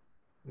of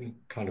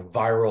kind of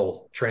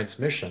viral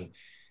transmission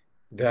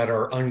that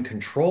are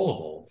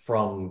uncontrollable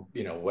from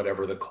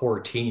whatever the core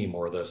team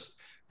or this.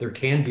 There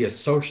can be a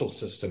social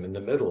system in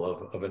the middle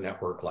of a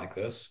network like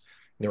this.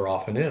 There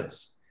often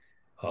is.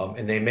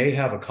 And they may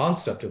have a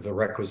concept of the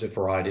requisite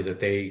variety that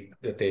they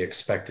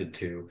expected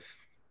to,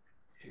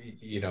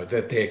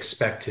 that they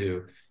expect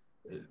to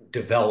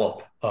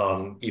develop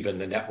even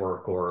the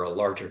network or a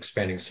larger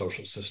expanding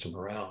social system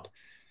around.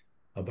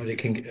 But it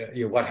can,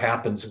 what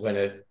happens when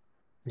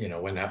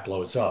when that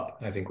blows up?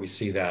 I think we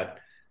see that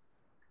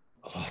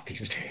a lot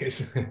these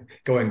days,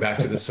 going back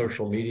to the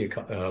social media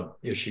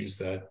issues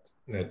that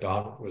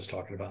Don was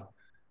talking about.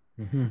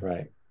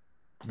 Right.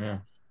 Yeah.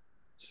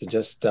 So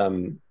just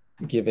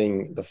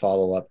giving the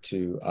follow-up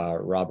to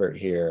Robert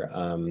here.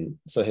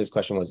 So his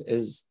question was,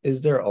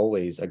 is there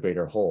always a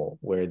greater whole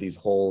where these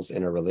wholes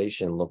in a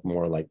relation look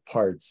more like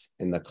parts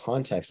in the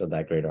context of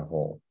that greater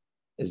whole?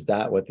 Is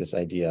that what this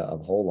idea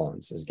of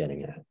holons is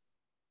getting at?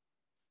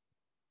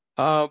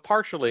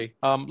 Partially.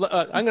 I'm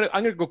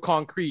gonna go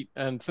concrete,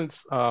 and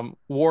since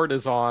Ward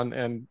is on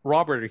and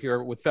Robert are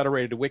here with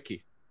Federated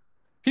Wiki,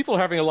 people are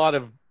having a lot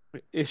of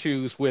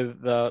issues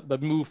with the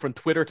move from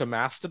Twitter to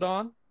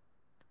Mastodon.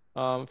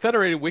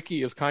 Federated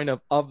Wiki is kind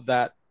of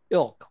that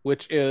ilk,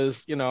 which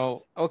is,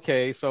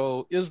 okay,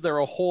 so is there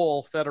a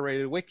whole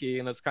Federated Wiki?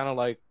 And it's kind of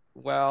like,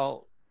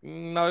 well,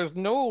 no, there's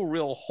no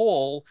real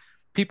whole.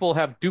 People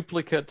have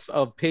duplicates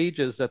of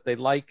pages that they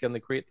like and they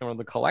create them in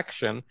the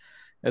collection.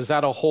 Is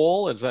that a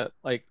whole? Is that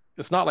like,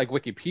 it's not like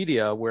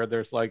Wikipedia where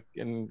there's like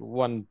in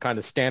one kind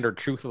of standard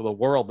truth of the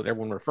world that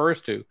everyone refers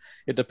to.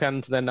 It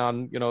depends then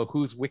on,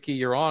 whose wiki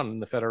you're on in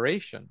the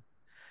Federation.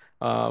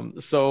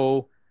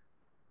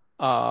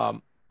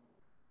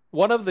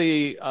 One of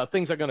the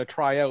things I'm going to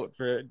try out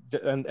for,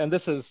 and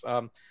this is,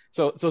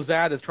 so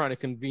Zaid is trying to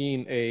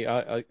convene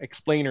a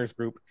explainers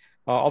group.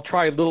 I'll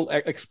try a little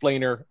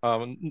explainer,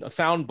 a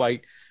sound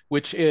bite,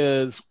 which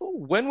is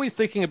when we're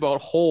thinking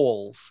about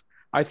wholes,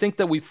 I think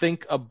that we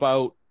think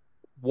about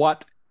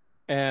what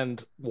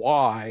and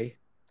why,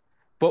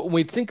 but when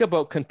we think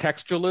about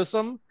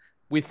contextualism,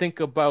 we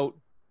think about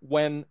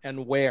when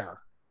and where.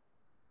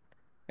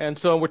 And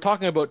so we're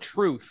talking about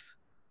truth.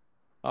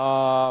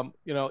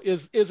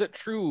 Is it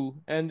true?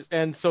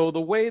 And so the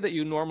way that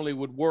you normally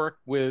would work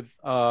with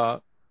an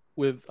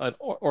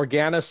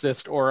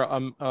organicist or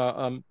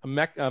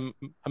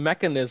a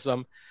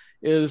mechanism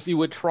is you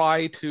would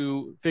try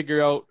to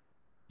figure out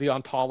the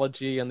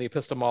ontology and the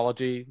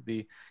epistemology.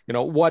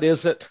 What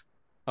is it?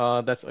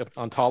 That's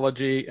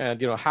ontology,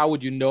 and how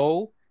would you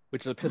know,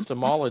 which is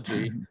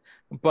epistemology.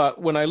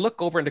 But when I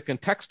look over into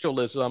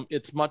contextualism,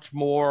 it's much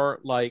more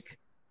like,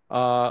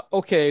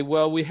 okay,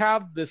 well, we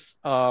have this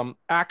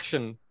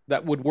action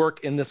that would work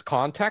in this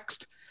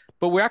context,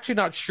 but we're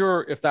actually not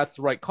sure if that's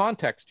the right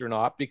context or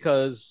not,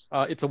 because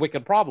it's a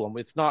wicked problem.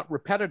 It's not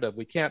repetitive.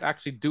 We can't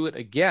actually do it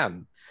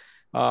again.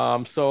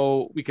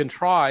 So we can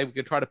try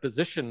to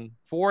position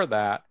for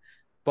that,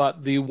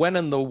 but the when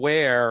and the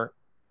where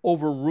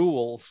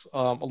overrules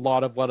a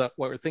lot of what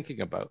we're thinking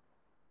about.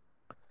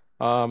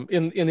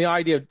 In the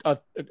idea of,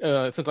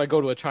 since I go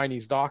to a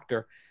Chinese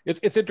doctor,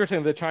 it's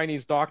interesting. The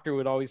Chinese doctor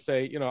would always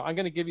say, I'm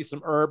going to give you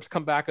some herbs,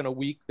 come back in a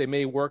week. They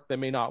may work, they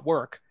may not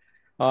work.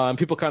 And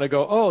people kind of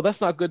go, oh,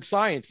 that's not good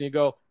science. And you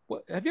go,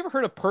 well, have you ever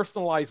heard of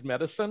personalized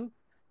medicine?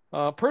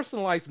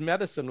 Personalized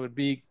medicine would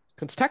be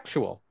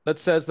contextual. That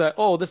says that,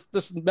 oh, this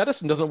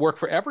medicine doesn't work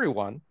for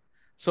everyone.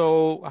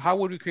 So how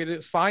would we create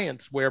a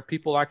science where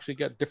people actually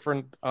get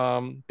different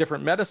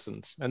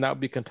medicines? And that would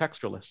be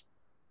contextualist.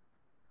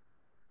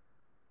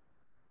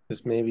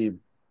 This maybe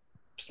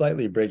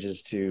slightly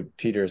bridges to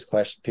Peter's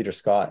question, Peter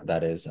Scott,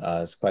 that is,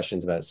 his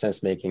questions about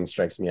sense making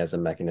strikes me as a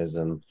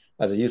mechanism,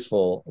 as a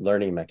useful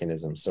learning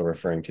mechanism. So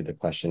referring to the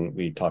question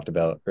we talked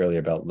about earlier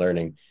about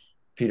learning.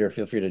 Peter,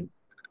 feel free to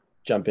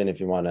jump in if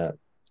you want to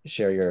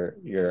share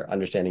your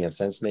understanding of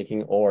sense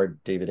making, or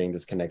Daviding,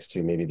 this connects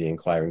to maybe the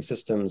inquiring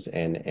systems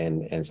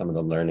and some of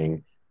the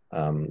learning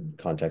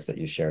context that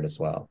you shared as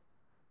well.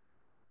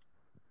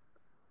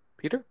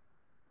 Peter?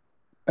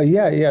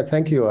 Yeah,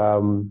 thank you.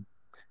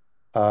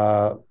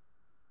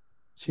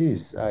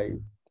 Geez, I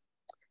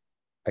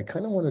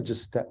kind of want to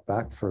just step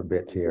back for a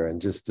bit here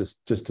and just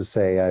to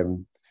say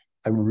I'm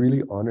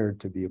really honored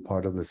to be a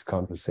part of this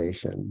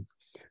conversation,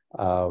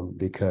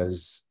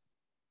 because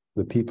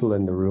the people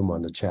in the room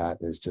on the chat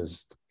is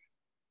just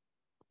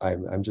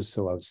I'm just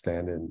so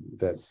outstanding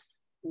that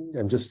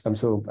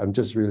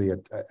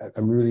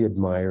I'm really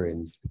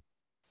admiring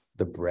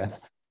the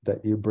breadth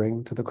that you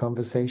bring to the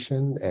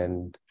conversation,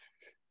 and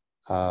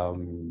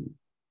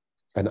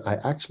I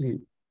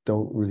actually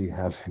don't really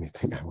have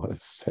anything I want to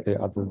say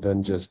other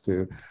than just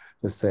to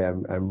say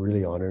I'm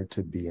really honored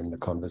to be in the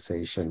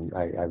conversation.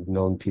 I've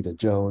known Peter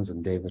Jones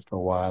and David for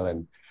a while,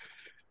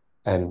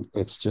 and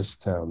it's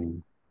just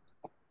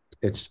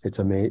it's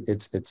amazing.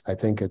 I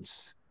think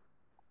it's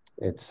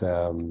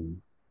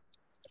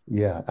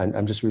yeah,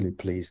 I'm just really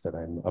pleased that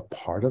I'm a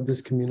part of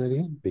this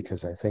community,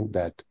 because I think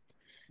that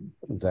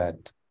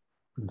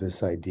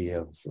this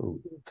idea of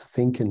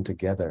thinking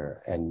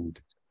together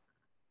and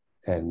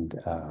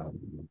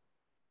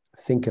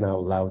thinking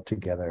out loud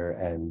together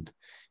and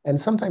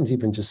sometimes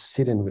even just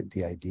sitting with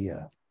the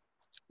idea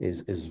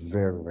is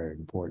very, very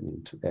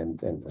important,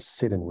 and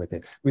sitting with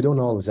it. We don't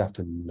always have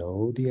to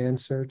know the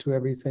answer to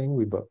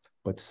everything,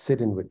 but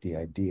sitting with the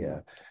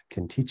idea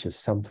can teach us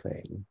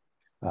something,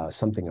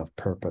 something of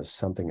purpose,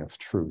 something of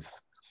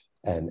truth.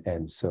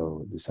 And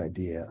so this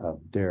idea of,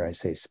 dare I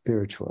say,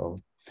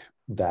 spiritual,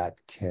 that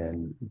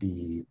can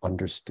be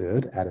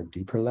understood at a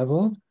deeper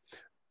level.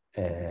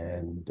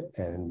 And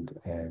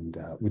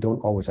we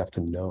don't always have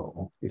to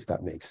know, if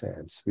that makes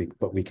sense.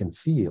 But we can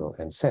feel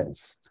and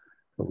sense,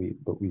 but we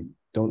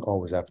don't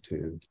always have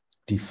to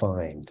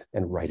define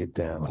and write it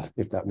down,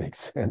 if that makes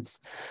sense.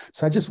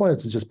 So I just wanted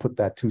to just put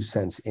that 2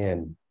 cents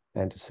in,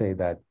 and to say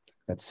that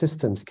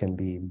systems can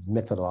be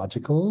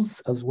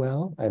methodologicals as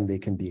well, and they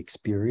can be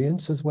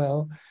experienced as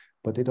well,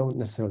 but they don't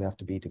necessarily have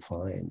to be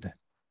defined.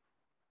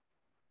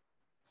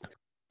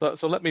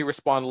 So let me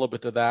respond a little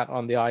bit to that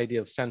on the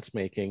idea of sense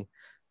making.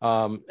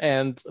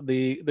 And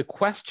the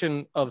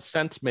question of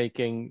sense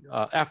making,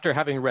 after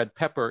having read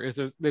Pepper, is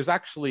there's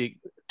actually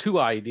 2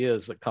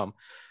 ideas that come.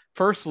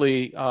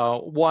 Firstly,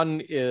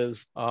 one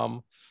is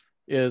how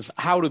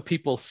do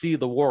people see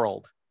the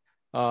world?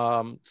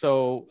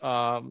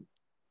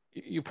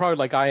 You probably,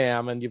 like I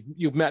am, and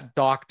you've met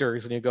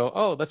doctors, and you go,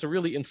 oh, that's a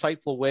really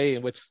insightful way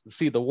in which to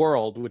see the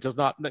world, which is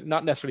not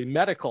necessarily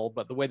medical,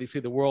 but the way they see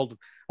the world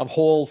of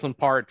wholes and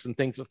parts and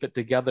things that fit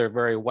together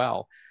very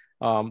well.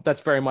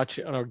 That's very much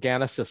an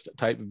organicist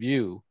type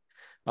view.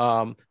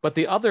 But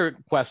the other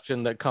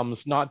question that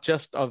comes, not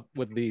just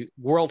with the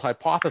world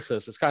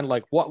hypothesis, it's kind of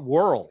like, what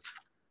world?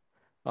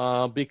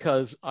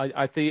 Because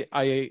I think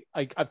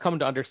I've come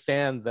to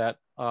understand that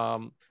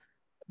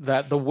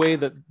that the way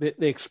that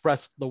they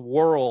express the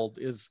world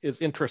is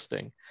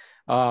interesting.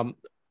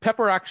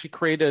 Pepper actually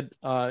created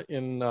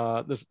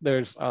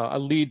there's a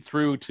lead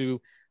through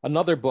to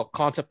another book,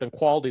 Concept and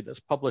Quality, that's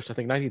published, I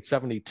think,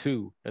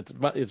 1972.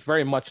 It's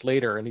very much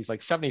later, and he's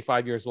like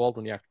 75 years old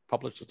when he actually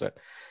publishes it.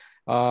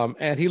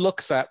 And he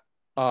looks at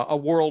a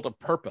world of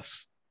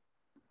purpose.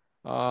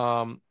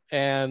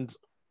 And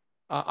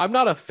I'm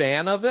not a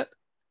fan of it,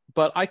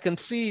 but I can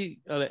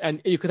see,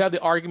 and you could have the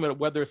argument of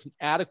whether it's an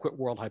adequate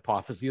world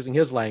hypothesis, using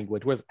his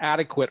language, whether it's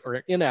adequate or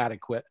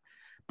inadequate.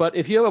 But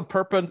if you have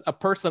a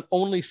person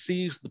only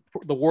sees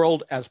the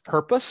world as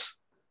purpose,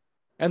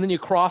 and then you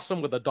cross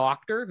them with a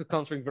doctor who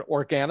comes from an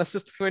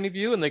organicist point of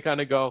view, and they kind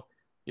of go,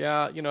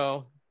 yeah, you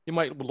know, you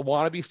might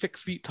want to be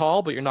 6 feet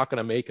tall, but you're not going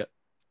to make it.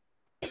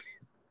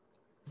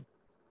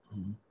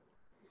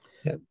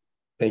 Yeah.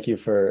 Thank you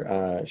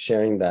for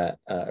sharing that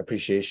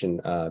appreciation,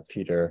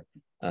 Peter.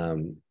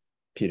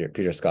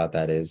 Peter Scott,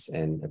 that is,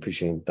 and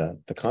appreciating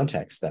the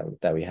context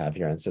that we have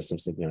here on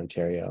Systems Thinking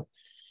Ontario.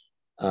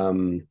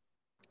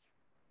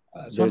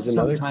 There's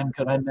another time.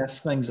 Could I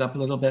mess things up a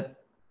little bit?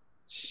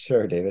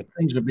 Sure, David.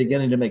 Things are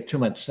beginning to make too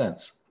much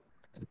sense.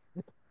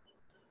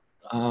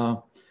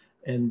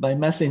 And by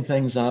messing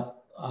things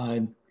up,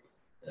 I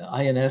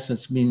in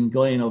essence mean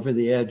going over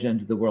the edge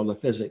into the world of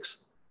physics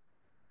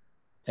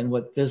and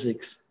what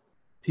physics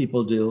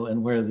people do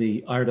and where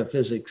the art of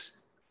physics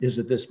is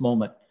at this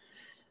moment.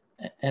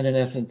 And in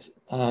essence,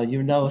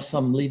 you know,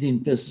 some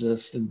leading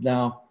physicists have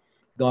now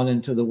gone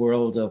into the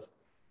world of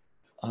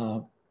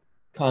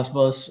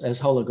cosmos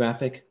as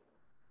holographic,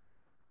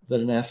 that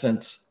in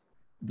essence,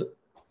 the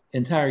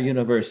entire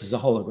universe is a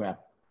hologram.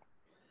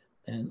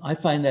 And I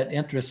find that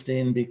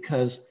interesting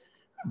because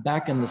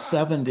back in the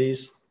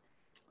 70s,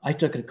 I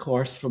took a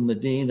course from the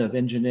Dean of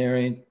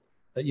Engineering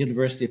at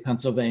University of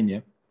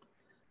Pennsylvania,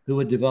 who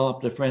had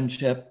developed a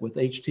friendship with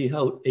H.T.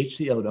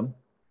 Odum.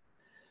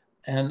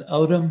 And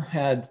Odum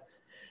had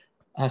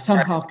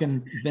somehow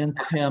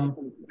convinced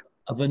him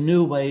of a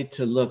new way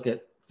to look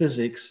at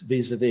physics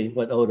vis-a-vis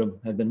what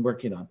Odum had been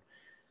working on.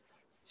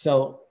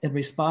 So in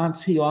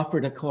response, he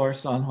offered a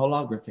course on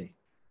holography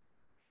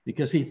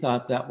because he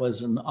thought that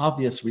was an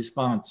obvious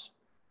response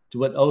to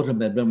what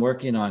Odum had been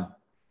working on.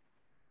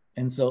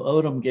 And so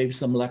Odum gave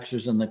some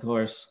lectures in the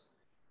course.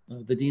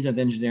 The Dean of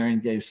Engineering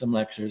gave some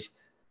lectures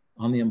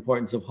on the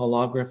importance of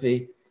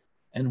holography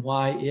and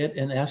why it,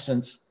 in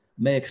essence,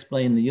 may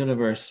explain the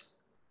universe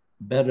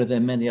better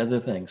than many other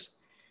things.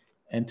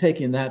 And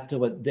taking that to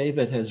what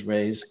David has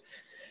raised,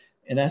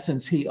 in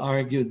essence, he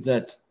argued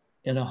that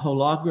in a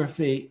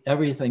holography,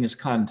 everything is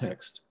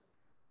context.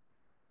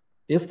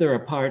 If there are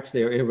parts,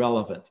 they are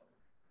irrelevant.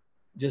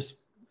 Just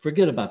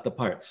forget about the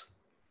parts.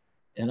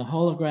 In a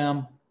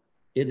hologram,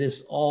 it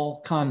is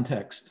all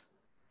context.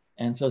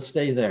 And so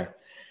stay there.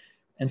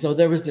 And so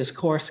there was this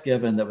course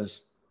given that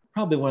was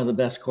probably one of the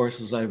best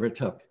courses I ever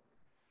took,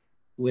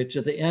 which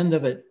at the end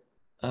of it,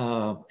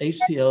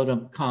 H.T.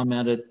 Odum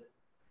commented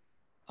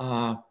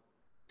to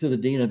the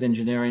Dean of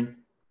Engineering,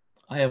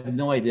 I have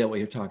no idea what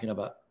you're talking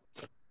about.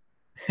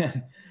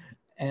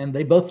 And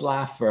they both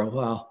laughed for a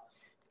while.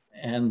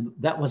 And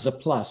that was a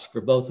plus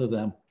for both of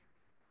them.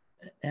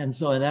 And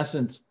so in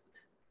essence,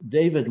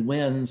 David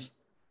wins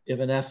if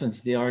in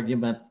essence the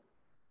argument,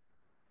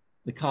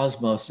 the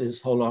cosmos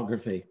is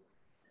holography.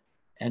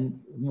 And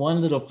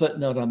one little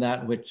footnote on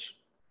that, which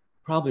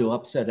probably will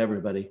upset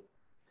everybody.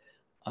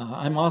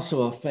 I'm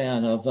also a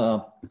fan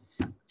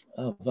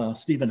of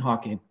Stephen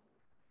Hawking.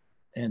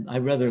 And I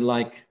rather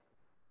like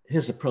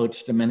his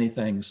approach to many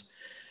things.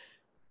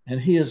 And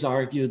he has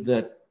argued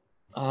that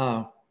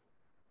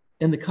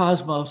in the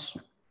cosmos,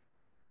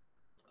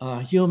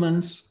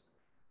 humans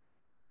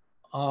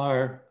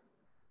are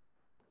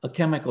a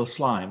chemical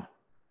slime.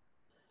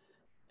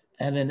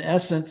 And in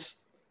essence,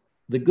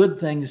 the good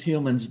things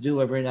humans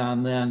do every now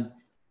and then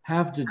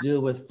have to do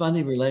with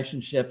funny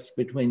relationships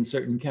between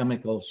certain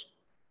chemicals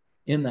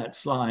in that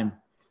slime.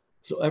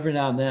 So every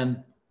now and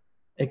then,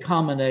 a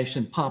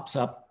combination pops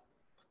up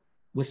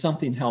with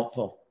something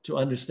helpful to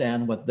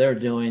understand what they're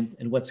doing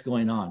and what's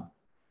going on.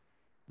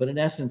 But in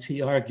essence,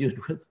 he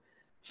argued with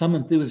some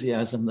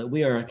enthusiasm that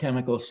we are a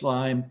chemical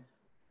slime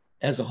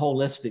as a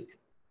holistic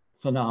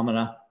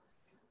phenomena.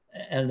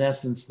 And in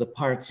essence, the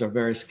parts are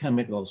various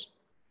chemicals.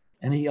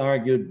 And he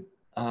argued,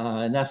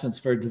 in essence,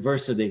 for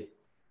diversity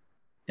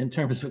in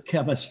terms of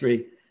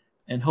chemistry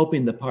and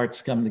hoping the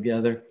parts come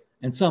together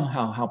and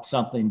somehow help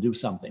something do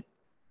something.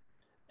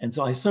 And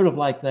so I sort of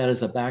like that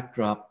as a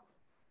backdrop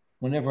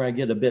whenever I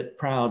get a bit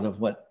proud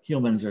of what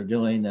humans are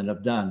doing and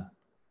have done.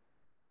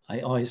 I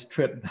always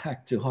trip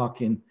back to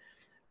Hawking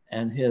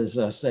and his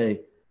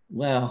say,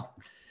 well,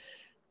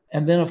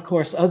 and then of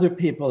course, other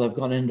people have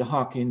gone into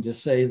Hawking to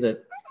say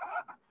that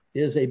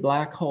is a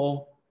black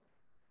hole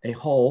a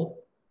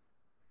hole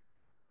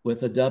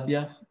with a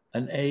W,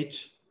 an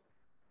H,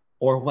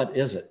 or what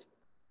is it?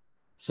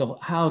 So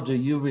how do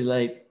you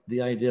relate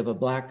the idea of a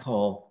black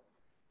hole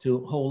to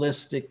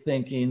holistic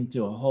thinking,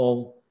 to a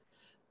whole?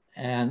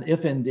 And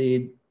if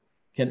indeed,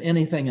 can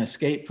anything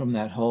escape from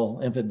that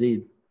hole if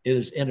indeed it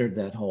has entered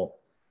that hole?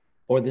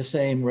 Or the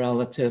same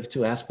relative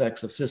to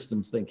aspects of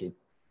systems thinking.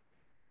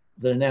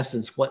 that in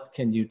essence, what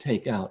can you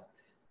take out?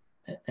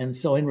 And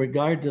so in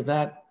regard to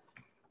that,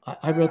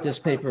 I wrote this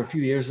paper a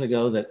few years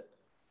ago that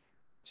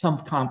some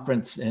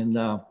conference in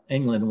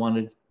England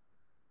wanted,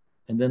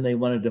 and then they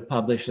wanted to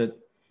publish it.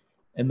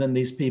 And then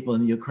these people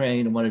in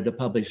Ukraine wanted to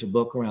publish a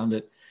book around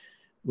it,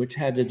 which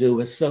had to do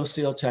with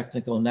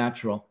socio-technical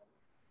natural.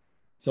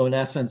 So in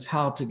essence,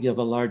 how to give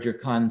a larger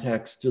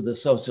context to the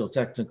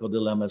socio-technical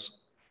dilemmas,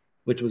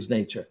 which was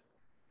nature.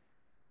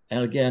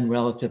 And again,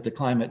 relative to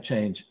climate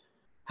change,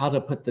 how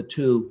to put the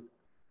two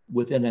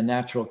within a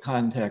natural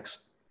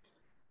context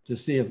to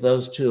see if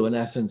those two, in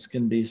essence,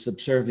 can be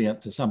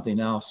subservient to something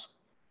else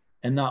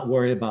and not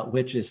worry about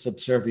which is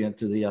subservient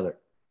to the other.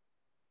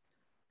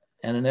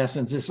 And in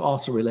essence, this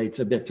also relates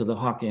a bit to the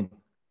Hawking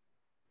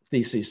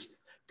thesis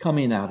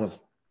coming out of,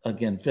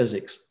 again,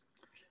 physics.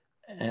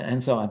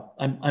 And so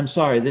I'm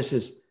sorry, this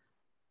is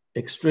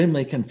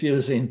extremely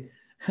confusing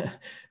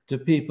to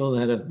people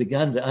that have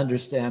begun to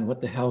understand what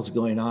the hell's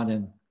going on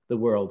in the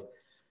world.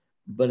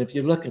 But if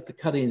you look at the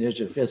cutting edge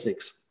of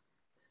physics,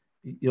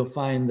 you'll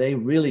find they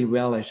really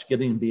relish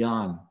getting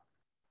beyond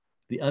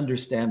the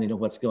understanding of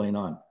what's going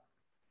on,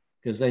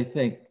 because they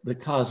think the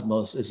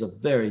cosmos is a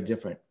very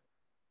different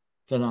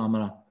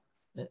phenomena.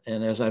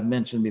 And as I've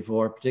mentioned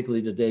before,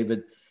 particularly to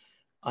David,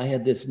 I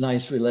had this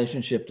nice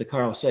relationship to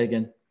Carl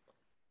Sagan,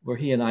 where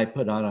he and I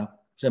put on a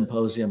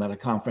symposium at a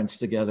conference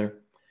together.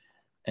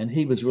 And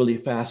he was really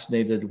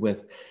fascinated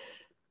with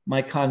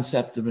my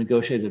concept of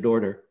negotiated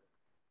order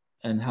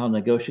and how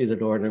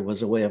negotiated order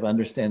was a way of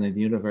understanding the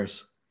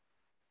universe.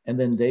 And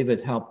then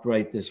David helped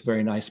write this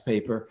very nice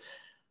paper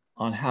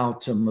on how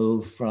to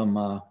move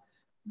from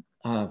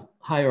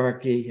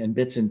hierarchy and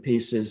bits and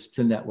pieces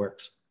to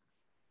networks.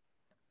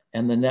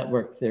 And the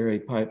network theory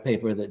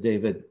paper that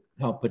David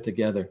helped put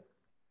together,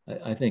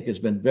 I think has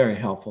been very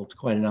helpful to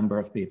quite a number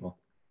of people.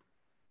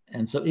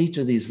 And so each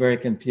of these very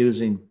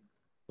confusing,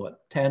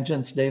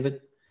 tangents,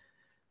 David,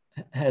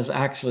 has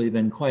actually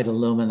been quite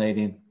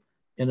illuminating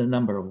in a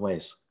number of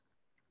ways.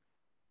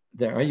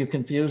 Are you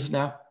confused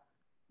now?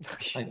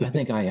 I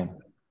think I am.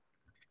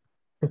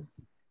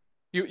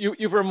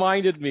 You've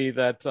reminded me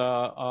that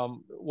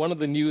one of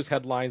the news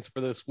headlines for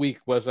this week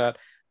was that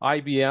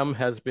IBM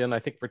has been, I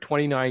think, for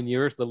 29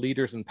 years, the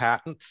leaders in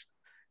patents,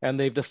 and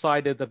they've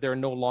decided that they're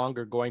no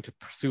longer going to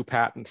pursue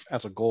patents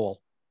as a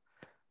goal.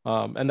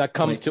 And that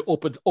comes to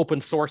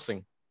open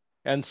sourcing.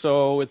 And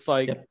so it's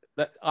like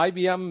that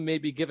IBM may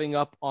be giving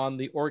up on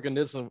the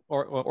organism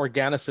or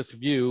organicist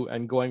view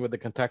and going with the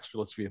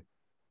contextualist view.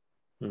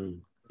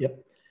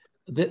 Yep.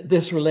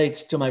 This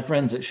relates to my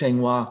friends at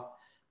Tsinghua,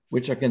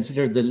 which are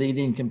considered the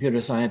leading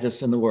computer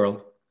scientists in the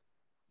world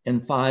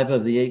in 5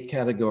 of the 8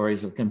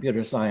 categories of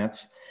computer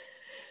science.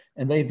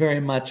 And they very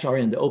much are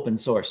into open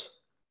source.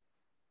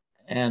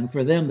 And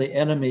for them, the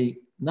enemy,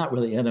 not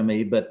really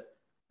enemy, but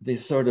the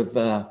sort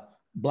of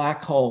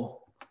black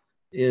hole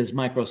is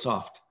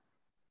Microsoft.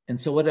 And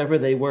so whatever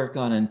they work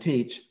on and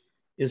teach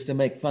is to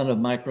make fun of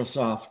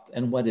Microsoft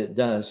and what it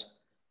does,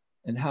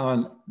 and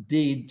how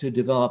indeed to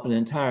develop an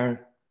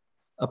entire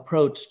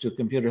approach to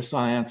computer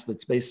science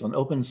that's based on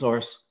open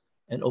source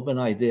and open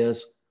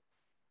ideas,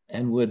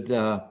 and would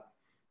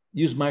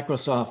use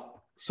Microsoft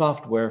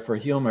software for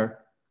humor,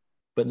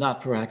 but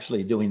not for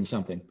actually doing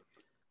something.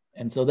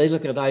 And so they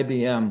look at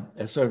IBM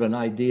as sort of an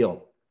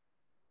ideal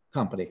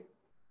company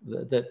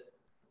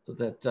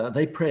that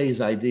they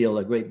praise ideal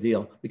a great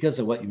deal because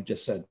of what you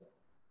just said.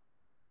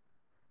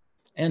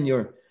 And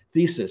your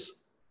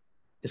thesis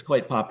is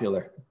quite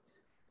popular,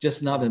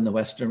 just not in the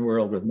Western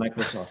world with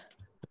Microsoft.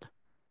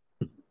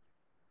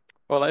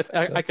 Well,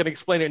 I can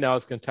explain it now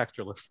as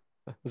contextualist.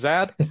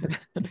 Zad?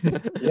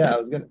 Yeah, I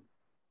was gonna,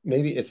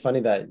 maybe it's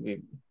funny that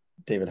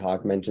David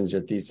Hawk mentions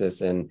your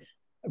thesis, and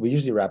we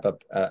usually wrap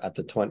up at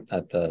the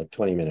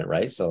 20-minute,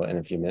 right? So in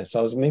a few minutes. So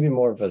I was maybe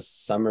more of a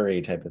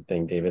summary type of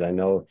thing, David. I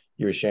know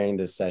you were sharing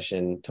this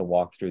session to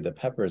walk through the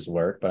Pepper's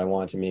work, but I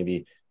wanted to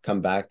maybe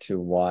come back to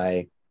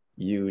why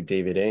you,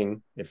 David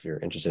Ng, if you're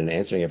interested in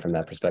answering it from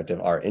that perspective,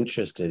 are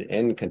interested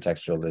in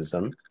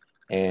contextualism,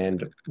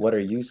 and what are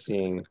you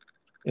seeing,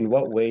 in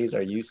what ways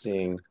are you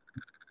seeing,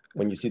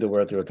 when you see the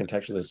world through a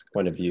contextualist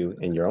point of view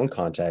in your own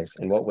context,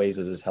 in what ways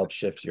does this help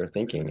shift your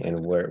thinking,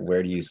 and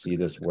where do you see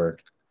this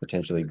work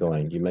potentially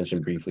going? You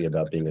mentioned briefly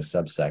about being a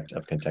subsect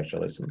of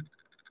contextualism.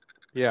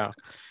 Yeah.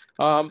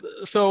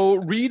 So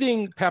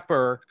reading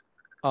Pepper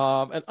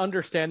and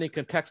understanding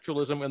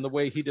contextualism in the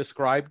way he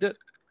described it,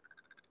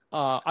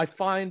 I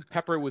find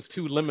Pepper was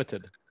too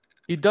limited.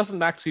 He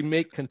doesn't actually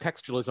make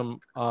contextualism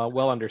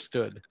well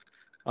understood.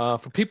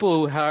 For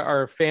people who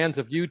are fans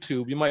of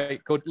YouTube, you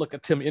might go look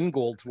at Tim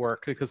Ingold's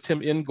work, because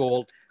Tim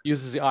Ingold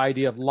uses the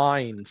idea of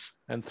lines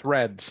and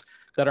threads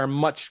that are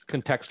much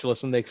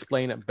contextualist, and they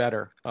explain it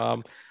better.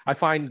 I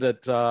find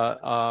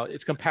that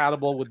it's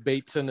compatible with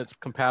Bateson, it's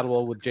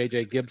compatible with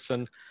J.J.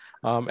 Gibson,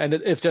 and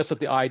it's just that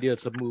the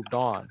ideas have moved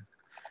on.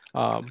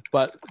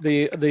 But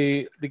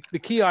the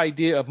key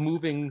idea of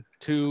moving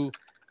to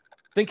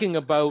thinking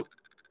about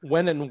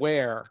when and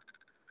where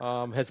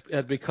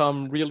has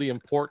become really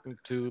important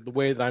to the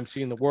way that I'm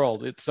seeing the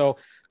world.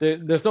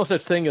 There's no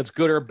such thing as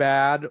good or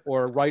bad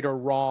or right or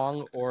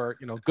wrong or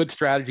good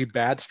strategy,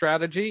 bad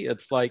strategy.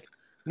 It's like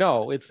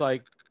no, it's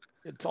like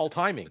it's all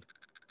timing.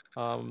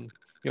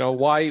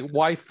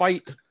 Why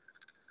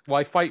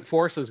fight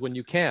forces when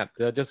you can't?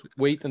 Just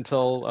wait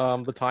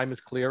until the time is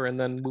clear and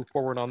then move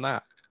forward on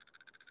that.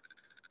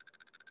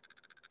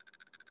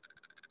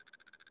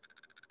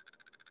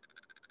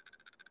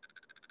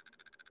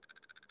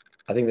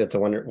 I think that's a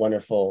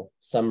wonderful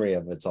summary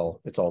of it's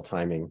all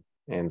timing,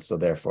 and so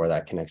therefore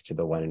that connects to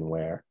the when and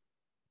where.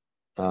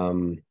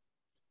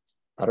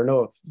 I don't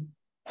know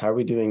how are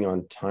we doing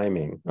on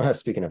timing?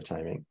 Speaking of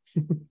timing,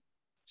 I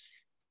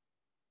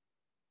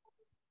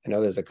know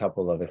there's a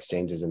couple of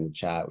exchanges in the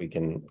chat. We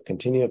can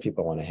continue if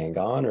people want to hang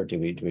on, or do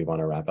we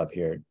want to wrap up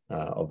here?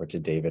 Over to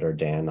David or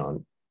Dan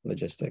on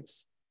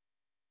logistics.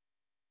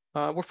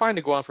 We're fine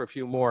to go on for a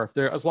few more.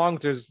 As long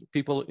as there's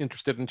people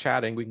interested in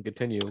chatting, we can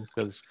continue,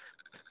 because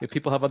if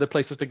people have other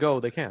places to go,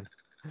 they can.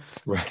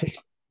 Right.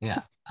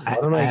 Yeah. Why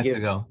don't I have give...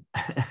 to go.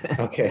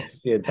 Okay,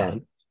 see you,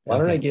 Don. Why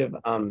don't I give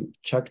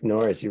Chuck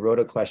Norris, you wrote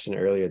a question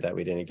earlier that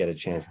we didn't get a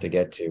chance to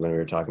get to when we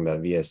were talking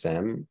about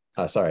VSM,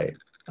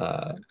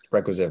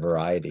 requisite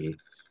variety.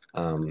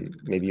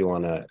 Maybe you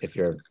want to, if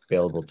you're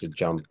available to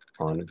jump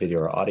on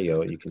video or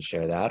audio, you can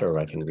share that, or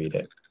I can read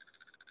it.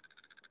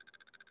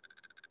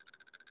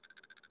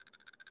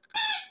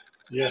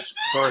 Yes,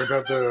 sorry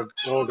about the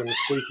dog and the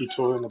squeaky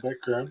toy in the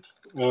background.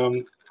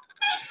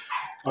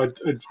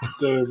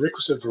 The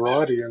requisite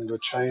variety and the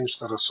change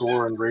that I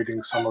saw in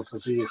reading some of the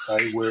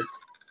VSA work,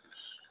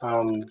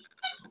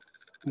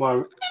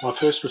 my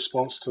first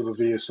response to the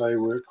VSA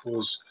work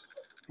was,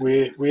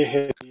 where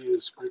had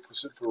years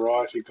requisite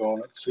variety gone?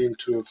 It seemed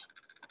to have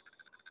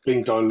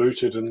been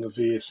diluted in the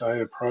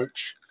VSA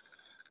approach.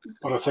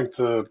 But I think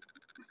the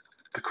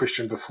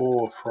question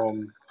before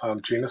from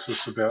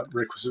Genesis about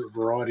requisite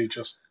variety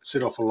just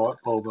set off a light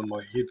bulb in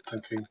my head,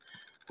 thinking,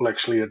 well,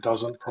 actually it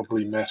doesn't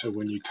probably matter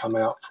when you come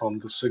out from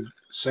the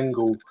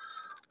single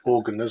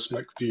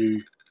organismic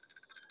view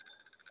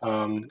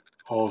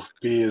of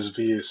Beer's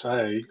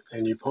VSA,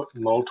 and you put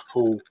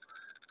multiple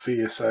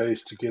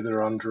VSAs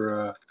together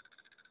under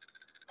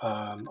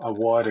a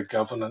wider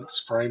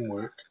governance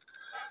framework.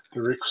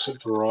 The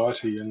requisite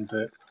variety in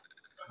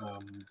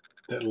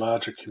that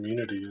larger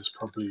community is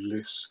probably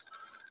less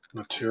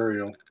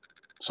material.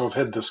 So I've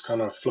had this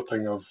kind of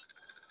flipping of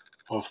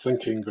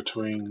thinking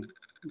between,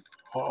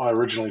 I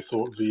originally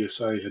thought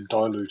VSA had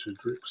diluted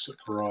requisite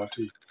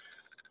variety,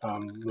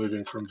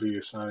 moving from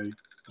VSM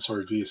to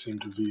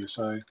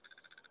VSA.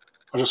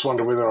 I just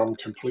wonder whether I'm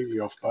completely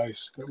off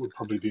base. That would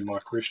probably be my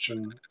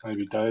question.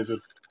 Maybe David,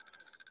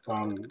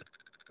 when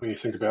you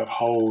think about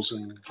wholes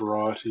and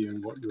variety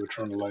and what you were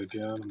trying to lay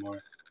down,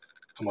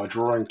 am I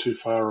drawing too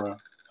far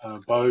a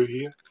bow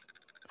here?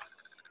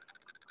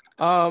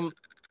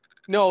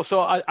 No, so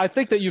I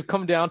think that you've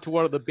come down to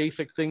one of the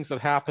basic things that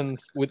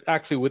happens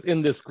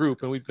within this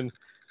group, and we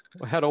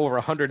had over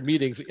 100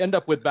 meetings. We end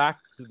up back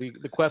to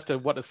the question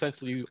of what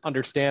essentially you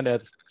understand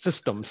as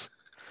systems,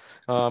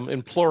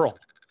 in plural,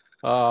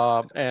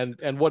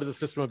 and what is a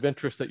system of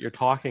interest that you're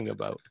talking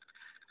about.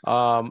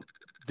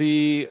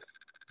 The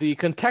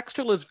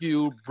contextualist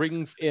view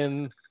brings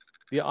in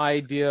the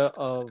idea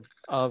of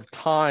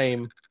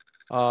time.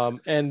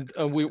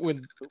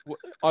 The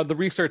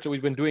research that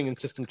we've been doing in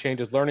System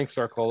Changes Learning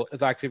Circle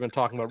has actually been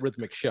talking about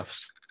rhythmic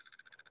shifts.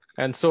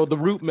 And so the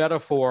root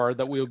metaphor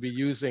that we'll be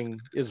using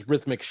is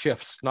rhythmic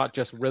shifts, not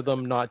just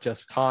rhythm, not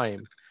just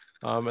time.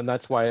 And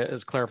that's why it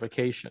is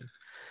clarification.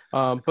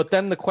 But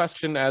then the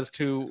question as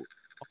to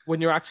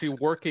when you're actually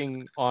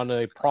working on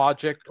a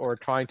project or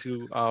trying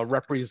to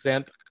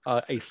represent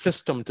a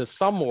system to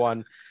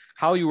someone,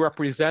 how you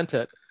represent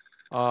it,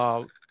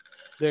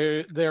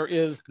 there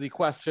is the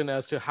question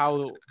as to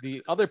how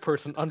the other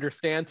person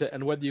understands it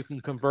and whether you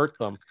can convert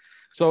them.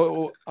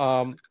 So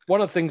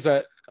one of the things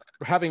that,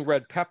 having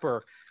read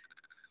Pepper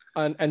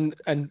and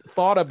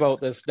thought about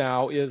this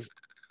now, is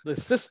the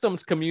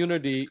systems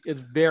community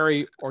is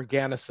very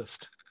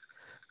organicist.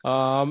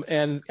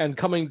 And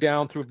coming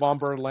down through von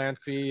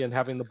Bertalanffy and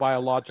having the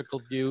biological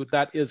view,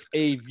 that is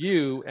a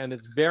view, and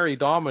it's very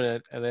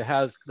dominant, and it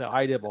has the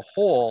idea of a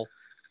whole,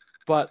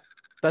 but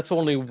that's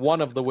only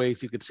one of the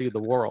ways you could see the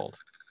world.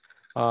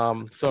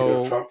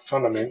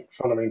 Fundamentally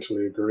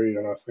agree,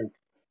 and I think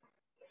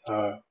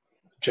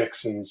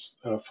Jackson's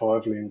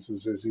 5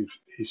 lenses, as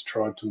he's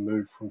tried to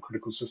move from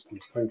critical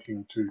systems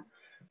thinking to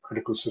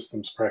critical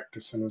systems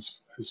practice in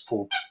his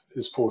four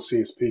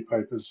CSP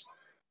papers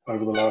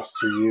over the last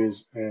 3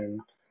 years, and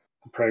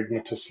the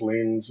pragmatist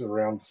lens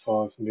around the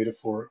 5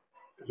 metaphoric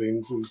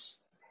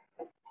lenses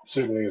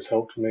certainly has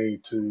helped me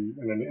to,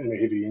 in a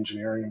heavy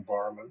engineering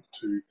environment,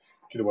 to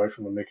get away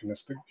from the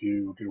mechanistic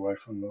view, or get away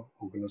from the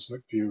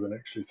organismic view, and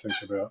actually think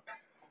about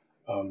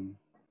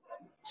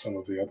some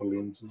of the other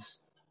lenses.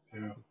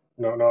 Yeah,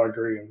 no, I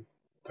agree, and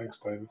thanks,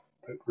 David.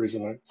 That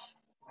resonates.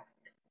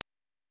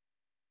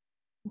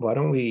 Why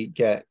don't we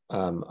get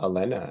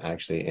Elena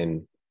actually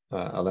in?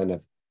 Elena,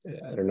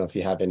 I don't know if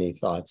you have any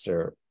thoughts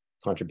or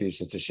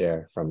contributions to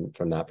share from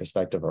that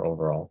perspective or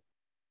overall?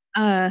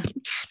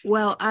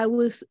 Well, I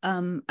was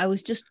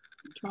just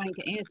trying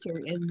to answer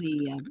in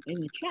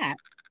the chat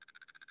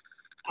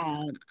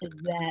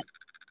that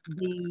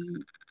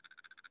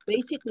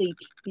basically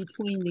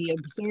between the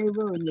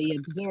observer and the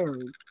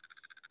observed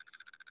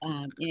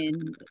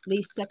in at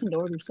least second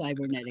order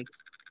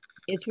cybernetics,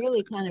 it's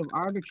really kind of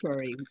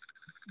arbitrary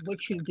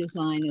which you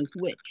design as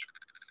which.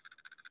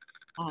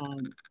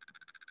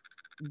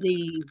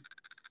 The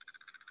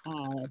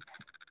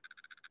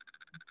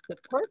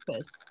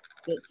purpose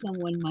that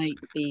someone might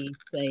be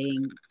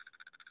saying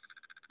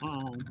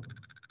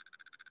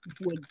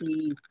would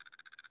be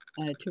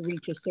to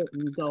reach a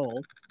certain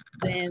goal,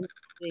 then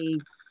the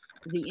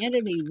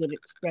entity that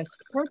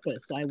expressed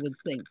purpose, I would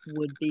think,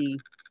 would be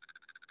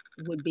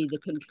the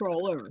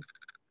controller.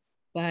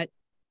 But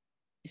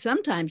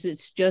sometimes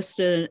it's just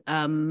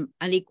an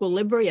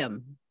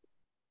equilibrium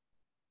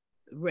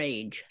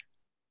range.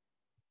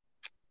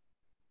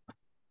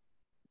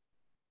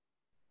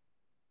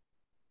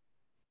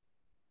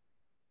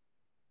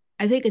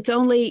 I think it's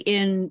only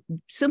in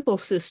simple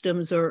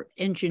systems or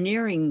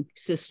engineering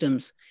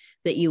systems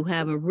that you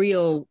have a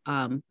real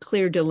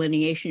clear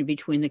delineation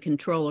between the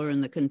controller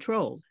and the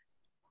controlled.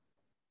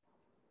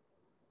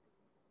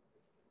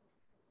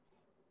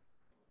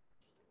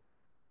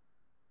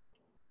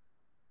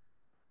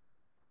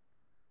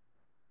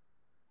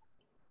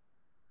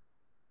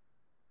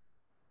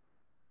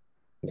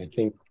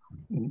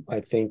 I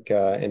think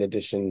in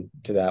addition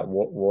to that,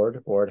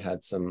 Ward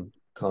had some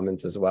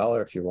comments as well,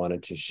 or if you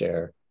wanted to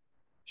share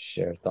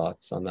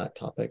thoughts on that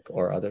topic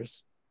or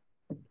others.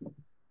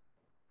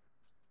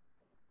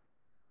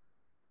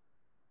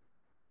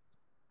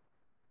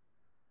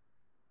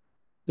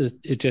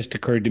 It just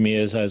occurred to me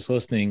as I was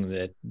listening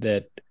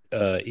that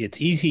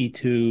it's easy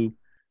to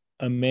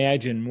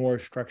imagine more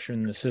structure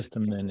in the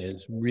system than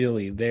is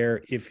really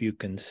there if you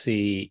can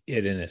see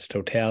it in its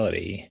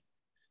totality.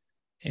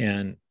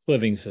 And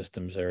living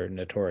systems are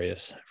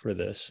notorious for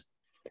this.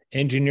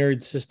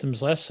 Engineered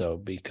systems less so,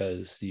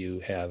 because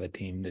you have a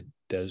team that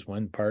does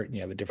one part and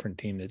you have a different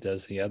team that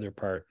does the other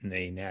part, and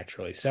they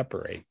naturally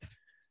separate.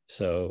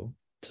 So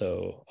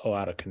a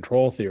lot of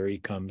control theory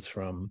comes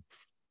from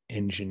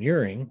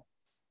engineering.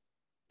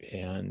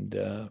 And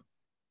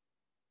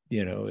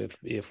you know,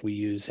 if we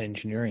use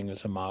engineering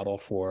as a model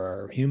for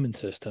our human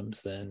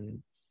systems,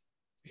 then,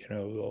 you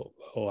know,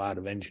 a lot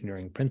of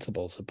engineering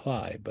principles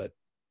apply, but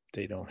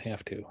they don't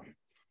have to.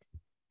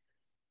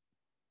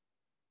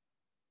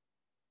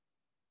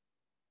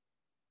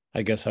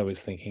 I guess I was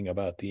thinking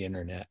about the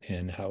internet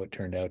and how it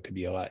turned out to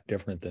be a lot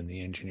different than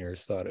the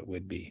engineers thought it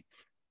would be.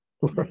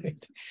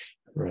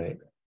 Right.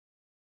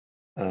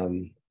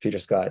 Peter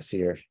Scott, I see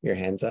your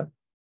hands up.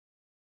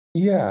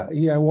 Yeah,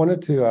 I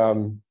wanted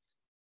to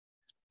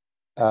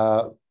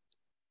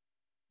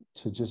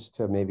just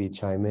maybe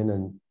chime in,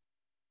 and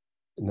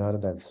now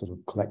that I've sort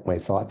of collect my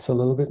thoughts a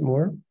little bit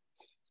more,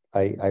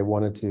 I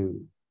wanted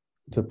to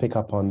pick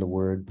up on the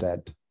word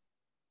that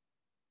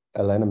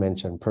Elena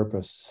mentioned,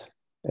 purpose,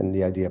 and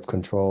the idea of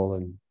control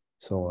and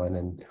so on,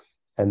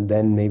 and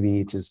then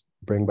maybe just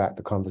bring back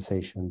the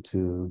conversation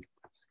to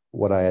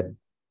what I had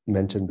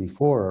mentioned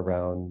before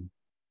around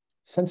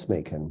sense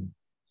making,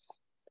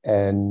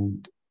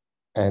 and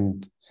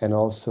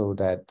also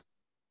that,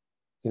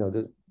 you know,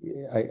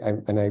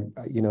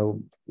 you know,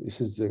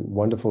 this is a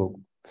wonderful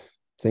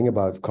thing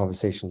about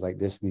conversations like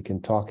this. We can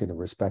talk in a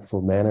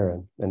respectful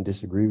manner and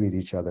disagree with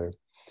each other,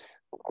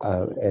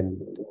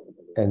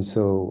 and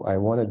so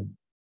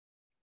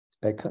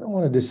I kind of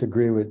want to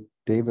disagree with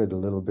David a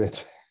little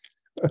bit.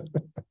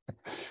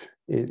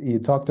 You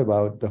talked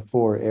about the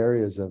 4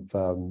 areas of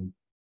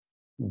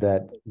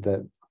that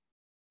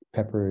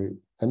Pepper,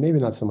 and maybe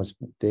not so much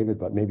David,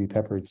 but maybe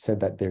Pepper said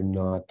that they're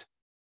not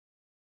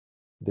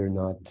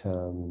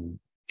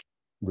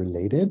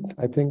related,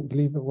 I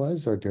believe it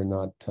was, or they're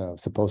not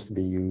supposed to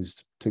be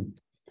used to,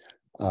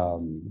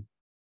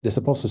 they're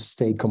supposed to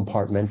stay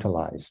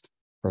compartmentalized,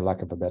 for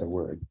lack of a better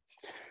word.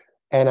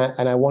 And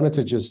I wanted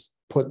to just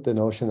put the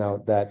notion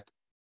out that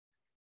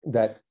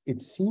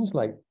it seems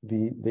like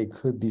they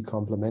could be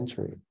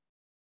complementary.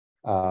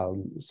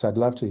 So I'd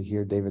love to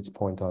hear David's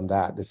point on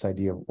that, this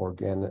idea of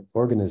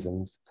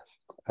organisms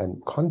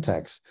and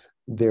context.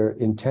 They're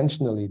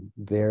intentionally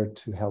there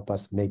to help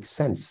us make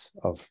sense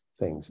of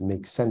things,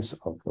 make sense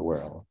of the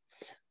world.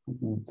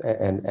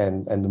 And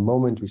the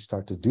moment we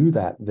start to do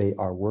that, they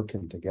are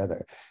working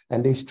together.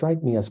 And they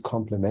strike me as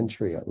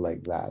complementary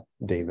like that,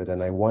 David.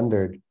 And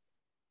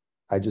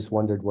I just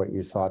wondered what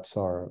your thoughts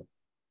are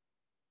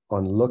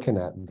on looking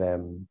at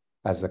them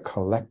as a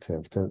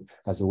collective,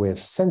 as a way of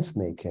sense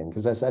making.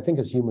 Because I think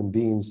as human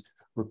beings,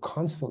 we're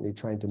constantly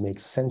trying to make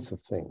sense of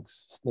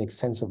things, make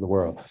sense of the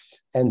world,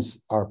 and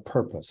our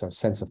purpose, our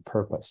sense of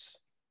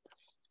purpose.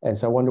 And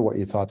so I wonder what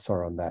your thoughts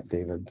are on that,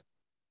 David.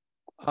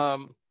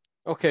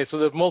 Okay, so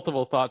there's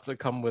multiple thoughts that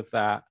come with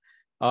that.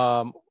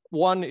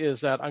 One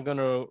is that I'm going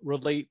to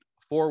relate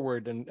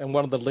forward, and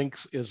one of the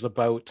links is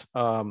about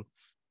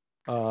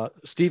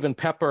Stephen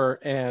Pepper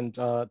and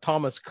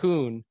Thomas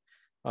Kuhn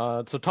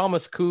So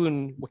Thomas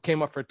Kuhn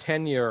came up for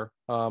tenure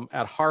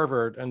at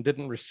Harvard and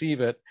didn't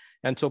receive it.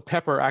 And so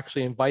Pepper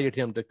actually invited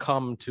him to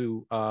come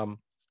to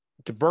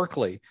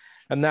Berkeley.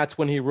 And that's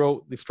when he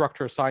wrote The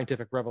Structure of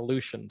Scientific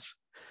Revolutions.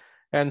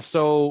 And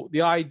so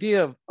the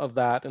idea of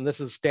that, and this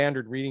is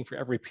standard reading for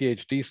every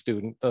PhD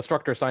student, The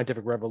Structure of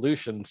Scientific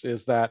Revolutions,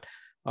 is that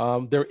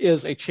there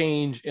is a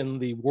change in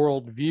the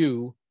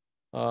worldview.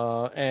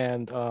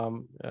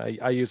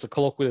 I use a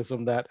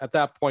colloquialism that at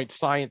that point,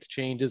 science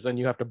changes and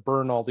you have to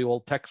burn all the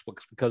old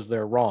textbooks because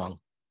they're wrong.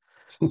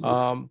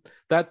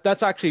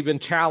 That's actually been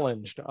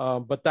challenged,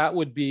 but that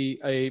would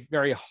be a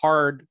very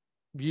hard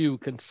view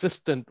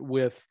consistent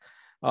with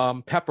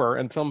Pepper.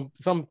 And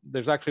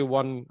there's actually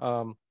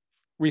one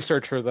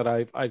researcher that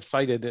I've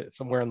cited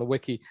somewhere in the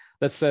wiki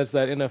that says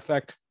that in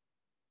effect,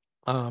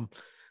 that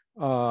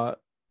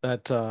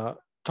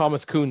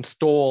Thomas Kuhn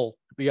stole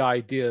the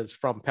ideas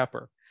from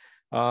Pepper.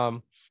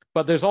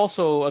 But there's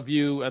also a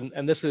view,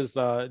 and this is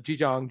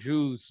Jijiang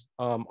Zhu's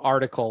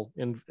article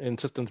in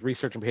Systems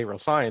Research and Behavioral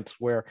Science,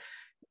 where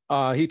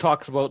he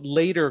talks about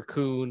later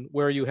Kuhn,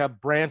 where you have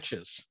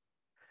branches.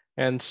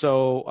 And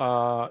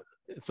so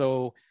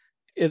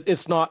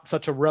it's not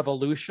such a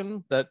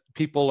revolution that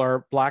people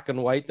are black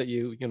and white, that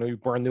you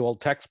burn the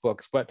old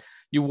textbooks, but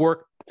you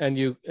work and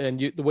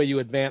the way you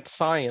advance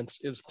science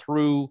is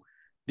through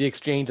the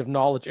exchange of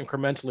knowledge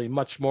incrementally,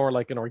 much more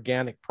like an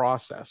organic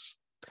process.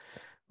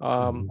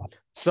 Most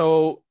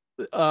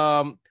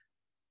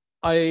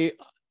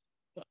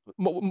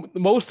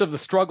of the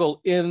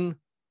struggle in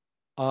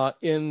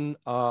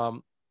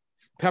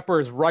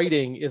Pepper's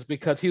writing is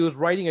because he was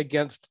writing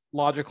against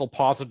logical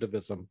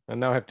positivism, and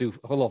now I have to do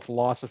a little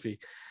philosophy.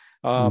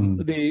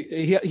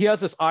 He has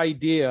this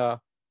idea,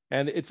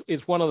 and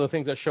it's one of the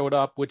things that showed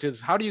up, which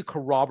is how do you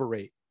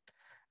corroborate?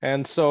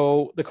 And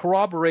so the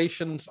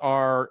corroborations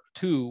are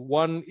two.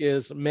 One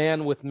is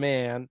man with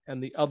man,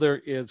 and the other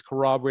is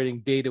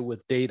corroborating data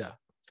with data.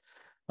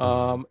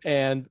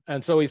 And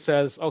so he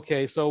says,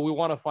 okay, so we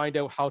want to find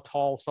out how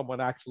tall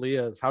someone actually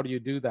is. How do you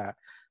do that?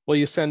 Well,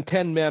 you send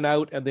 10 men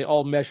out and they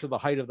all measure the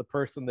height of the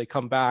person. They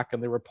come back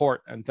and they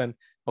report. And then,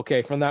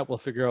 okay, from that, we'll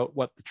figure out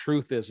what the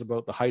truth is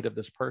about the height of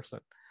this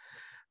person.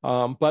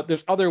 But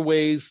there's other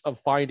ways of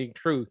finding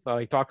truth.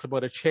 He talks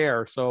about a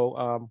chair.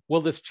 So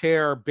will this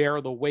chair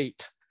bear the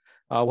weight?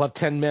 We'll have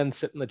 10 men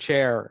sit in the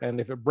chair.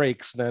 And if it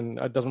breaks, then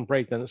it doesn't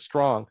break, then it's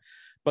strong.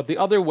 But the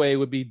other way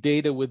would be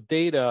data with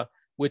data,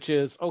 which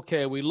is,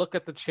 okay, we look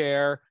at the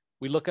chair.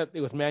 We look at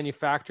it was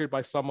manufactured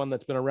by someone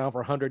that's been around for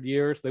 100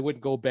 years. They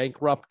wouldn't go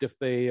bankrupt if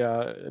they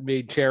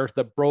made chairs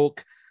that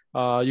broke.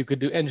 You could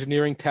do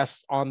engineering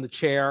tests on the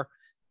chair,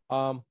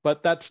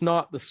 but that's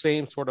not the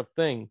same sort of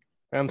thing.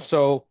 And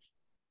so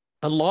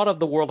a lot of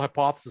the world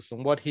hypothesis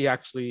and what he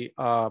actually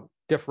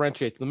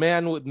differentiates, the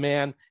man with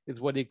man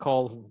is what he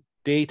calls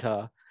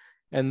data.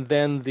 And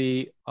then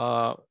the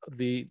data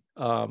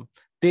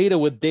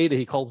with data,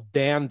 he calls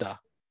danda.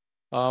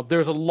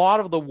 There's a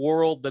lot of the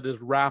world that is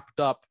wrapped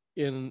up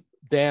in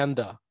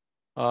danda.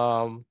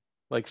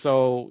 Like,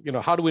 so,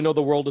 how do we know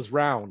the world is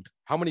round?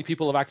 How many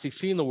people have actually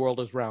seen the world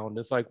is round?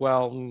 It's like,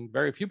 well,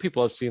 very few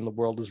people have seen the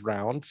world is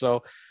round.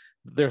 So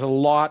there's a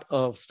lot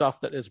of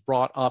stuff that is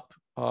brought up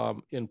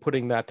in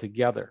putting that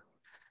together.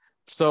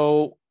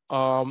 So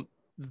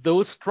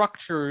those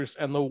structures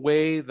and the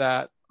way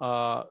that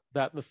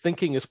that the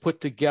thinking is put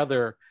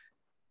together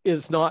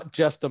is not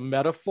just a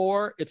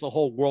metaphor, it's a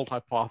whole world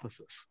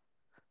hypothesis.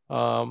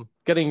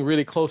 Getting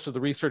really close to the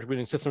research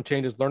reading System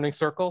Changes Learning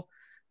Circle.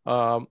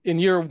 In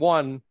year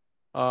one,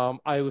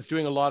 I was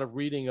doing a lot of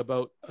reading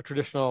about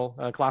traditional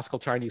classical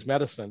Chinese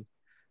medicine.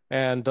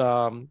 And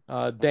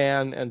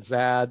Dan and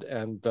Zaid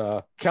and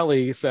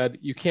Kelly said,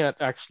 you can't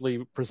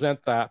actually present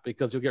that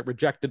because you'll get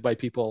rejected by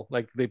people.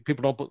 Like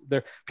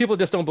people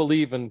just don't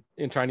believe in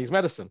Chinese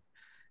medicine.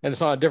 And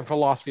it's not a different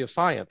philosophy of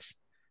science.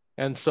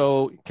 And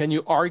so can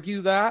you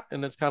argue that?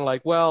 And it's kind of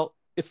like, well,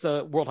 it's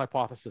a world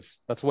hypothesis.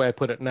 That's the way I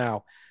put it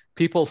now.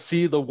 People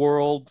see the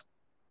world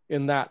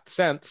in that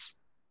sense.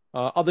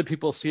 Other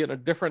people see it in a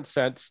different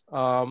sense.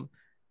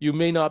 You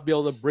may not be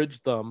able to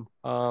bridge them.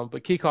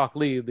 But Keecock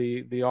Lee,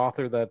 the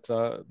author that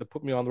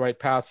put me on the right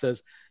path,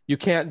 says, you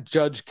can't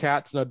judge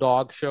cats in a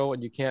dog show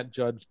and you can't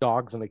judge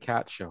dogs in a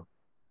cat show.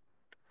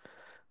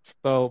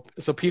 So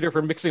Peter,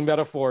 for mixing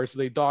metaphors,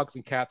 the dogs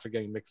and cats are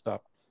getting mixed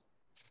up.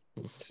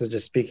 So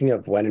just speaking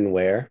of when and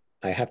where,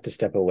 I have to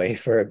step away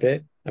for a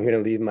bit. I'm going to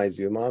leave my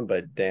Zoom on,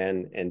 but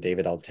Dan and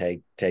David, I'll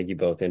tag you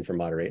both in for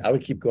moderate. I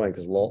would keep going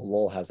because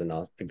Lowell has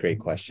a great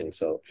question,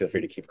 so feel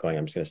free to keep going.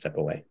 I'm just going to step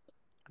away.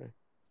 Okay.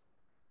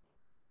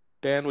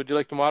 Dan, would you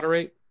like to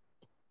moderate?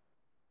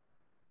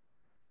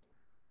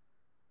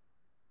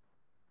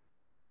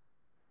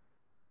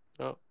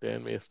 Oh,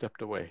 Dan may have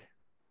stepped away.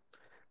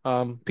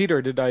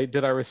 Peter, did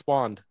I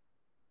respond?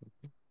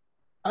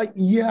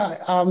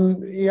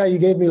 Yeah, you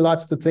gave me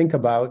lots to think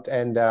about,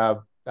 and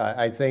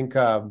I think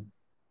the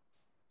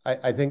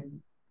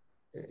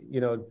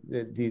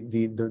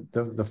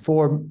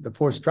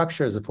four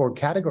structures, the four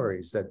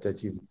categories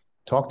that you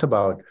talked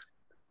about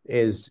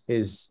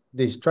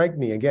they strike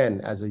me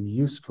again as a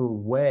useful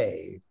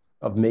way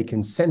of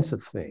making sense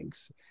of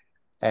things.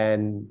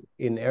 And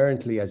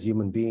inherently, as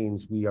human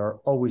beings, we are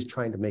always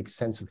trying to make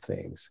sense of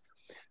things.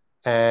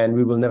 And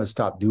we will never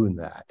stop doing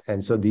that.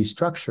 And so these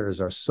structures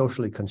are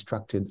socially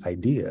constructed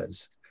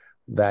ideas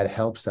that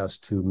helps us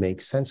to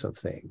make sense of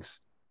things.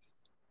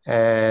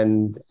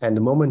 And the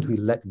moment we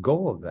let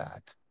go of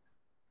that,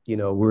 you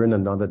know, we're in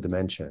another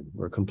dimension.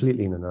 We're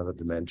completely in another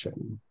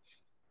dimension.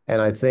 And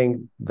I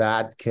think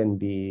that can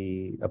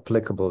be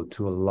applicable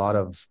to a lot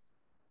of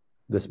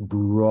this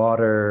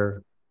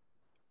broader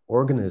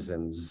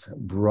organisms,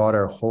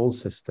 broader whole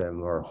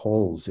system, or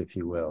wholes, if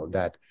you will,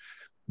 that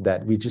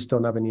we just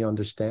don't have any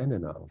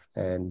understanding of,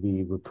 and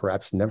we would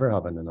perhaps never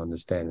have an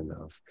understanding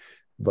of,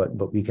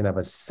 but we can have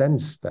a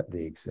sense that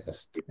they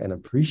exist and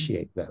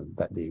appreciate them,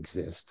 that they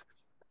exist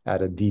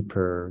at a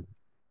deeper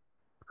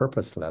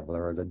purpose level,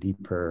 or at a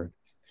deeper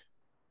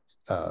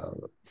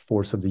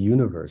force of the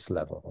universe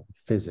level,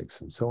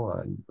 physics and so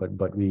on.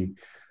 But we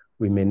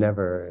may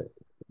never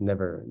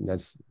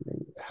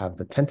have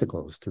the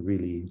tentacles to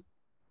really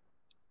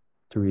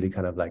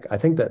kind of like, I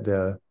think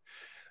that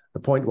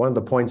one of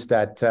the points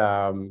that,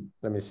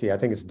 let me see, I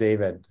think it's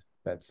David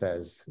that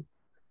says,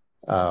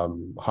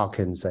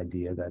 Hawkins'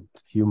 idea that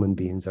human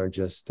beings are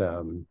just,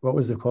 what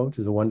was the quote?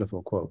 It's a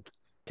wonderful quote.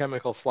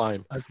 Chemical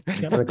slime.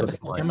 Chemical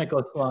slime.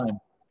 Chemical slime.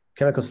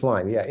 Chemical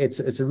slime, yeah.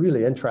 It's a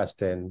really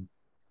interesting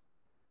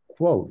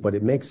quote, but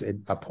it makes it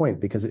a point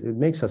because it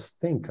makes us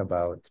think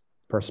about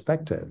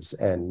perspectives.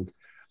 And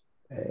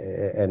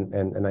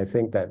I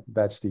think that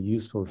that's the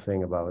useful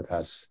thing about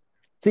us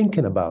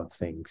thinking about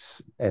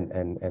things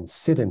and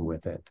sitting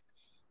with it,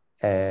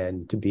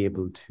 and to be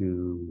able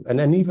to, and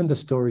then even the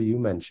story you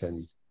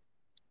mentioned,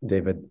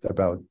 David,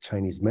 about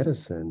Chinese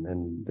medicine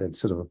and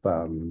sort of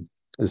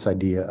this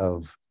idea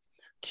of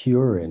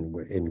curing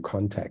in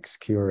context,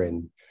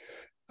 curing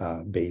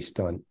based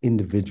on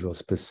individual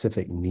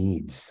specific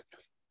needs,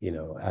 you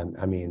know, and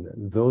I mean,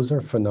 those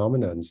are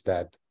phenomenons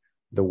that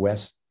the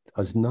West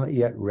is not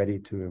yet ready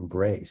to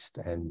embrace.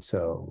 And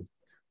so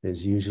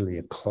there's usually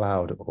a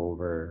cloud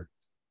over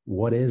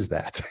what is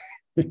that,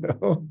 you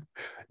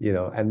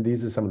know, and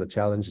these are some of the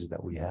challenges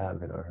that we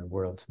have in our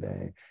world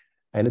today.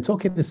 And it's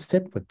okay to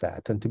sit with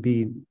that and to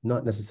be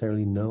not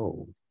necessarily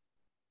know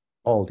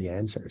all the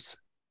answers,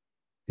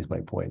 is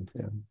my point.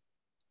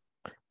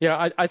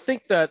 Yeah, I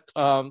think that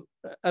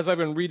as I've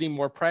been reading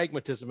more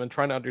pragmatism and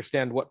trying to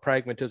understand what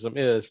pragmatism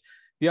is,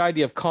 the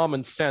idea of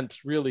common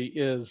sense really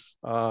is,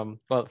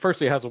 well,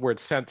 firstly, it has the word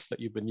sense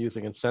that you've been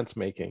using in sense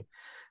making.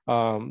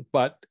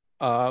 But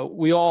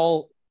we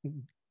all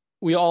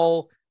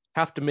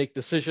have to make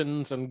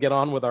decisions and get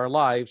on with our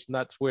lives. And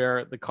that's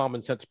where the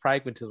common sense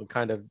pragmatism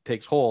kind of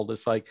takes hold.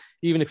 It's like,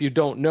 even if you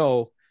don't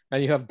know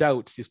and you have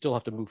doubts, you still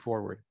have to move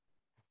forward.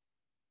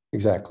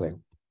 Exactly.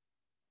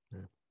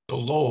 So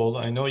Lowell,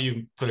 I know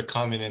you put a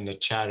comment in the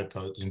chat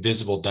about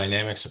invisible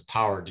dynamics of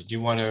power. Did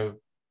you want to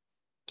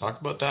talk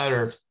about that,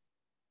 or?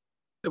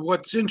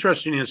 What's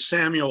interesting is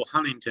Samuel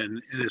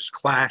Huntington, in his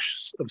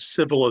Clash of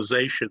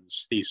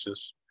Civilizations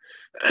thesis,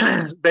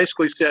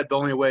 basically said the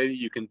only way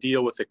you can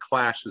deal with the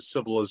clash of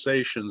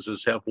civilizations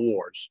is have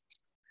wars.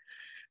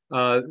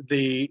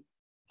 The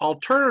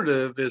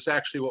alternative is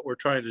actually what we're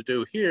trying to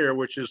do here,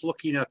 which is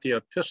looking at the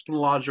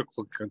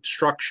epistemological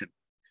construction.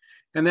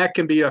 And that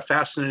can be a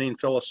fascinating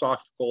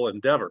philosophical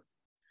endeavor.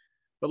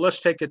 But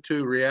let's take it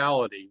to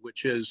reality,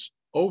 which is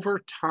over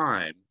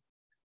time,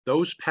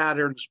 those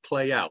patterns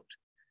play out.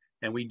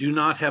 And we do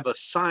not have a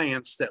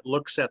science that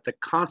looks at the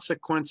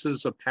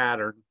consequences of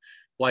pattern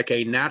like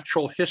a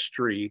natural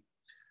history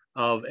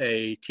of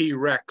a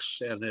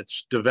T-Rex and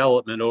its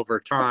development over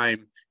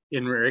time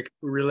in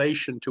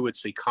relation to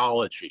its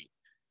ecology.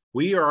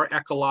 We are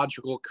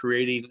ecological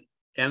creating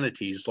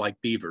entities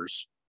like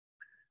beavers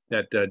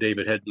that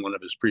David had in one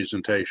of his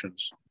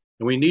presentations.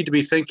 And we need to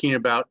be thinking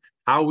about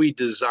how we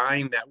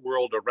design that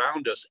world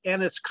around us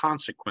and its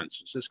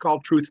consequences. It's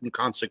called truth and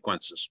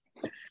consequences.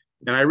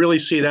 And I really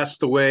see that's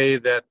the way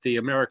that the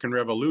American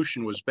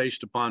Revolution was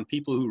based upon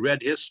people who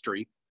read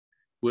history,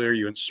 where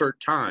you insert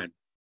time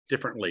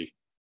differently.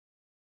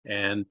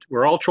 And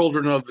we're all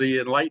children of the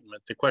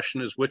Enlightenment. The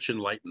question is, which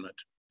Enlightenment?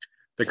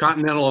 The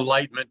Continental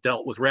Enlightenment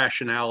dealt with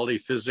rationality,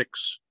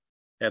 physics,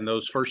 and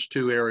those first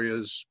two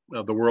areas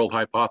of the World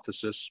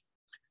Hypothesis.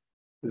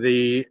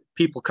 The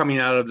people coming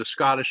out of the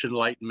Scottish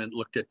Enlightenment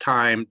looked at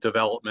time,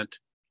 development,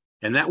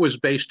 and that was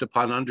based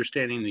upon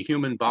understanding the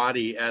human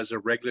body as a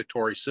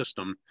regulatory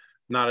system,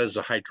 not as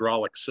a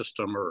hydraulic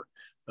system or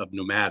of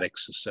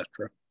pneumatics,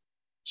 etc.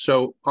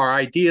 So our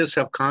ideas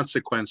have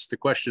consequence. The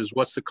question is,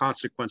 what's the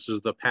consequences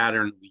of the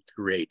pattern we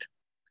create?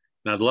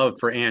 And I'd love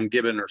for Ann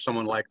Gibbon or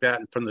someone like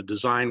that from the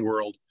design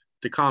world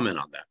to comment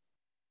on that.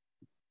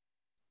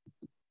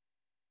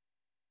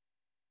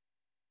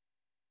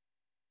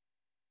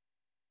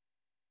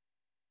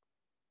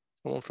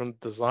 Someone from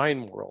the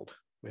design world. Do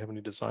we have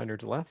any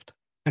designers left?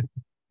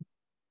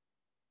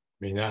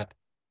 Maybe not.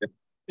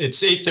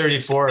 It's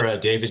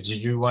 8:34, David. Do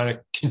you want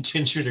to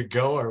continue to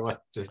go, or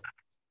what?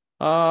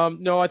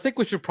 No, I think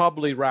we should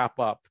probably wrap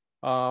up.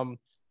 Lowell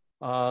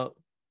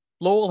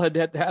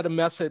had a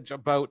message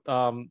about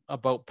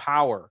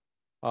power,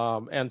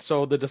 and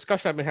so the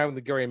discussion I've been having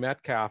with Gary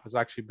Metcalf has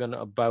actually been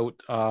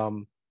about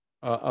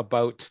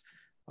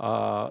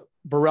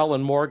Burrell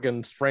and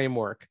Morgan's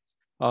framework,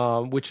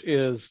 which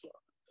is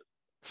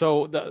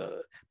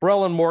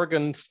Burrell and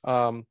Morgan's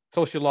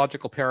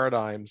sociological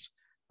paradigms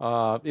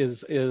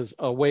is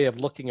a way of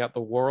looking at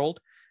the world.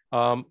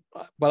 But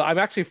I'm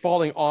actually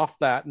falling off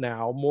that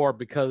now more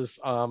because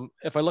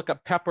if I look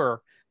at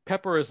Pepper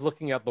is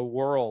looking at the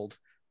world,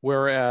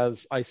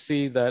 whereas I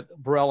see that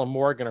Burrell and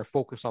Morgan are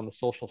focused on the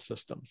social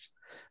systems.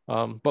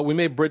 But we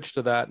may bridge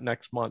to that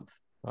next month.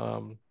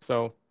 With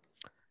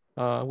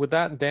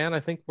that, Dan, I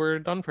think we're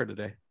done for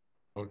today.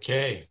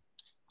 Okay.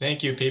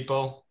 Thank you,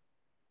 people.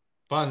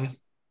 Fun.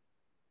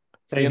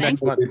 See you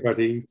next month.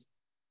 Everybody.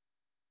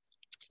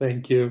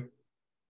 Thank you.